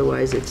items.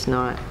 Otherwise, it's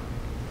not.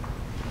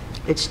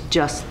 It's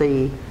just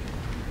the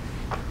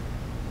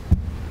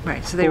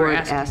Right, so they were board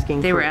asking,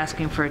 asking they were for-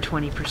 asking for a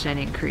 20%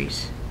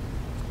 increase.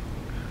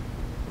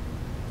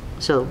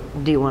 So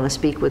do you want to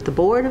speak with the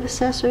Board of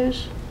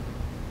Assessors?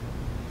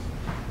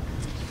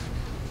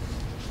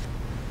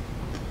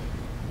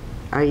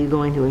 Are you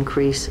going to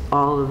increase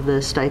all of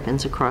the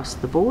stipends across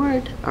the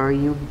board? Are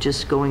you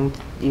just going,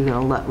 you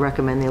going to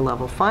recommend the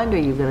level fund? Or are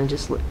you going to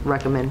just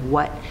recommend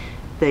what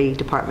the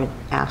department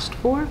asked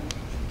for?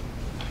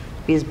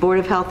 Because Board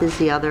of Health is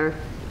the other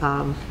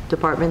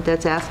department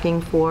that's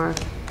asking for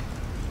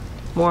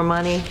more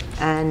money,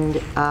 and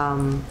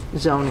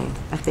zoning.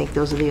 I think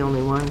those are the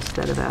only ones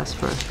that have asked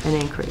for an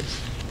increase.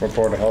 What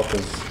Board of Health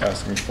is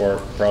asking for,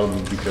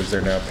 probably because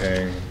they're now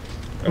paying.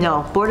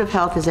 No, Board of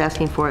Health is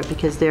asking for it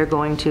because they're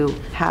going to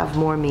have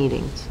more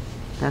meetings.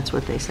 That's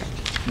what they said.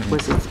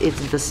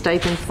 It's the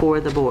stipend for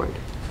the board.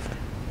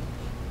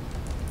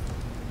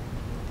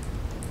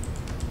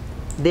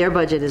 Their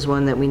budget is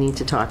one that we need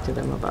to talk to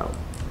them about.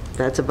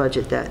 That's a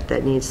budget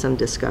that needs some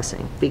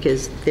discussing,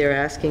 because they're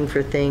asking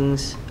for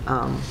things.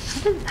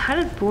 How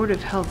did Board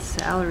of Health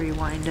salary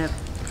wind up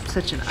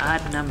such an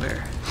odd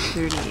number,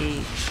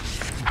 38,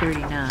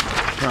 39?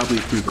 Probably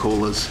through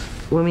COLAs.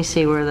 Let me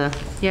see where the,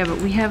 Yeah, but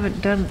we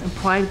haven't done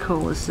applied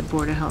COLAs to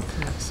Board of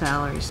Health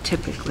salaries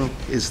typically.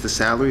 Is the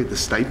salary the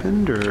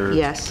stipend or?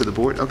 Yes. To the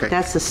board? Okay.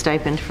 that's the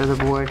stipend for the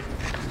board.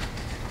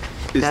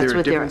 Is that's there a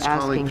what they're difference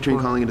asking between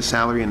for. calling it a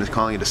salary and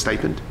calling it a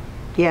stipend?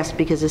 Yes,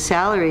 because a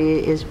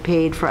salary is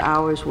paid for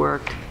hours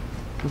worked,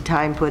 and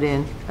time put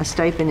in. A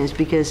stipend is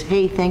because,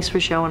 hey, thanks for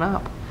showing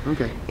up.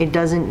 Okay. It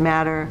doesn't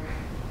matter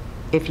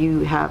if you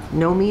have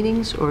no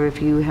meetings or if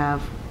you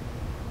have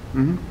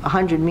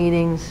 100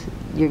 meetings,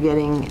 you're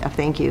getting a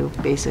thank you,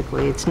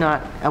 basically. It's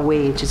not a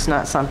wage, it's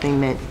not something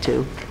meant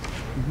to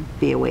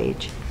be a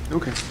wage.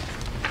 Okay.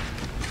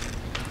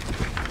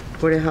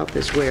 Board of Health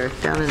is where?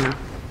 Down in the,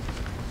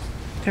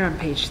 They're on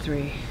page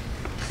 3.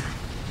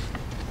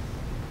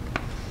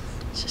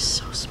 it's just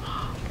so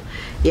small.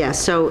 Yeah,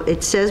 so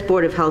it says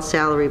Board of Health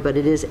salary, but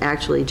it is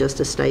actually just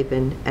a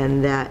stipend,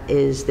 and that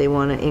is, they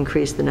want to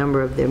increase the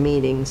number of their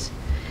meetings,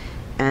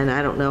 and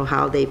I don't know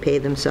how they pay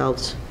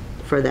themselves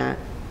for that.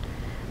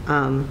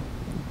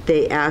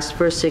 They asked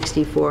for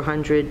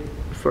 $6,400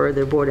 for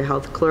their Board of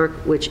Health clerk,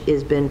 which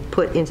has been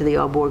put into the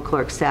all-board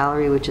clerk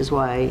salary, which is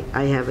why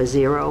I have a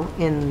 0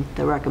 in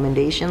the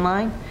recommendation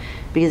line,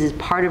 because it's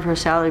part of her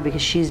salary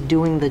because she's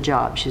doing the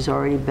job. She's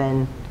already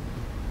been,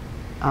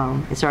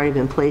 it's already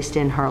been placed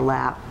in her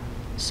lap.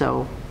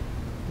 So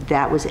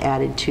that was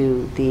added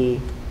to the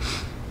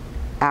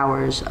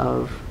hours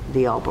of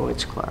the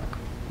all-boards clerk,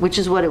 which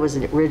is what it was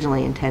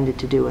originally intended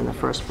to do in the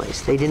first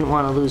place. They didn't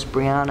want to lose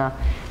Brianna,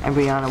 and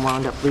Brianna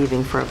wound up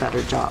leaving for a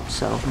better job,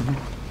 so.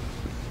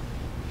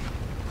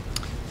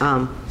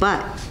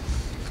 But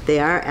they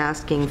are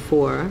asking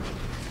for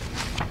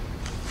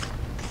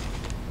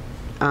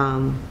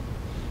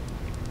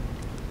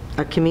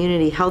a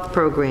community health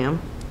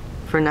program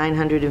for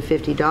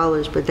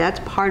 $950, but that's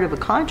part of a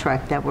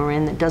contract that we're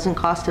in that doesn't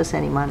cost us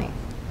any money.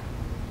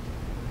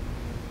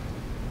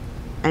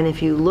 And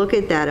if you look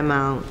at that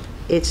amount,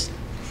 it's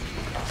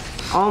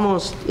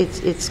almost,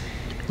 it's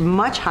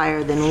much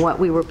higher than what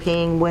we were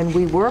paying when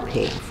we were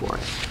paying for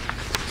it.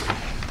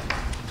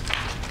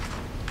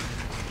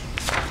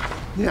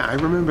 Yeah, I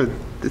remember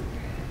that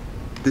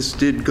this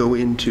did go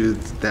into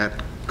that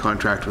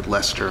contract with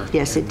Leicester.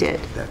 Yes, it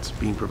did. That's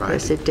being provided.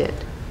 Yes, it did.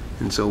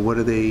 And so what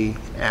are they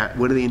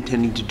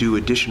intending to do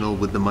additional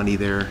with the money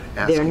they're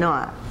asking? They're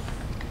not.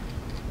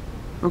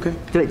 Okay.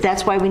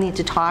 That's why we need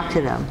to talk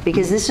to them,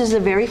 because this is the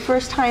very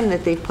first time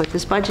that they've put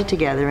this budget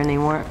together, and they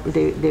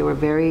were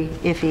very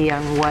iffy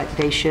on what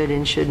they should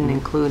and shouldn't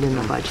include in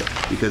the budget.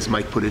 Because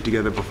Mike put it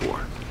together before.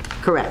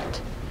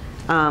 Correct.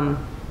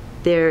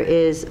 There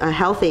is a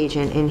health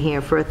agent in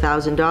here for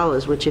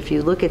 $1,000, which if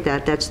you look at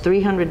that, that's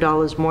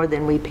 $300 more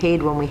than we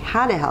paid when we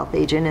had a health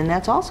agent, and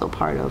that's also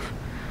part of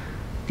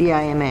the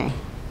IMA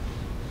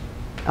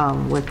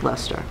with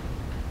Leicester.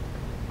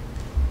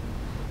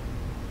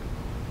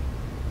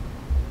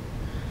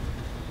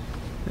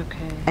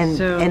 Okay.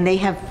 And they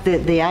have,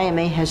 the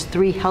IMA has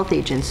 3 health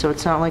agents, so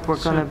it's not like we're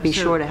going to be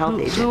short a health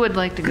agent. Who would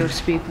like to go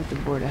speak with the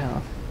Board of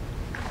Health?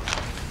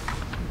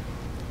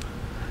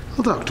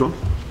 I'll talk to him.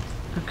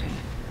 Okay.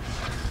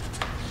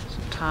 So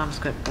Tom's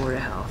got Board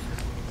of Health.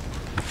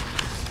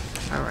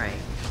 All right.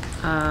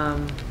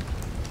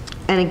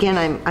 And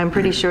again, I'm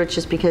pretty sure it's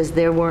just because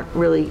they weren't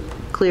really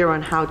clear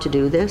on how to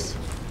do this.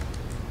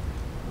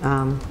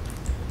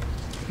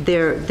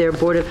 Their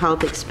Board of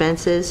Health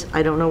expenses,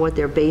 I don't know what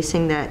they're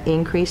basing that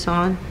increase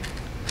on.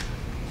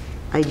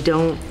 I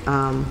don't,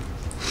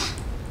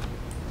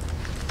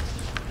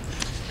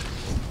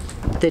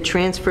 the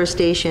transfer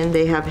station,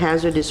 they have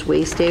hazardous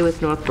waste day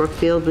with North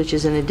Brookfield, which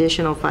is an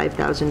additional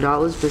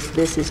 $5,000.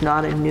 This is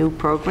not a new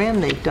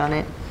program. They've done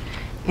it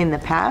in the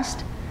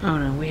past. Oh,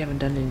 no, we haven't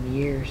done it in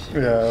years. Yeah,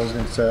 I was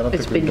gonna say, I don't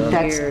It's think we've been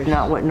done it. years. That's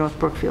not what North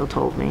Brookfield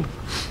told me.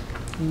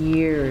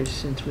 Years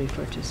since we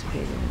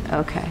participated in that.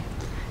 Okay.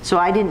 So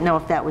I didn't know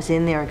if that was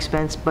in their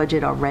expense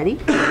budget already,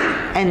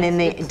 and then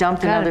they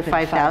dumped gotta another been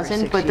 5 or 5,000,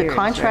 6 but the years,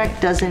 contract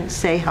right? doesn't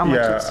say how much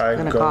it's Yeah,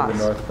 gonna I'd go to cost.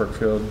 North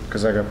Brookfield,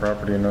 because I got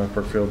property in North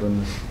Brookfield,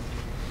 and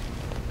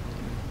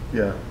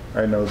yeah,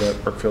 I know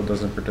that Brookfield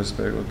doesn't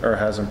participate with, or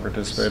hasn't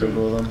participated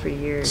with them. For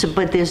years. So,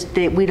 but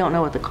we don't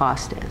know what the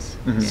cost is,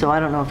 so I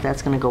don't know if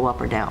that's gonna go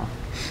up or down.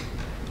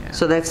 Yeah.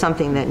 So that's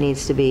something that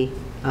needs to be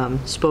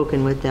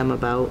spoken with them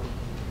about.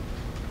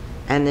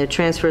 And their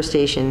transfer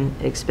station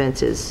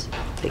expenses,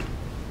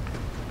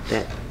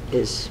 that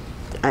is,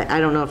 I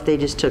don't know if they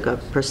just took a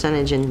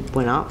percentage and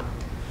went up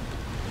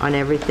on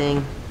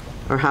everything,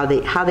 or how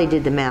they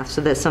did the math.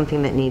 So that's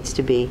something that needs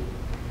to be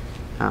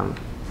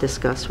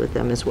discussed with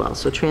them as well.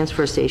 So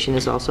transfer station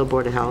is also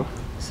Board of Health.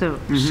 So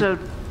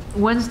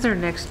when's their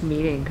next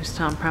meeting? Because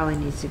Tom probably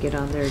needs to get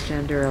on their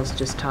agenda, or else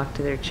just talk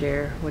to their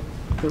chair. What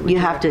would You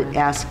have to recommend?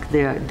 ask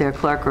their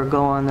clerk or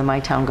go on the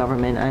My Town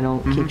Government. I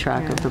don't keep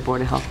track of the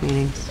Board of Health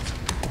meetings.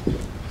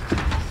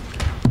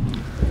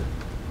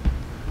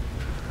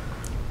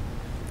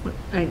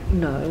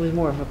 No, it was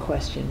more of a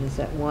question, is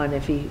that one,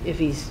 if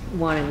he's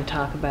wanting to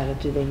talk about it,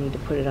 do they need to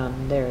put it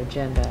on their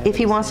agenda? If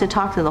he wants to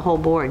talk to the whole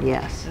board,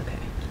 yes. Okay.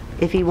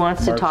 If he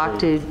wants to March talk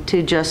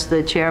to just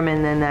the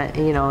chairman, then that,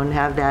 and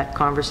have that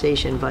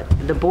conversation, but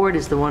the board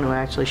is the one who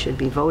actually should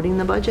be voting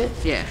the budget.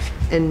 Yeah.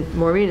 And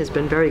Maureen has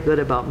been very good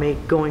about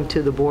going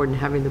to the board and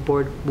having the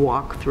board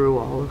walk through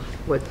all of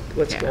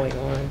what's Yeah. going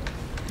on.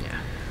 Yeah.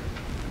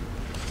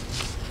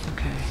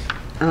 Okay.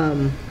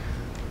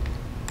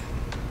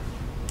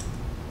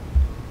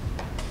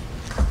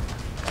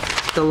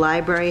 The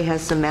library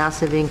has some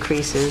massive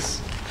increases,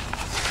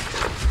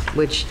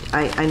 which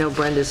I know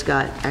Brenda's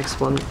got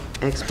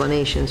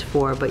explanations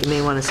for, but you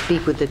may want to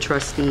speak with the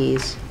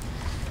trustees.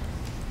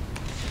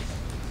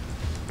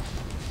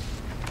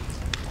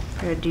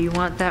 Do you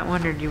want that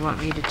one, or do you want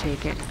me to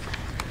take it?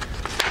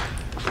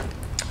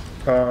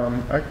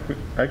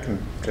 I can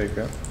take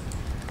it.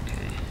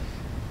 Okay.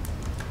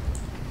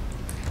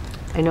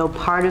 I know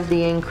part of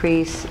the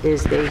increase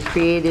is they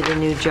created a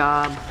new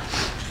job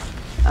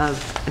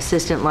of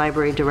assistant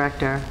library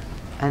director,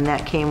 and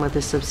that came with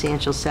a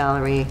substantial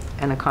salary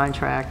and a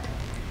contract,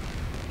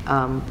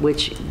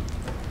 which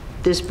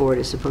this board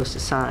is supposed to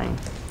sign,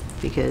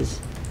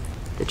 because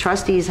the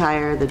trustees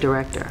hire the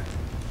director.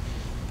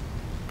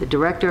 The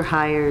director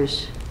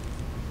hires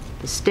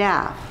the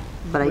staff,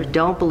 but I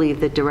don't believe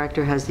the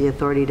director has the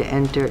authority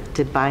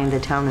to bind the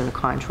town in a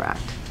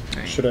contract.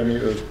 Should I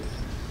meet with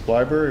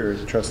library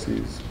or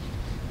trustees?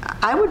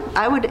 I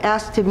would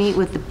ask to meet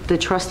with the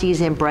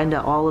trustees and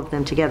Brenda, all of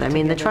them together. I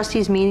mean, the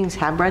trustees' meetings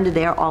have Brenda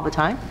there all the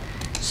time,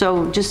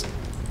 so just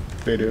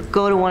They do.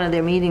 go to one of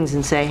their meetings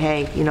and say,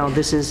 hey,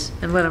 this is,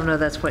 And let them know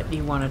that's what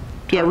you want to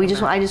yeah,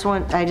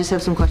 I just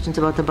have some questions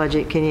about the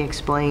budget. Can you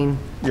explain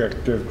Yeah,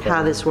 do.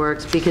 how this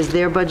works? Because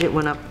their budget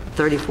went up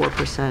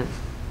 34%.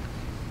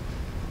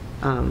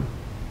 Now,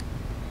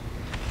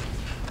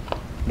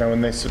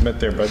 when they submit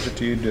their budget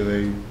to you, do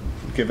they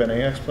give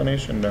any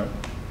explanation? No.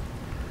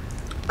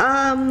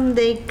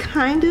 They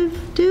kind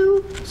of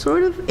do,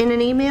 sort of, in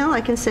an email.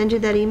 I can send you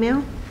that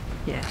email.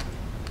 Yeah,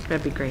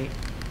 that'd be great.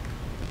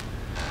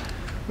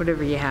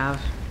 Whatever you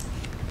have.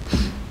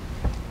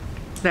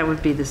 That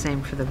would be the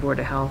same for the Board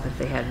of Health if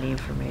they had any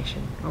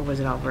information, or was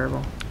it all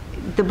verbal?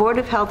 The Board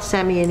of Health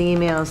sent me an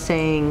email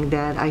saying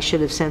that I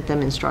should have sent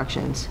them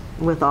instructions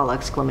with all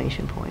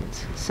exclamation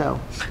points, so.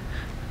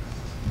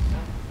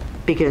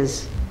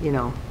 Because, you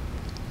know,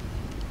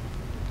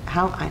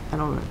 how, I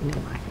don't know, never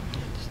mind.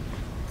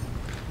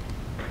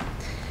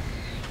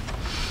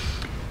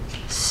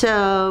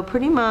 So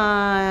pretty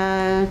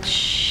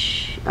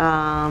much,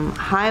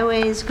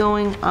 highways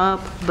going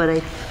up, but I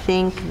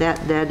think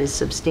that is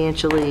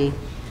substantially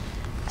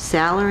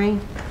salary.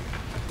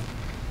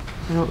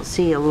 I don't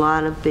see a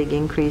lot of big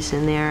increase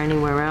in there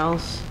anywhere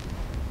else.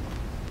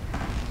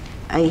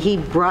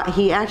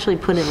 He actually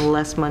put in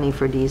less money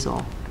for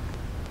diesel.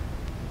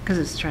 Because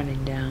it's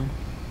trending down.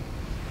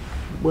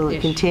 Will it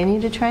Ish.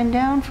 continue to trend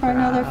down for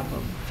another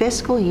Probably.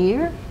 fiscal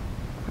year?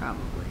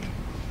 Probably.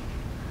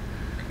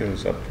 It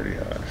was up pretty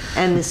high.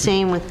 And the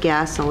same with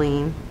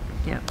gasoline.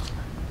 Yep.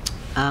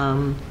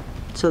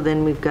 So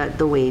then we've got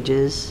the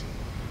wages.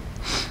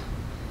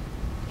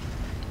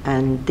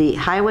 And the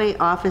highway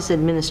office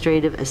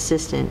administrative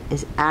assistant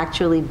is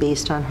actually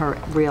based on her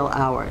real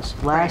hours.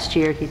 Last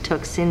year, he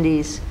took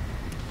Cindy's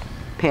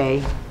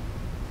pay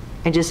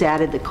and just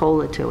added the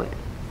COLA to it.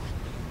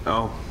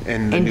 Oh,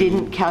 and the And new didn't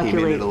came in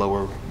calculate- at a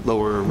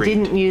lower rate.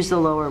 Didn't use the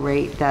lower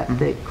rate that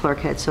the clerk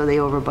had, so they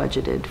over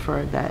budgeted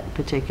for that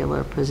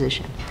particular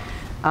position.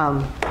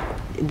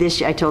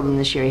 I told him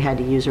this year he had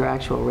to use her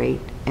actual rate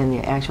and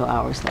the actual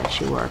hours that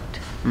she worked.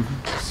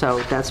 So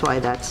that's why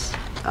that's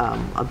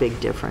a big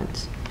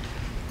difference.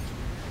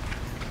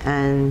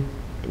 And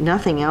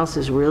nothing else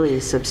is really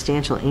a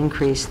substantial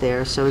increase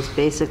there, so it's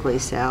basically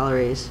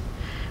salaries,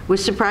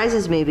 which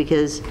surprises me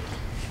because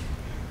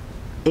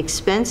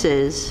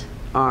expenses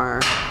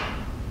are,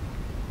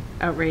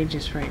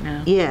 Outrageous right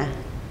now. yeah,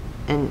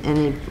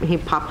 and he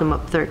popped them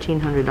up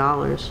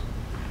 $1,300.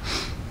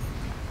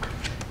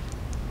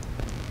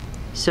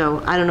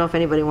 So I don't know if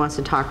anybody wants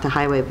to talk to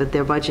Highway, but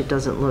their budget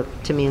doesn't look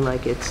to me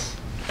like it's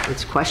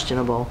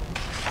questionable.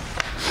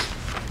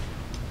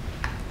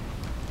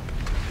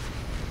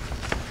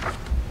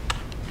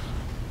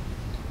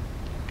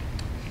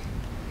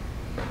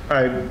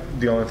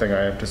 The only thing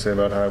I have to say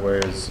about highway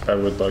is I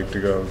would like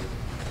to go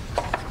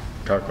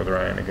talk with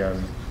Ryan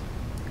again,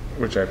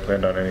 which I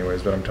planned on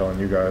anyways, but I'm telling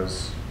you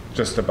guys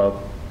just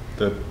about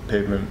the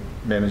pavement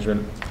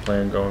management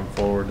plan going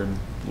forward and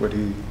what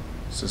he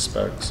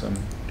suspects. And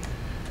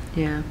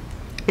Yeah.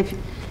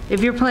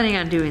 If you're planning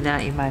on doing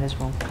that, you might as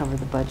well cover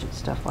the budget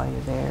stuff while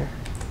you're there.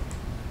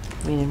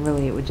 I mean, and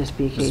really, it would just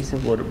be a case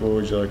of, what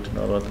would you like to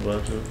know about the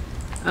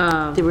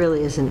budget? There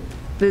really isn't.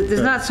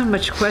 there's not so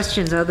much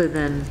questions other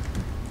than,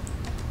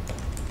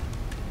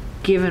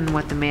 given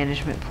what the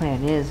management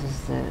plan is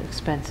the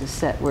expense is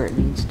set where it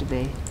needs to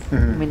be. I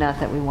mean, not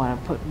that we want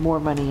to put more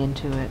money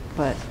into it,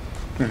 but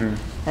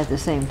at the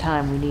same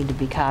time, we need to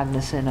be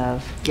cognizant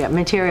of, Yeah,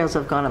 materials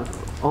have gone up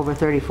over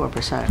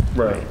 34%.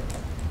 Right.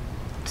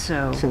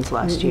 so. Since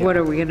last year. What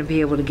are we going to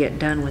be able to get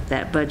done with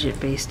that budget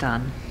based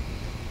on,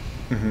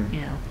 you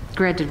know,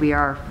 granted, we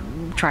are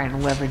trying to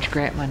leverage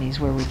grant monies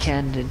where we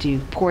can to do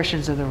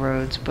portions of the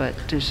roads, but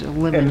there's a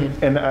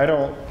limited. And I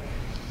don't,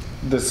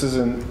 this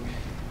isn't,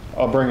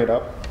 I'll bring it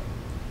up,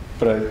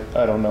 but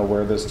I don't know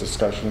where this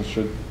discussion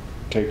should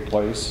take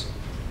place.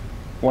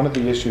 One of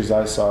the issues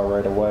I saw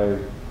right away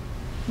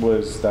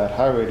was that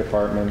highway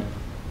department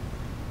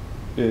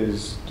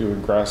is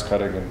doing grass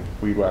cutting and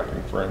weed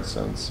whacking, for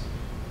instance.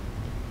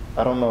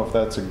 I don't know if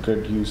that's a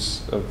good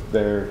use of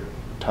their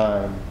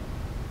time.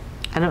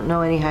 I don't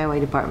know any highway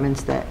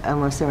departments that,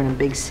 unless they're in a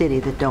big city,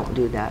 that don't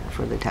do that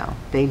for the town.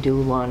 They do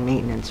lawn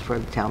maintenance for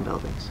the town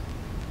buildings.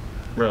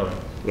 Really?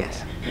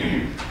 Yes.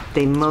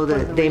 They mow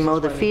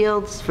the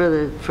fields for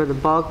the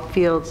bulk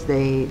fields,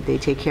 they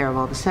take care of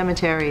all the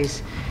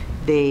cemeteries,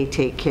 they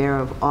take care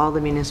of all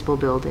the municipal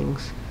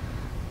buildings.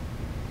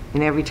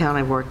 In every town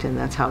I've worked in,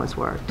 that's how it's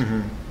worked.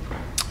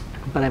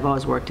 But I've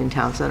always worked in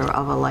towns that are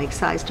of a like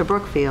size to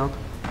Brookfield,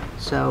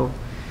 so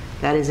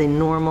that is a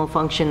normal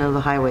function of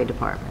the highway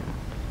department.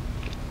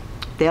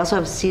 They also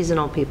have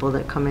seasonal people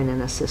that come in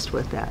and assist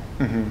with that,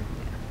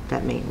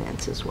 that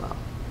maintenance as well.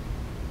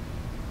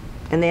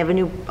 And they have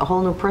a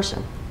whole new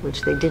person,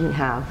 which they didn't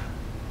have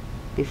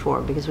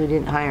before, because we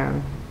didn't hire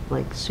them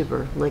like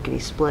super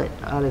lickety-split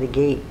out of the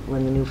gate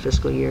when the new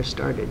fiscal year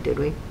started, did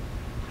we?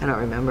 I don't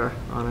remember,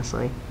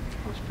 honestly.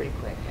 It was pretty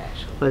quick,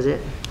 actually. Was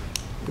it?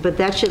 But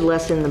that should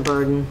lessen the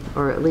burden,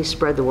 or at least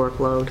spread the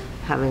workload,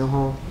 having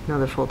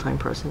another full-time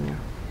person there.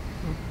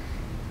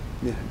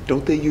 Yeah.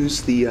 Don't they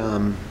use the,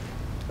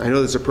 I know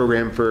there's a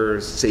program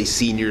for, say,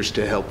 seniors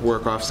to help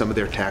work off some of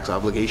their tax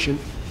obligation,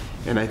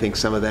 and I think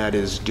some of that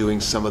is doing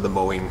some of the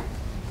mowing.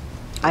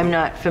 I'm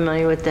not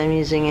familiar with them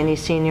using any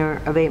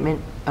senior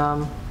abatement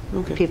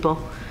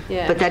people.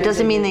 Yeah, But that actually,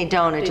 doesn't they mean do. they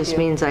don't, it They just do.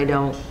 means I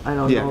don't Yeah.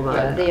 know about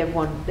Yeah, it.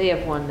 they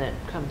have one that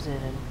comes in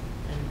and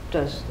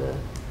does the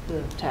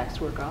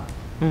tax work off.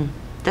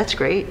 That's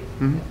great.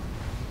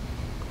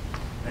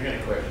 I got a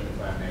question,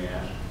 if I may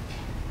ask.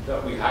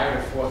 Thought we hired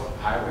a fourth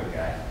highway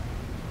guy,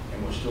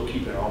 and we're still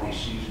keeping all these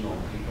seasonal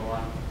people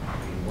on? I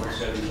mean, what's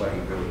everybody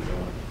really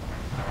doing?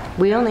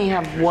 We only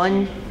have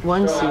one Still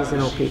have the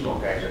seasonal people,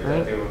 guys. I thought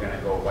right? they were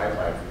gonna go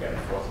bye-bye if we got a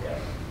fourth guy.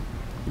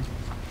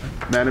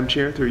 Madam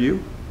Chair, through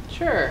you,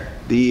 Sure.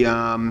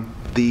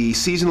 the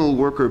seasonal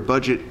worker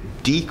budget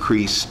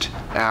decreased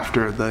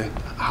after the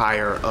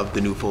hire of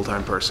the new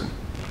full-time person.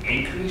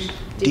 Increased?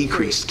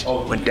 Decreased,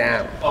 Oh, went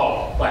down.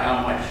 Oh, by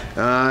how much?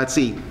 Let's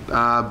see,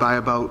 by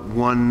about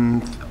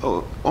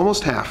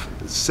almost half.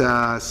 It's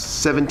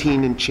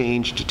 17 and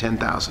change to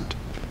 10,000.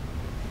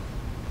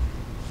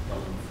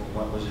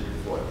 What was it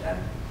before, 10?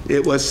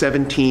 It was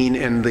 17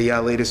 in the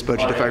latest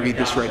budget, if I read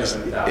this right. Down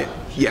 7,000.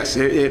 Yes,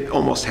 it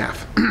almost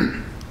half. Yes.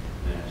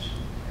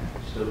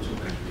 Still $2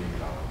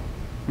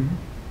 million.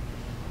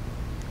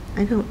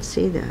 I don't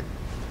see that.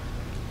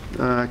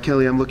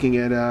 Kelly, I'm looking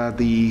at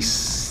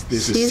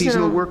there's a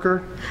seasonal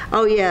worker.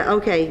 Oh, yeah,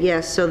 okay,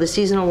 yes, so the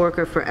seasonal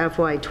worker for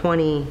FY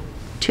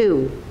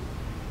 '22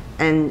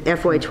 and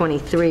FY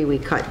 '23, we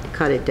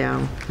cut it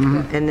down.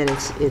 And then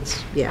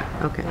it's, yeah,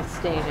 okay. Let's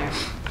stay there,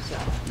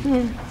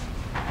 so.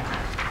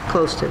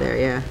 Close to there,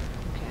 yeah.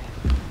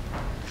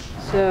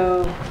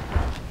 So,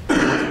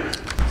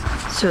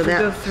 So we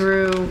go that,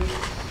 through,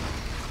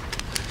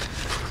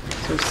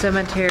 so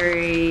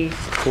cemetery,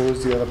 What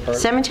was the other part?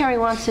 cemetery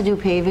wants to do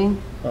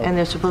paving, and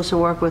they're supposed to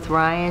work with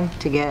Ryan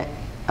to get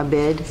a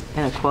bid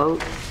and a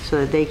quote so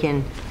that they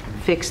can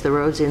fix the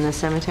roads in the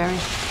cemetery.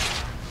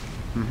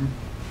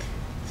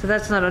 so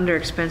that's not under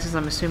expenses,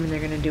 I'm assuming they're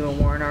gonna do a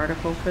warrant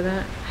article for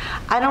that?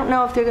 I don't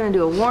know if they're going to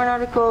do a warrant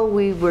article.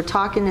 We were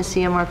talking to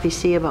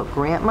CMRPC about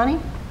grant money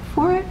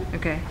for it.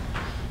 Okay.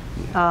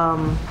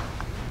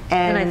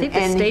 And I think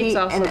the state's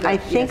also And good. I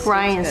Yes, think state's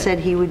Ryan good. said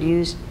he would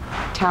use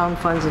town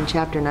funds and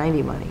Chapter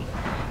 90 money.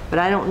 But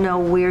I don't know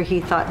where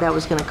he thought that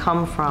was going to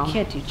come You from.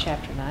 can't do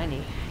chapter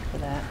 90 for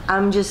that.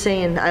 I'm just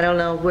saying, I don't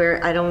know where,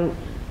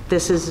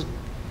 this is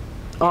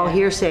all Yeah.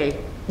 hearsay,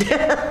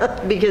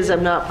 because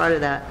I'm not part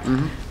of that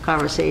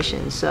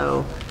conversation,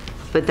 so,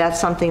 but that's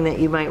something that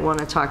you might want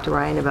to talk to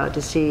Ryan about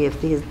to see if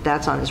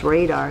that's on his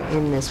radar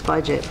in this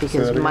budget,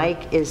 because that again?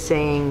 Mike is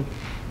saying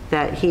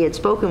that he had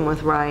spoken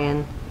with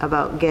Ryan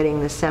about getting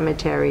the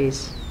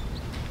cemeteries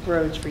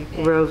Roads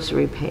repaved. roads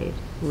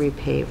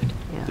repaved,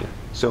 yeah.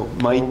 So Well,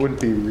 Mike, it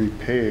wouldn't be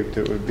repaved,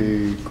 it would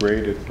be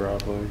graded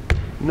probably.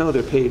 no,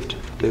 they're paved.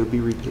 They would be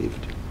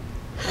repaved.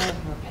 All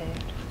of them are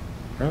paved,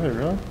 Are they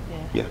really?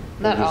 Yeah.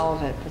 Not all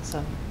of it, but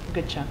some, a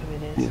good chunk of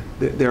it is.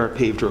 Yeah, there are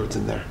paved roads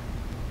in there.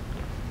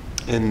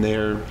 And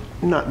they're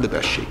not in the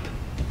best shape.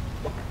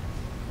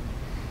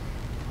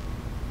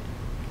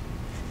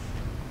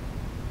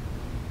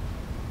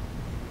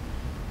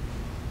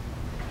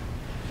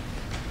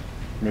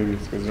 Maybe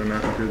it's because they're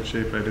not in good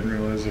shape, I didn't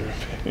realize they were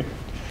paved.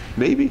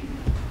 Maybe.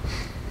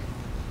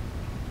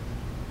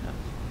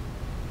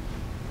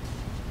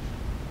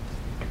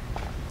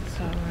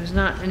 So there's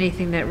not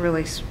anything that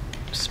really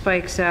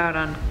spikes out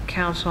on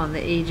Council on the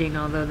Aging,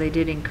 although they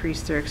did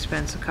increase their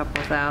expense a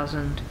couple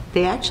thousand.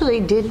 They actually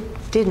didn't.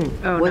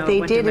 Oh, What no, they it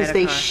went to did is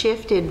they Medicare.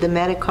 shifted the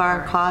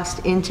Medicare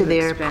cost into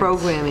their expense.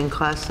 programming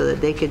cost so that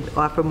they could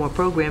offer more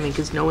programming,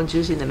 because no one's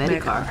using the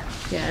Medicare.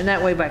 Yeah, and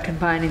that way by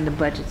combining the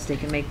budgets, they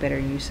can make better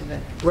use of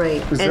it.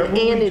 Right. Is that what we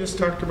it- just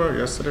talked about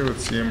yesterday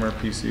with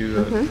CMRPC?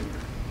 That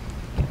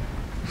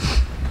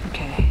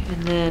Okay,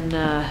 and then,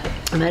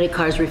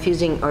 Medicare's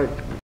refusing, or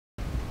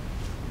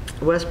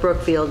West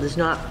Brookfield is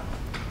not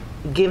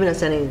giving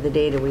us any of the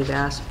data we've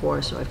asked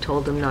for, so I've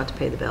told them not to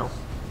pay the bill.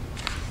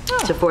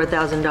 It's a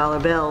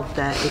 $4,000 bill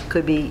that it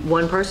could be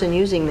one person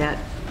using that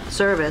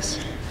service,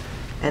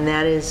 and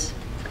that is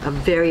a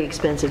very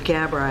expensive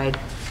cab ride.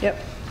 yep,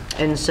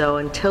 And so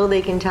until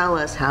they can tell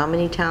us how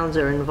many towns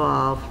are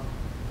involved,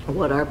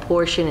 what our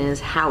portion is,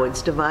 how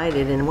it's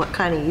divided, and what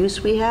kind of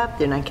use we have,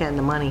 they're not getting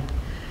the money.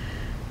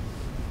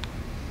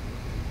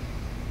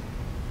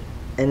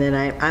 And then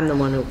I'm the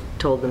one who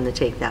told them to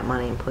take that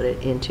money and put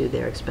it into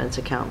their expense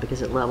account,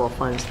 because it level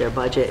funds their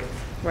budget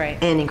right.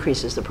 and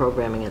increases the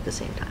programming at the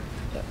same time.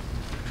 Yep.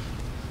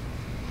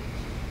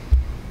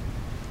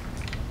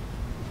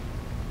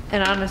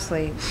 And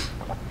honestly,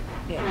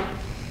 yeah,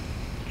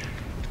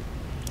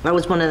 That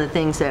was one of the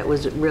things that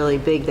was really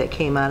big that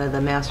came out of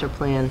the master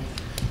plan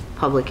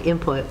public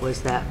input,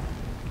 was that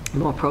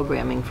more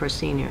programming for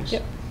seniors.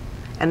 Yep.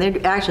 And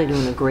they're actually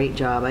doing a great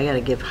job. I got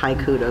to give high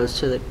kudos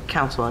to the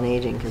Council on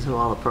Aging because of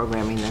all the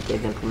programming that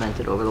they've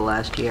implemented over the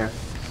last year.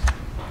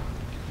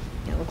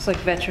 it looks like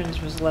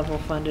veterans was level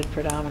funded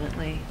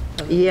predominantly.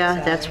 other than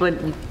Yeah,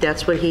 salary.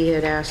 that's what he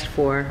had asked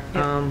for.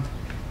 Yep.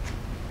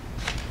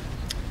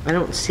 I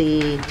don't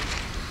see,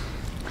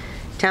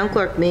 town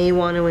clerk may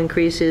want to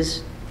increase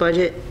his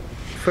budget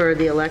for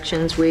the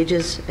elections,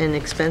 wages and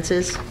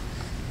expenses.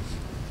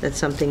 That's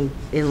something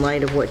in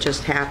light of what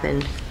just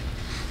happened.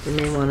 We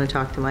may want to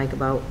talk to Mike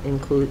about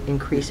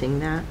increasing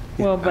that.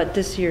 Well, but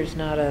this year's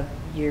not a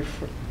year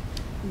for,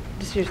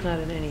 this year's not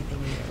an anything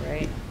year,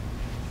 right?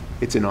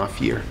 It's an off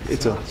year.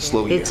 It's a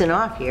slow year. It's an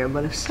off year,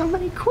 but if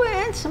somebody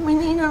quits and we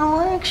need an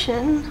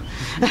election.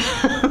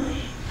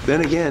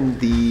 Then again,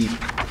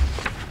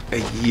 a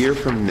year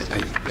from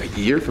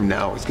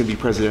now, it's going to be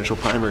presidential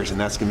primaries, and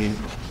those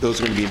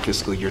are going to be in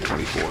fiscal year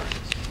 '24.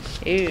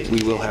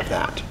 We will have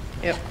that.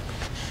 Yep.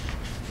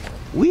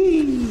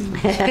 Whee!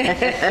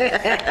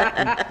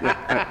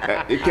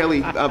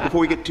 Kelly,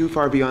 before we get too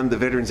far beyond the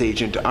veterans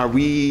agent, are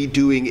we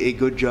doing a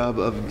good job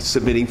of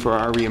submitting for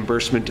our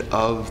reimbursement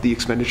of the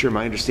expenditure?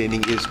 My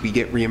understanding is we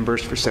get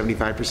reimbursed for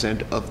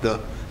 75% of the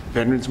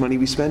veterans money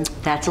we spend?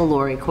 That's a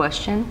Lori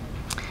question.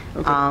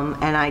 Okay.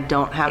 And I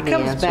don't have the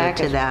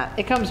answer to that.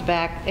 It comes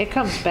back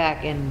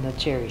in the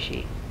cherry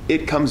sheet.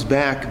 It comes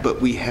back,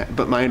 but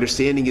my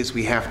understanding is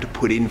we have to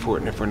put in for it,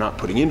 and if we're not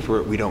putting in for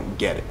it, we don't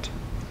get it.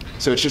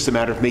 So it's just a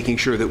matter of making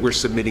sure that we're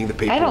submitting the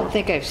paperwork. I don't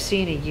think I've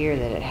seen a year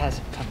that it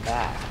hasn't come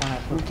back when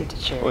I've looked at the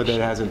cherry Or sheet.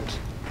 that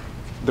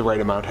the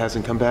right amount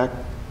hasn't come back?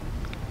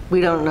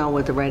 We don't know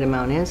what the right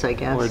amount is, I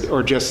guess.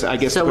 Or just, I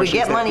guess the So we question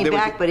is get that money there was-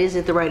 back, but is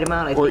it the right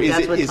amount? I Or think is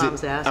that's it, what is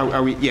Tom's it, asking.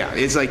 are we, yeah,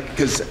 it's like,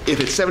 because if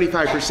it's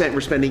 75%,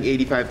 we're spending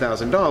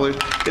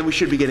 $85,000, then we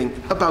should be getting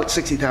about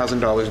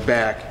 $60,000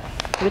 back.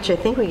 Which I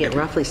think we get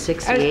roughly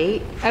 68.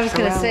 I was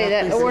going to around say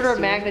that roughly order of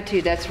 68.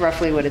 magnitude, that's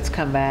roughly what it's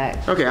come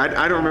back. Okay, I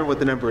don't remember what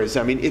the number is.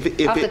 I mean, if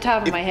Off the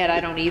top of my head,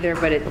 I don't either,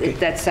 but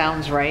that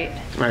sounds right.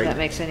 Right. If that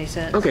makes any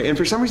sense. Okay, and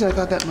for some reason I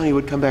thought that money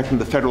would come back from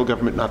the federal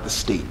government, not the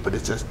state, but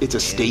it's a state.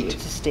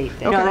 It's a state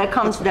thing. No, that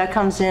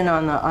comes in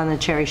on the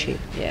cherry sheet.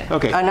 Yeah.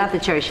 Okay. Not the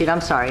cherry sheet,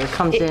 I'm sorry. It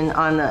comes in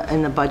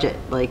in the budget,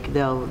 like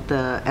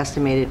the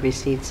estimated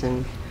receipts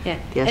and Yeah,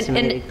 the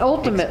estimated and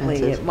ultimately,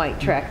 expenses. it might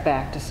track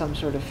back to some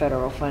sort of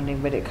federal funding,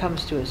 but it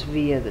comes to us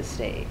via the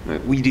state.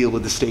 We deal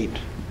with the state.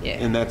 Yeah.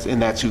 And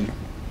that's who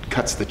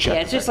cuts the check. Yeah,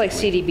 it's just like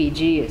effectively.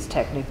 CDBG is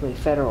technically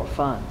federal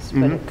funds,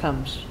 but it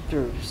comes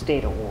through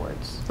state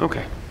awards,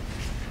 Okay.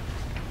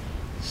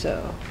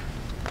 so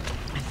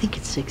I think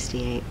it's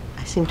 68.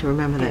 I seem to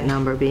remember that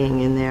number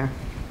being in there.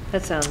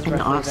 that sounds roughly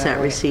And about offset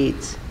right.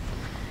 receipts.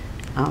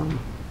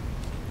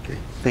 Okay,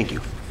 thank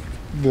you.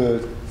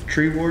 The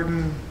tree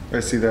warden, I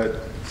see that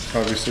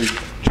obviously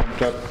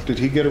jumped up. Did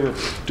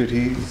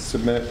he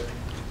submit?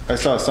 I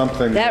saw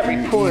something. That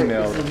you report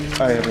emailed. is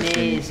I haven't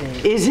seen. amazing.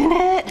 Isn't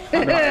it?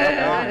 I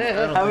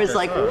don't I was think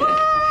like, saw it.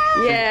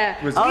 what?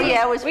 Yeah. Oh,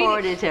 yeah, it was We-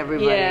 forwarded to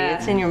everybody. yeah.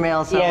 It's in your mail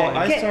Yeah. somewhere.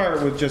 I saw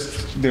it with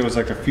just, there was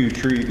like a few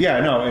trees. Yeah,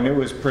 I know, and it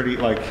was pretty,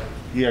 like,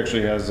 he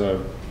actually has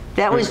a.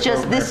 That was his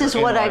just, program this is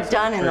for what I've analyzing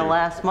done in the trees.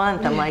 last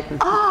month. I'm like,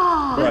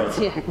 oh, Right.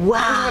 Yeah.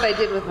 wow. That's what I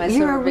did with my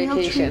You're summer a real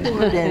vacation. tree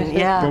warden,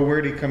 yeah. But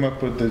where'd he come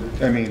up with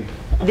the, I mean,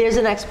 There's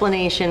an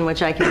explanation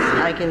which I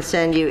can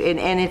send you,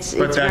 and it's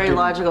but that very didn't-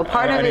 logical.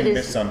 Part I of it didn't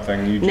miss is,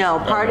 something. You just- no,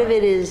 part okay. of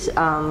it is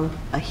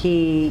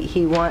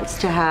he wants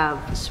to have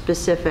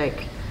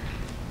specific,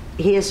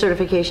 he has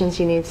certifications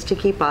he needs to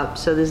keep up,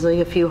 so there's like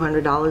a few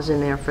 $100s in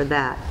there for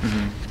that.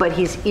 But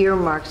he's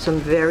earmarked some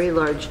very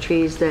large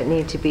trees that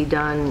need to be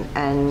done,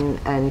 and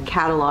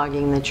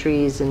cataloging the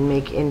trees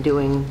and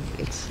doing,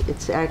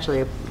 it's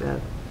actually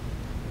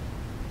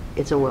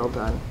it's a well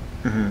done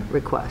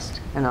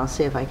request, and I'll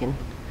see if I can.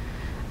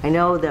 I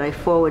know that I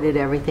forwarded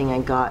everything I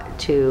got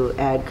to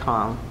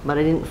AdCom, but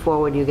I didn't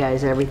forward you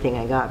guys everything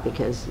I got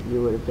because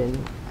you would have been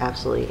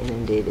absolutely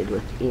inundated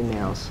with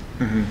emails.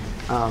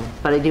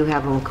 But I do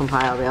have them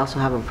compiled. I also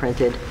have them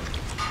printed.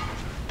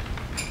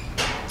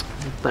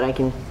 But I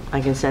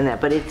can send that.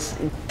 But it's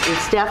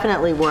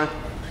definitely worth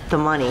the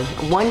money.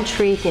 One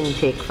tree can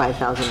take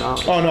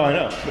 $5,000. Oh, no, I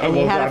know. And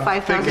you had a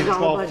I'm thinking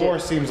 $5,000 budget.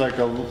 12.4 seems like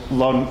a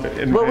low.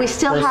 But we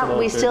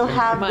still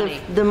have Money.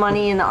 the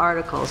money in the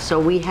articles. So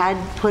we had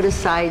put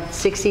aside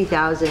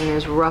 60,000,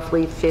 there's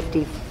roughly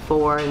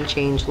 54 and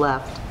change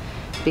left,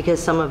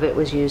 because some of it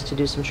was used to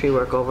do some tree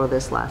work over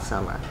this last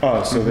summer.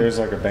 Oh, so there's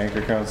like a bank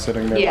account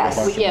sitting there? with a Yes,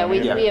 bunch of yeah, money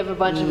in it? we have a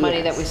bunch of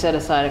money that we Yes. set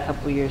aside a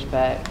couple years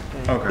back.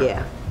 Okay.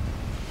 Yeah.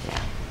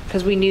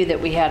 Because we knew that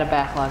we had a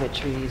backlog of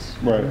trees.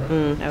 Right.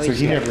 Now So we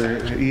he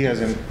just- he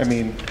hasn't, I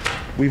mean,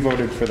 we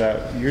voted for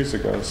that years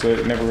ago, so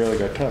it never really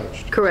got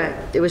touched.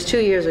 Correct. It was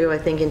 2 years ago, I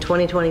think. In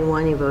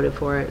 2021, you voted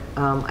for it.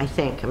 I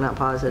think, I'm not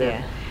positive.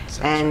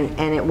 Yeah. And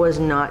it was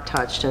not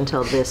touched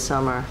until this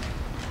summer.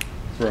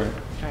 Right.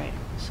 Right.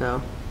 So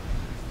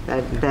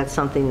that's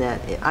something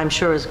that I'm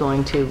sure is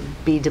going to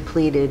be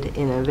depleted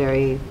in a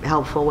very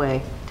helpful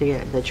way to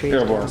get the trees Yeah,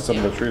 down. well, some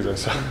of the trees I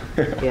saw.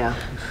 Yeah.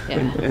 Yeah.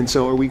 And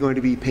so are we going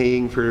to be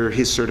paying for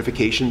his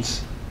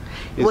certifications?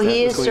 Well, that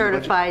he what's is going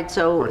in the budget? certified, Or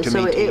so to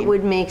it maintain?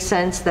 would make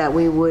sense that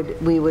we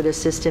would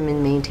assist him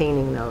in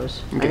maintaining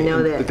those. I Okay,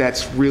 know But that,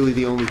 that's really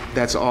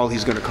that's all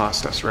he's going to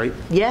cost us, right?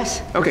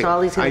 yes, Okay. that's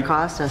all he's going to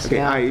cost us, Okay,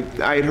 yeah.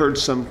 I had heard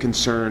some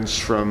concerns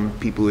from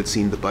people who had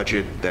seen the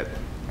budget that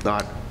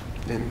thought,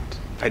 and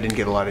I didn't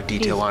get a lot of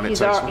detail on it. He's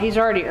so I just- he's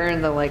already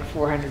earned the like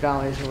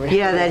 $400 or whatever.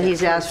 Yeah, that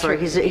he's asked for.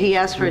 He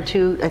asked for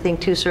I think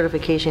two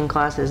certification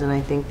classes, and I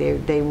think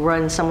they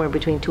run somewhere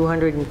between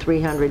 200 and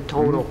 300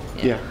 total.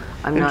 Yeah.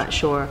 I'm not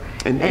sure.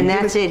 and And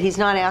that's given- it. He's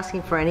not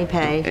asking for any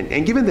pay.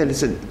 And given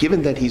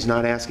that he's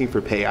not asking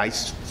for pay, I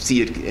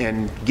see it,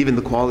 and given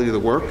the quality of the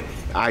work,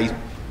 I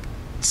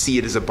see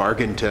it as a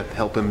bargain to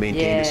help him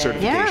maintain his Yeah.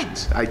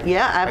 certifications. Yeah, I think-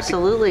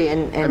 absolutely,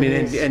 and I mean,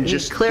 he's- and he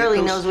just clearly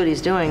get those- knows what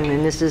he's doing,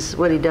 and this is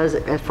what he does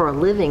for a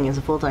living as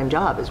a full-time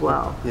job as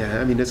well. Yeah,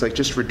 I mean, it's like,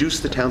 just reduce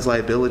the town's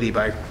liability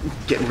by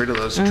getting rid of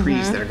those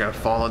trees that are gonna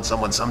fall on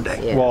someone someday.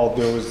 Yeah. Well,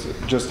 there was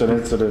just an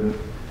incident,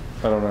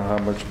 I don't know how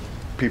much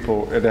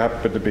people, it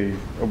happened to be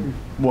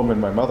a woman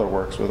my mother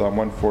works with on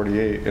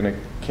 148, and it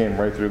came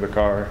right through the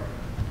car,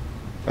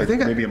 like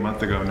think maybe a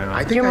month ago now.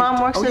 I think Your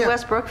mom works oh, at yeah.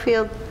 West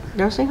Brookfield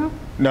Nursing Home?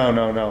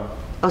 No.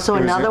 Oh, so It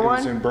was in- another it one?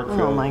 was in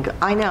Brookfield. Oh, my God,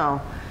 I know.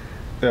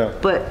 Yeah.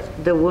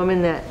 But the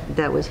woman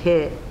that was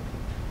hit,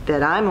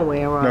 that I'm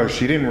aware of. No,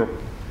 she didn't,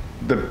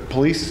 the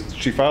police,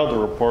 she filed a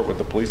report with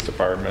the police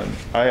department.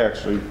 I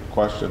actually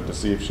questioned to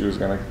see if she was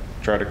gonna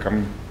try to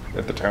come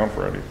at the town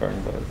for anything,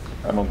 but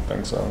I don't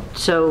think so.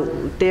 So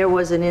there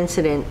was an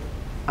incident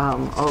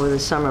over the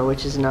summer,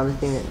 which is another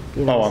thing that,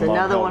 you know, Oh, it's on Long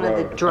another Hill one of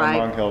the Road, drive.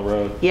 on Long Hill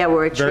Road. Yeah,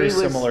 where a tree Very was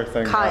similar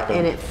thing cut happened.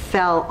 and it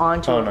fell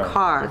onto Oh, a no,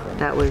 car different.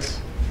 that was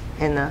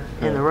in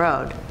the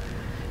road.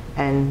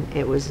 And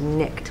it was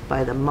nicked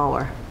by the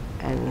mower,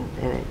 and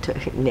it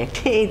took,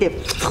 nicked, it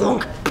did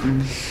flunk,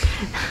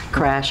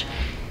 crash.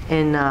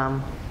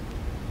 And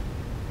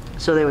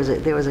so there was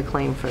a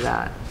claim for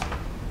that.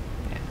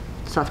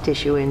 Soft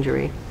tissue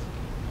injury.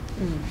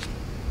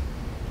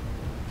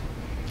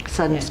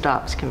 Sudden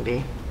stops can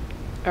be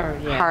Or,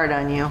 yeah. hard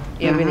on you,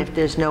 Yeah. even if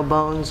there's no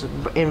bones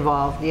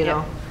involved, you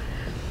know?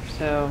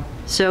 So,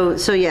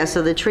 So yeah,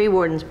 so the tree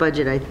warden's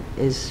budget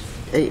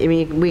I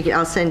mean,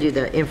 I'll send you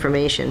the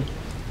information.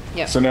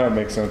 yeah. So now it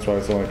makes sense why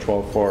it's only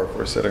 12.4 if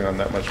we're sitting on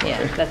that much money.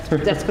 Yeah,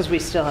 that's because we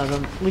still have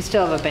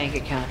a bank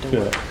account to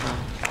work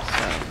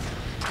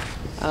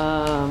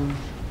on,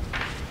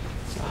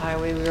 so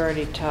highway, we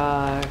already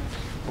talked,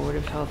 Board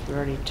of Health, we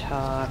already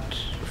talked.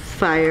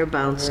 Fire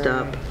bounced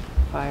up.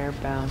 Fire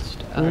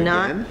bounced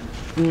up.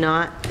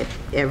 Not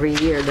every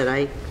year that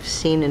I've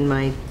seen in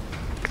my, you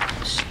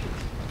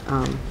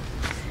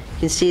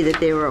can see that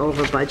they were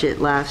over budget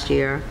last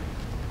year,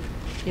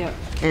 Yep,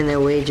 and their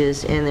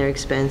wages and their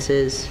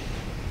expenses,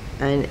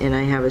 and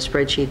I have a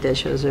spreadsheet that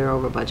shows they're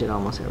over budget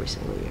almost every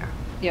single year.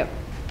 yep.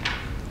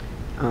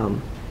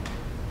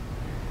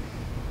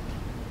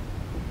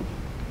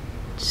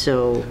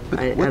 So,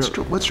 I don't.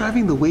 What's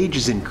driving the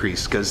wages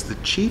increase? Because the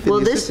chief and Well,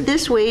 the this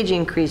assistant... wage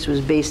increase was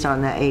based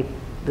on the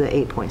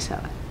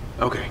 8.7.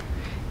 Okay.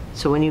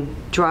 So when you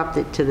dropped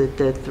it to the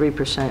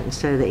 3%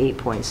 instead of the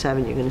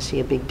 8.7, you're going to see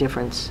a big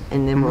difference,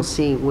 and then we'll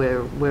see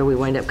where we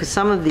wind up. Because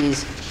some of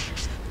these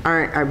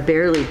are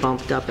barely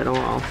bumped up at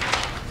all.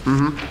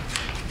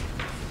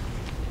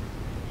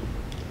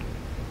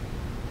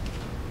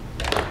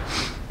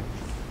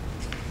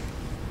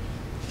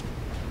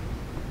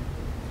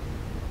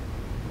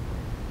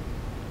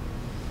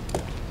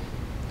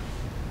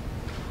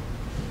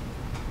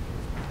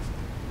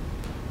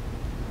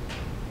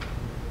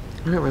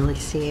 I don't really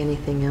see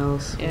anything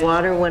else. Yeah.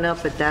 Water went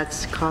up, but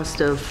that's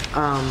cost of,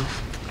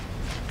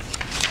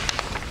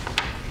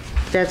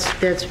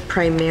 that's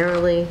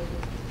primarily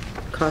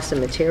cost of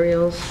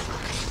materials.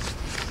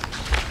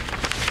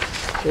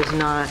 There's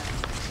not,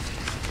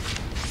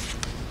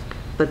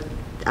 but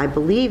I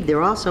believe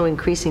they're also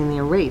increasing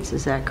their rates,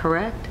 is that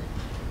correct?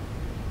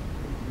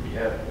 We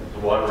have the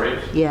water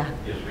rates? Yeah.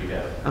 Yes, we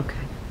have. Okay.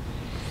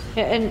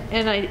 Yeah,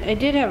 and I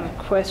did have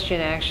a question,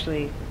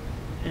 actually,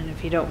 and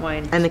if you don't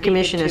mind And the speaking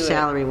commissioner's to it.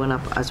 salary went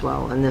up as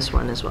well, and this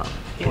one as well.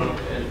 Well,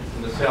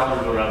 and the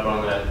salaries went up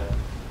on that,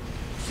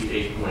 the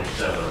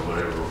 8.7 or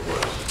whatever it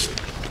was.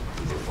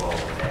 We were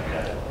following that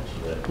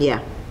guideline, so that Yeah.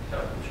 will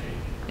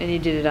change. And you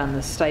did it on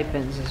the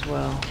stipends as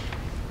well.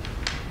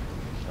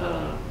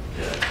 Yeah,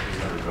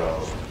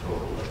 $300 in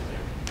total,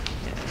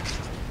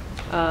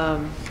 I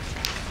think.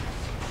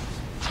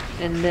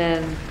 And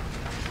then,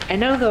 I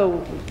know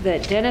though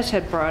that Dennis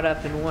had brought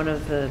up in one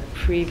of the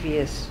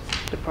previous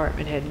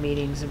department head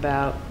meetings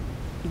about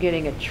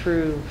getting a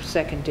true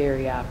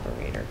secondary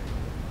operator.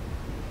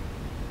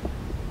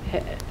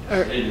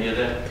 Or Didn't hear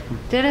that?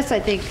 Dennis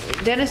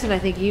and I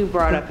think you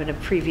brought up in a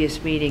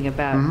previous meeting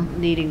about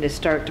needing to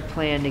start to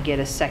plan to get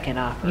a second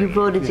You operator.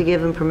 voted to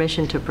give him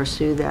permission to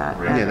pursue that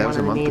Yeah, at that one was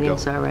of a the month ago.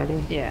 meetings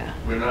already. Yeah,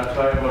 We're not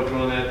talking about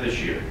doing that this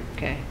year.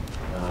 okay.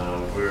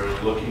 We're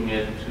looking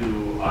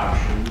into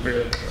options.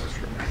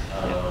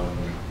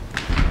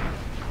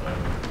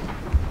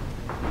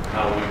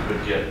 How we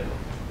could get,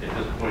 at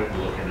this point,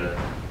 we're looking at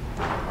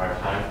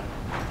part-time.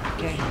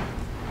 Okay.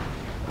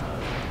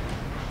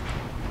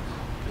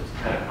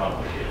 It's kind of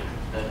complicated.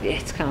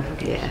 It's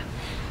complicated.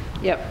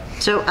 Yeah.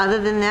 Yep. So other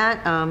than that,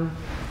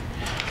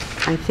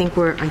 I think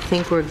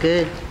we're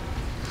good.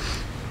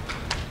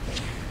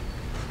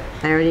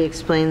 I already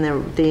explained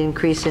the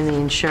increase in the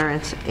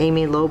insurance.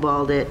 Amy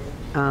lowballed it,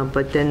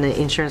 but then the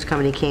insurance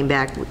company came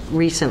back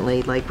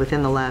recently, like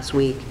within the last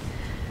week,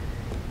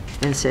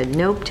 and said,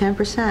 nope,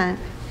 10%,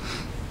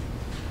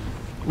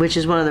 which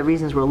is one of the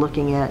reasons we're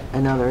looking at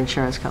another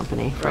insurance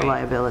company for Right.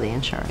 liability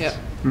insurance. Yep.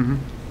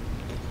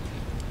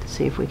 To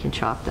see if we can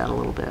chop that a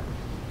little bit.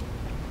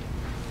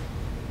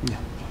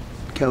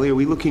 Kelly, are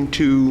we looking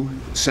to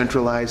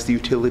centralize the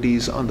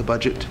utilities on the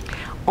budget?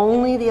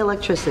 only the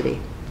electricity.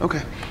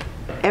 Okay.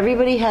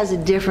 Everybody has a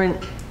different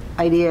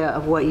idea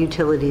of what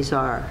utilities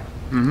are,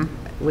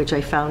 which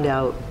I found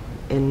out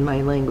in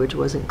my language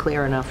wasn't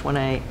clear enough when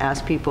I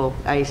asked people.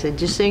 I said,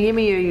 just say, give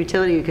me your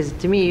utility, because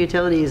to me,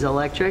 utility is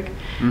electric.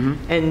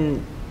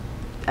 And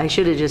I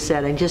should have just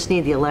said, I just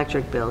need the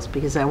electric bills,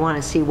 because I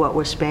want to see what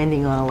we're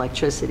spending on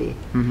electricity.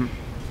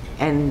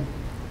 And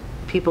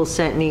people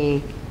sent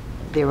me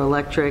their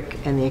electric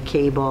and their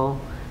cable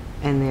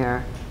and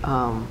their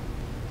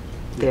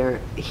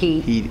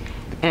heat.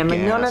 And I'm like,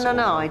 no, no, no,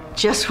 no, I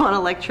just want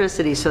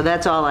electricity. So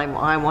that's all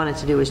I wanted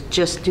to do, is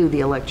just do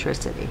the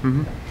electricity.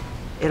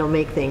 It'll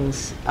make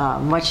things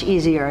much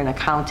easier in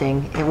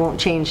accounting. It won't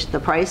change the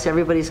price.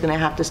 Everybody's going to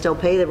have to still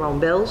pay their own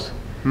bills.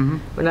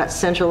 We're not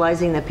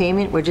centralizing the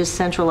payment. We're just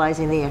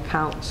centralizing the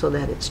account so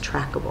that it's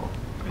trackable.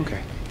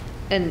 Okay.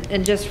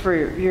 And just for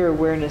your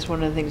awareness,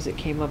 one of the things that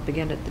came up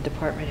again at the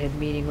department head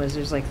meeting was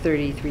there's like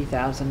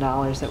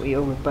 $33,000 that we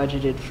over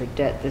budgeted for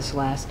debt this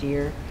last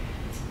year.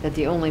 That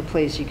the only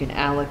place you can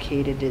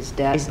allocate it is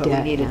debt, but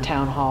we need a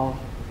town hall,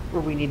 or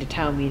we need a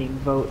town meeting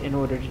vote in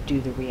order to do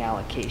the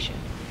reallocation.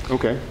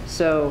 Okay.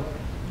 So,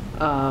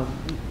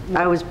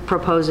 I was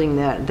proposing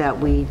that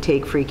we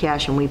take free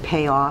cash and we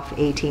pay off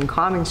 18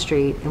 Common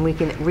Street, and we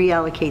can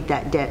reallocate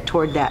that debt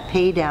toward that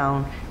pay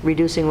down,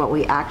 reducing what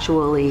we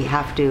actually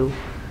have to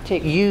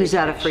use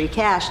out of free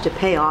cash to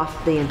pay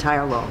off the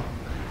entire loan.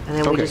 And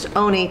then we just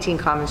own 18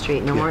 Common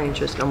Street, no more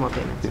interest, no more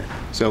payments.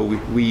 So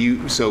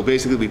so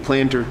basically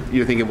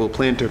you're thinking we'll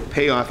plan to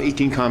pay off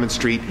 18 Common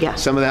Street. Yeah.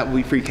 Some of that will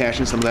be free cash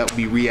and some of that will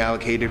be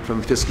reallocated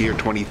from fiscal year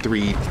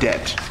 23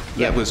 debt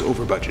that was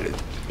over budgeted.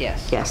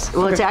 yes. Yes,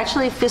 well, it's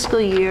actually fiscal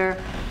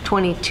year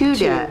 22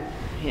 debt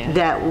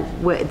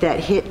that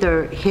hit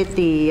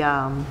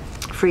the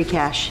free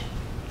cash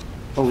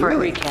Oh,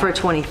 really? for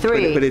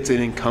 23. But it's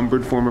an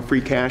encumbered form of free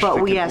cash? But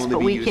that can yes, only but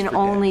be we used can for debt.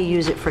 only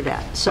use it for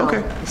debt. So,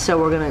 so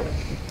we're going to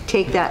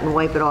take that and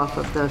wipe it off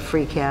of the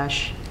free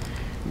cash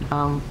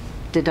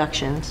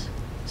deductions.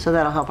 So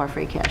that'll help our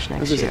free cash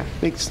next year.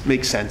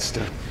 Makes sense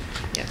to,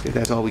 if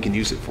that's all we can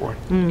use it for.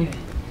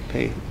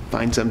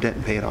 Find some debt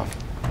and pay it off.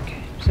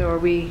 Okay. So are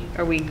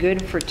we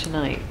good for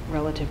tonight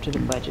relative to the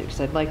budget? Because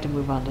I'd like to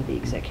move on to the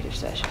executive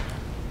session.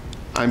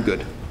 I'm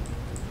good.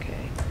 Okay.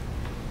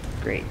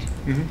 Great.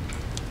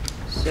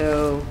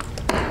 So,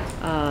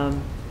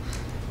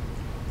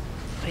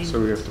 So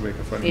we have to make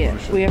a funny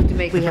motion. we have to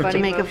make We a have to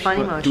funny make a motion.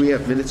 funny Do motion. we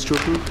have minutes to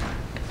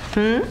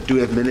approve? Do we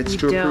have minutes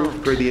to We approve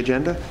don't. for the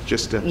agenda?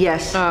 Just to,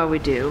 Yes. Oh, we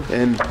do.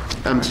 and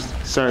I'm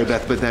sorry,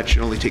 Beth, but that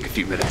should only take a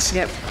few minutes.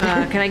 Yep.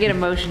 Can I get a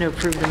motion to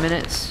approve the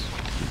minutes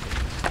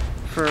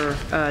for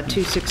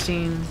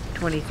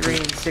 2/16/23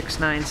 and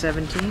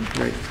 6/9/17?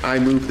 Right. I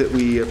move that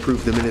we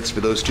approve the minutes for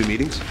those two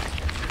meetings.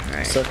 All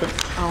right. Second?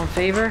 All in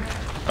favor?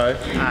 Aye.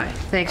 Aye.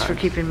 Thanks for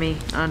keeping me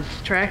on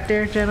track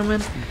there,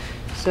 gentlemen.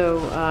 So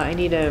I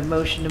need a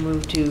motion to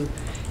move to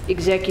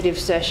executive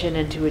session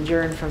and to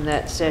adjourn from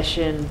that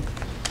session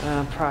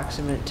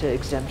proximate to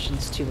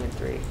exemptions 2 and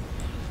 3.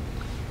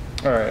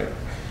 All right.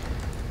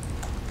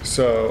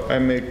 So I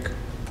make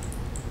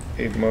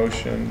a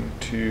motion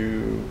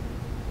to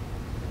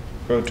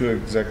go to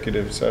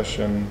executive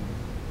session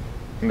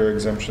under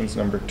exemptions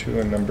number 2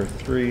 and number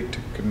 3 to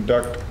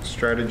conduct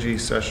strategy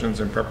sessions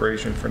in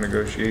preparation for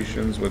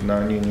negotiations with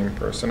non-union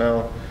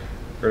personnel,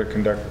 or to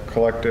conduct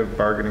collective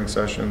bargaining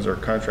sessions or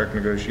contract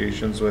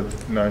negotiations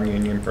with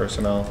non-union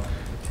personnel,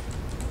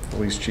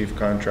 police chief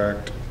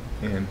contract,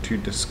 and to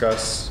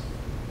discuss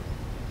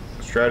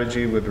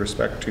strategy with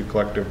respect to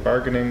collective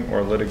bargaining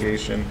or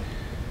litigation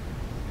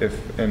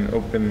if an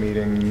open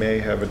meeting may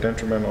have a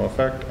detrimental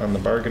effect on the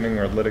bargaining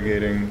or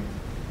litigating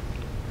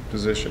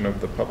position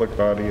of the public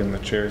body, and the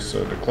chair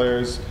so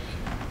declares.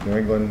 New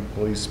England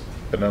Police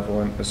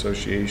Benevolent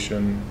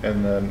Association,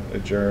 and then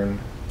adjourn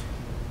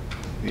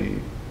the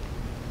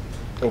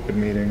open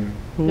meeting.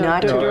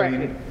 Not No,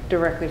 to,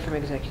 directly from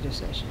executive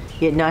session.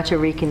 not to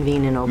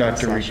reconvene in open Not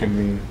to session.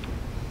 reconvene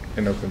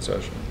in open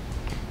session.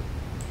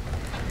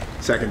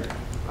 Second.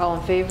 All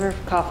in favor?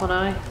 Coughlin,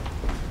 aye?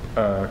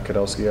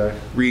 Kadelsky, aye.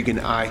 Regan,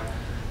 aye.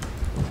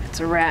 It's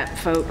a wrap,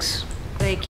 folks.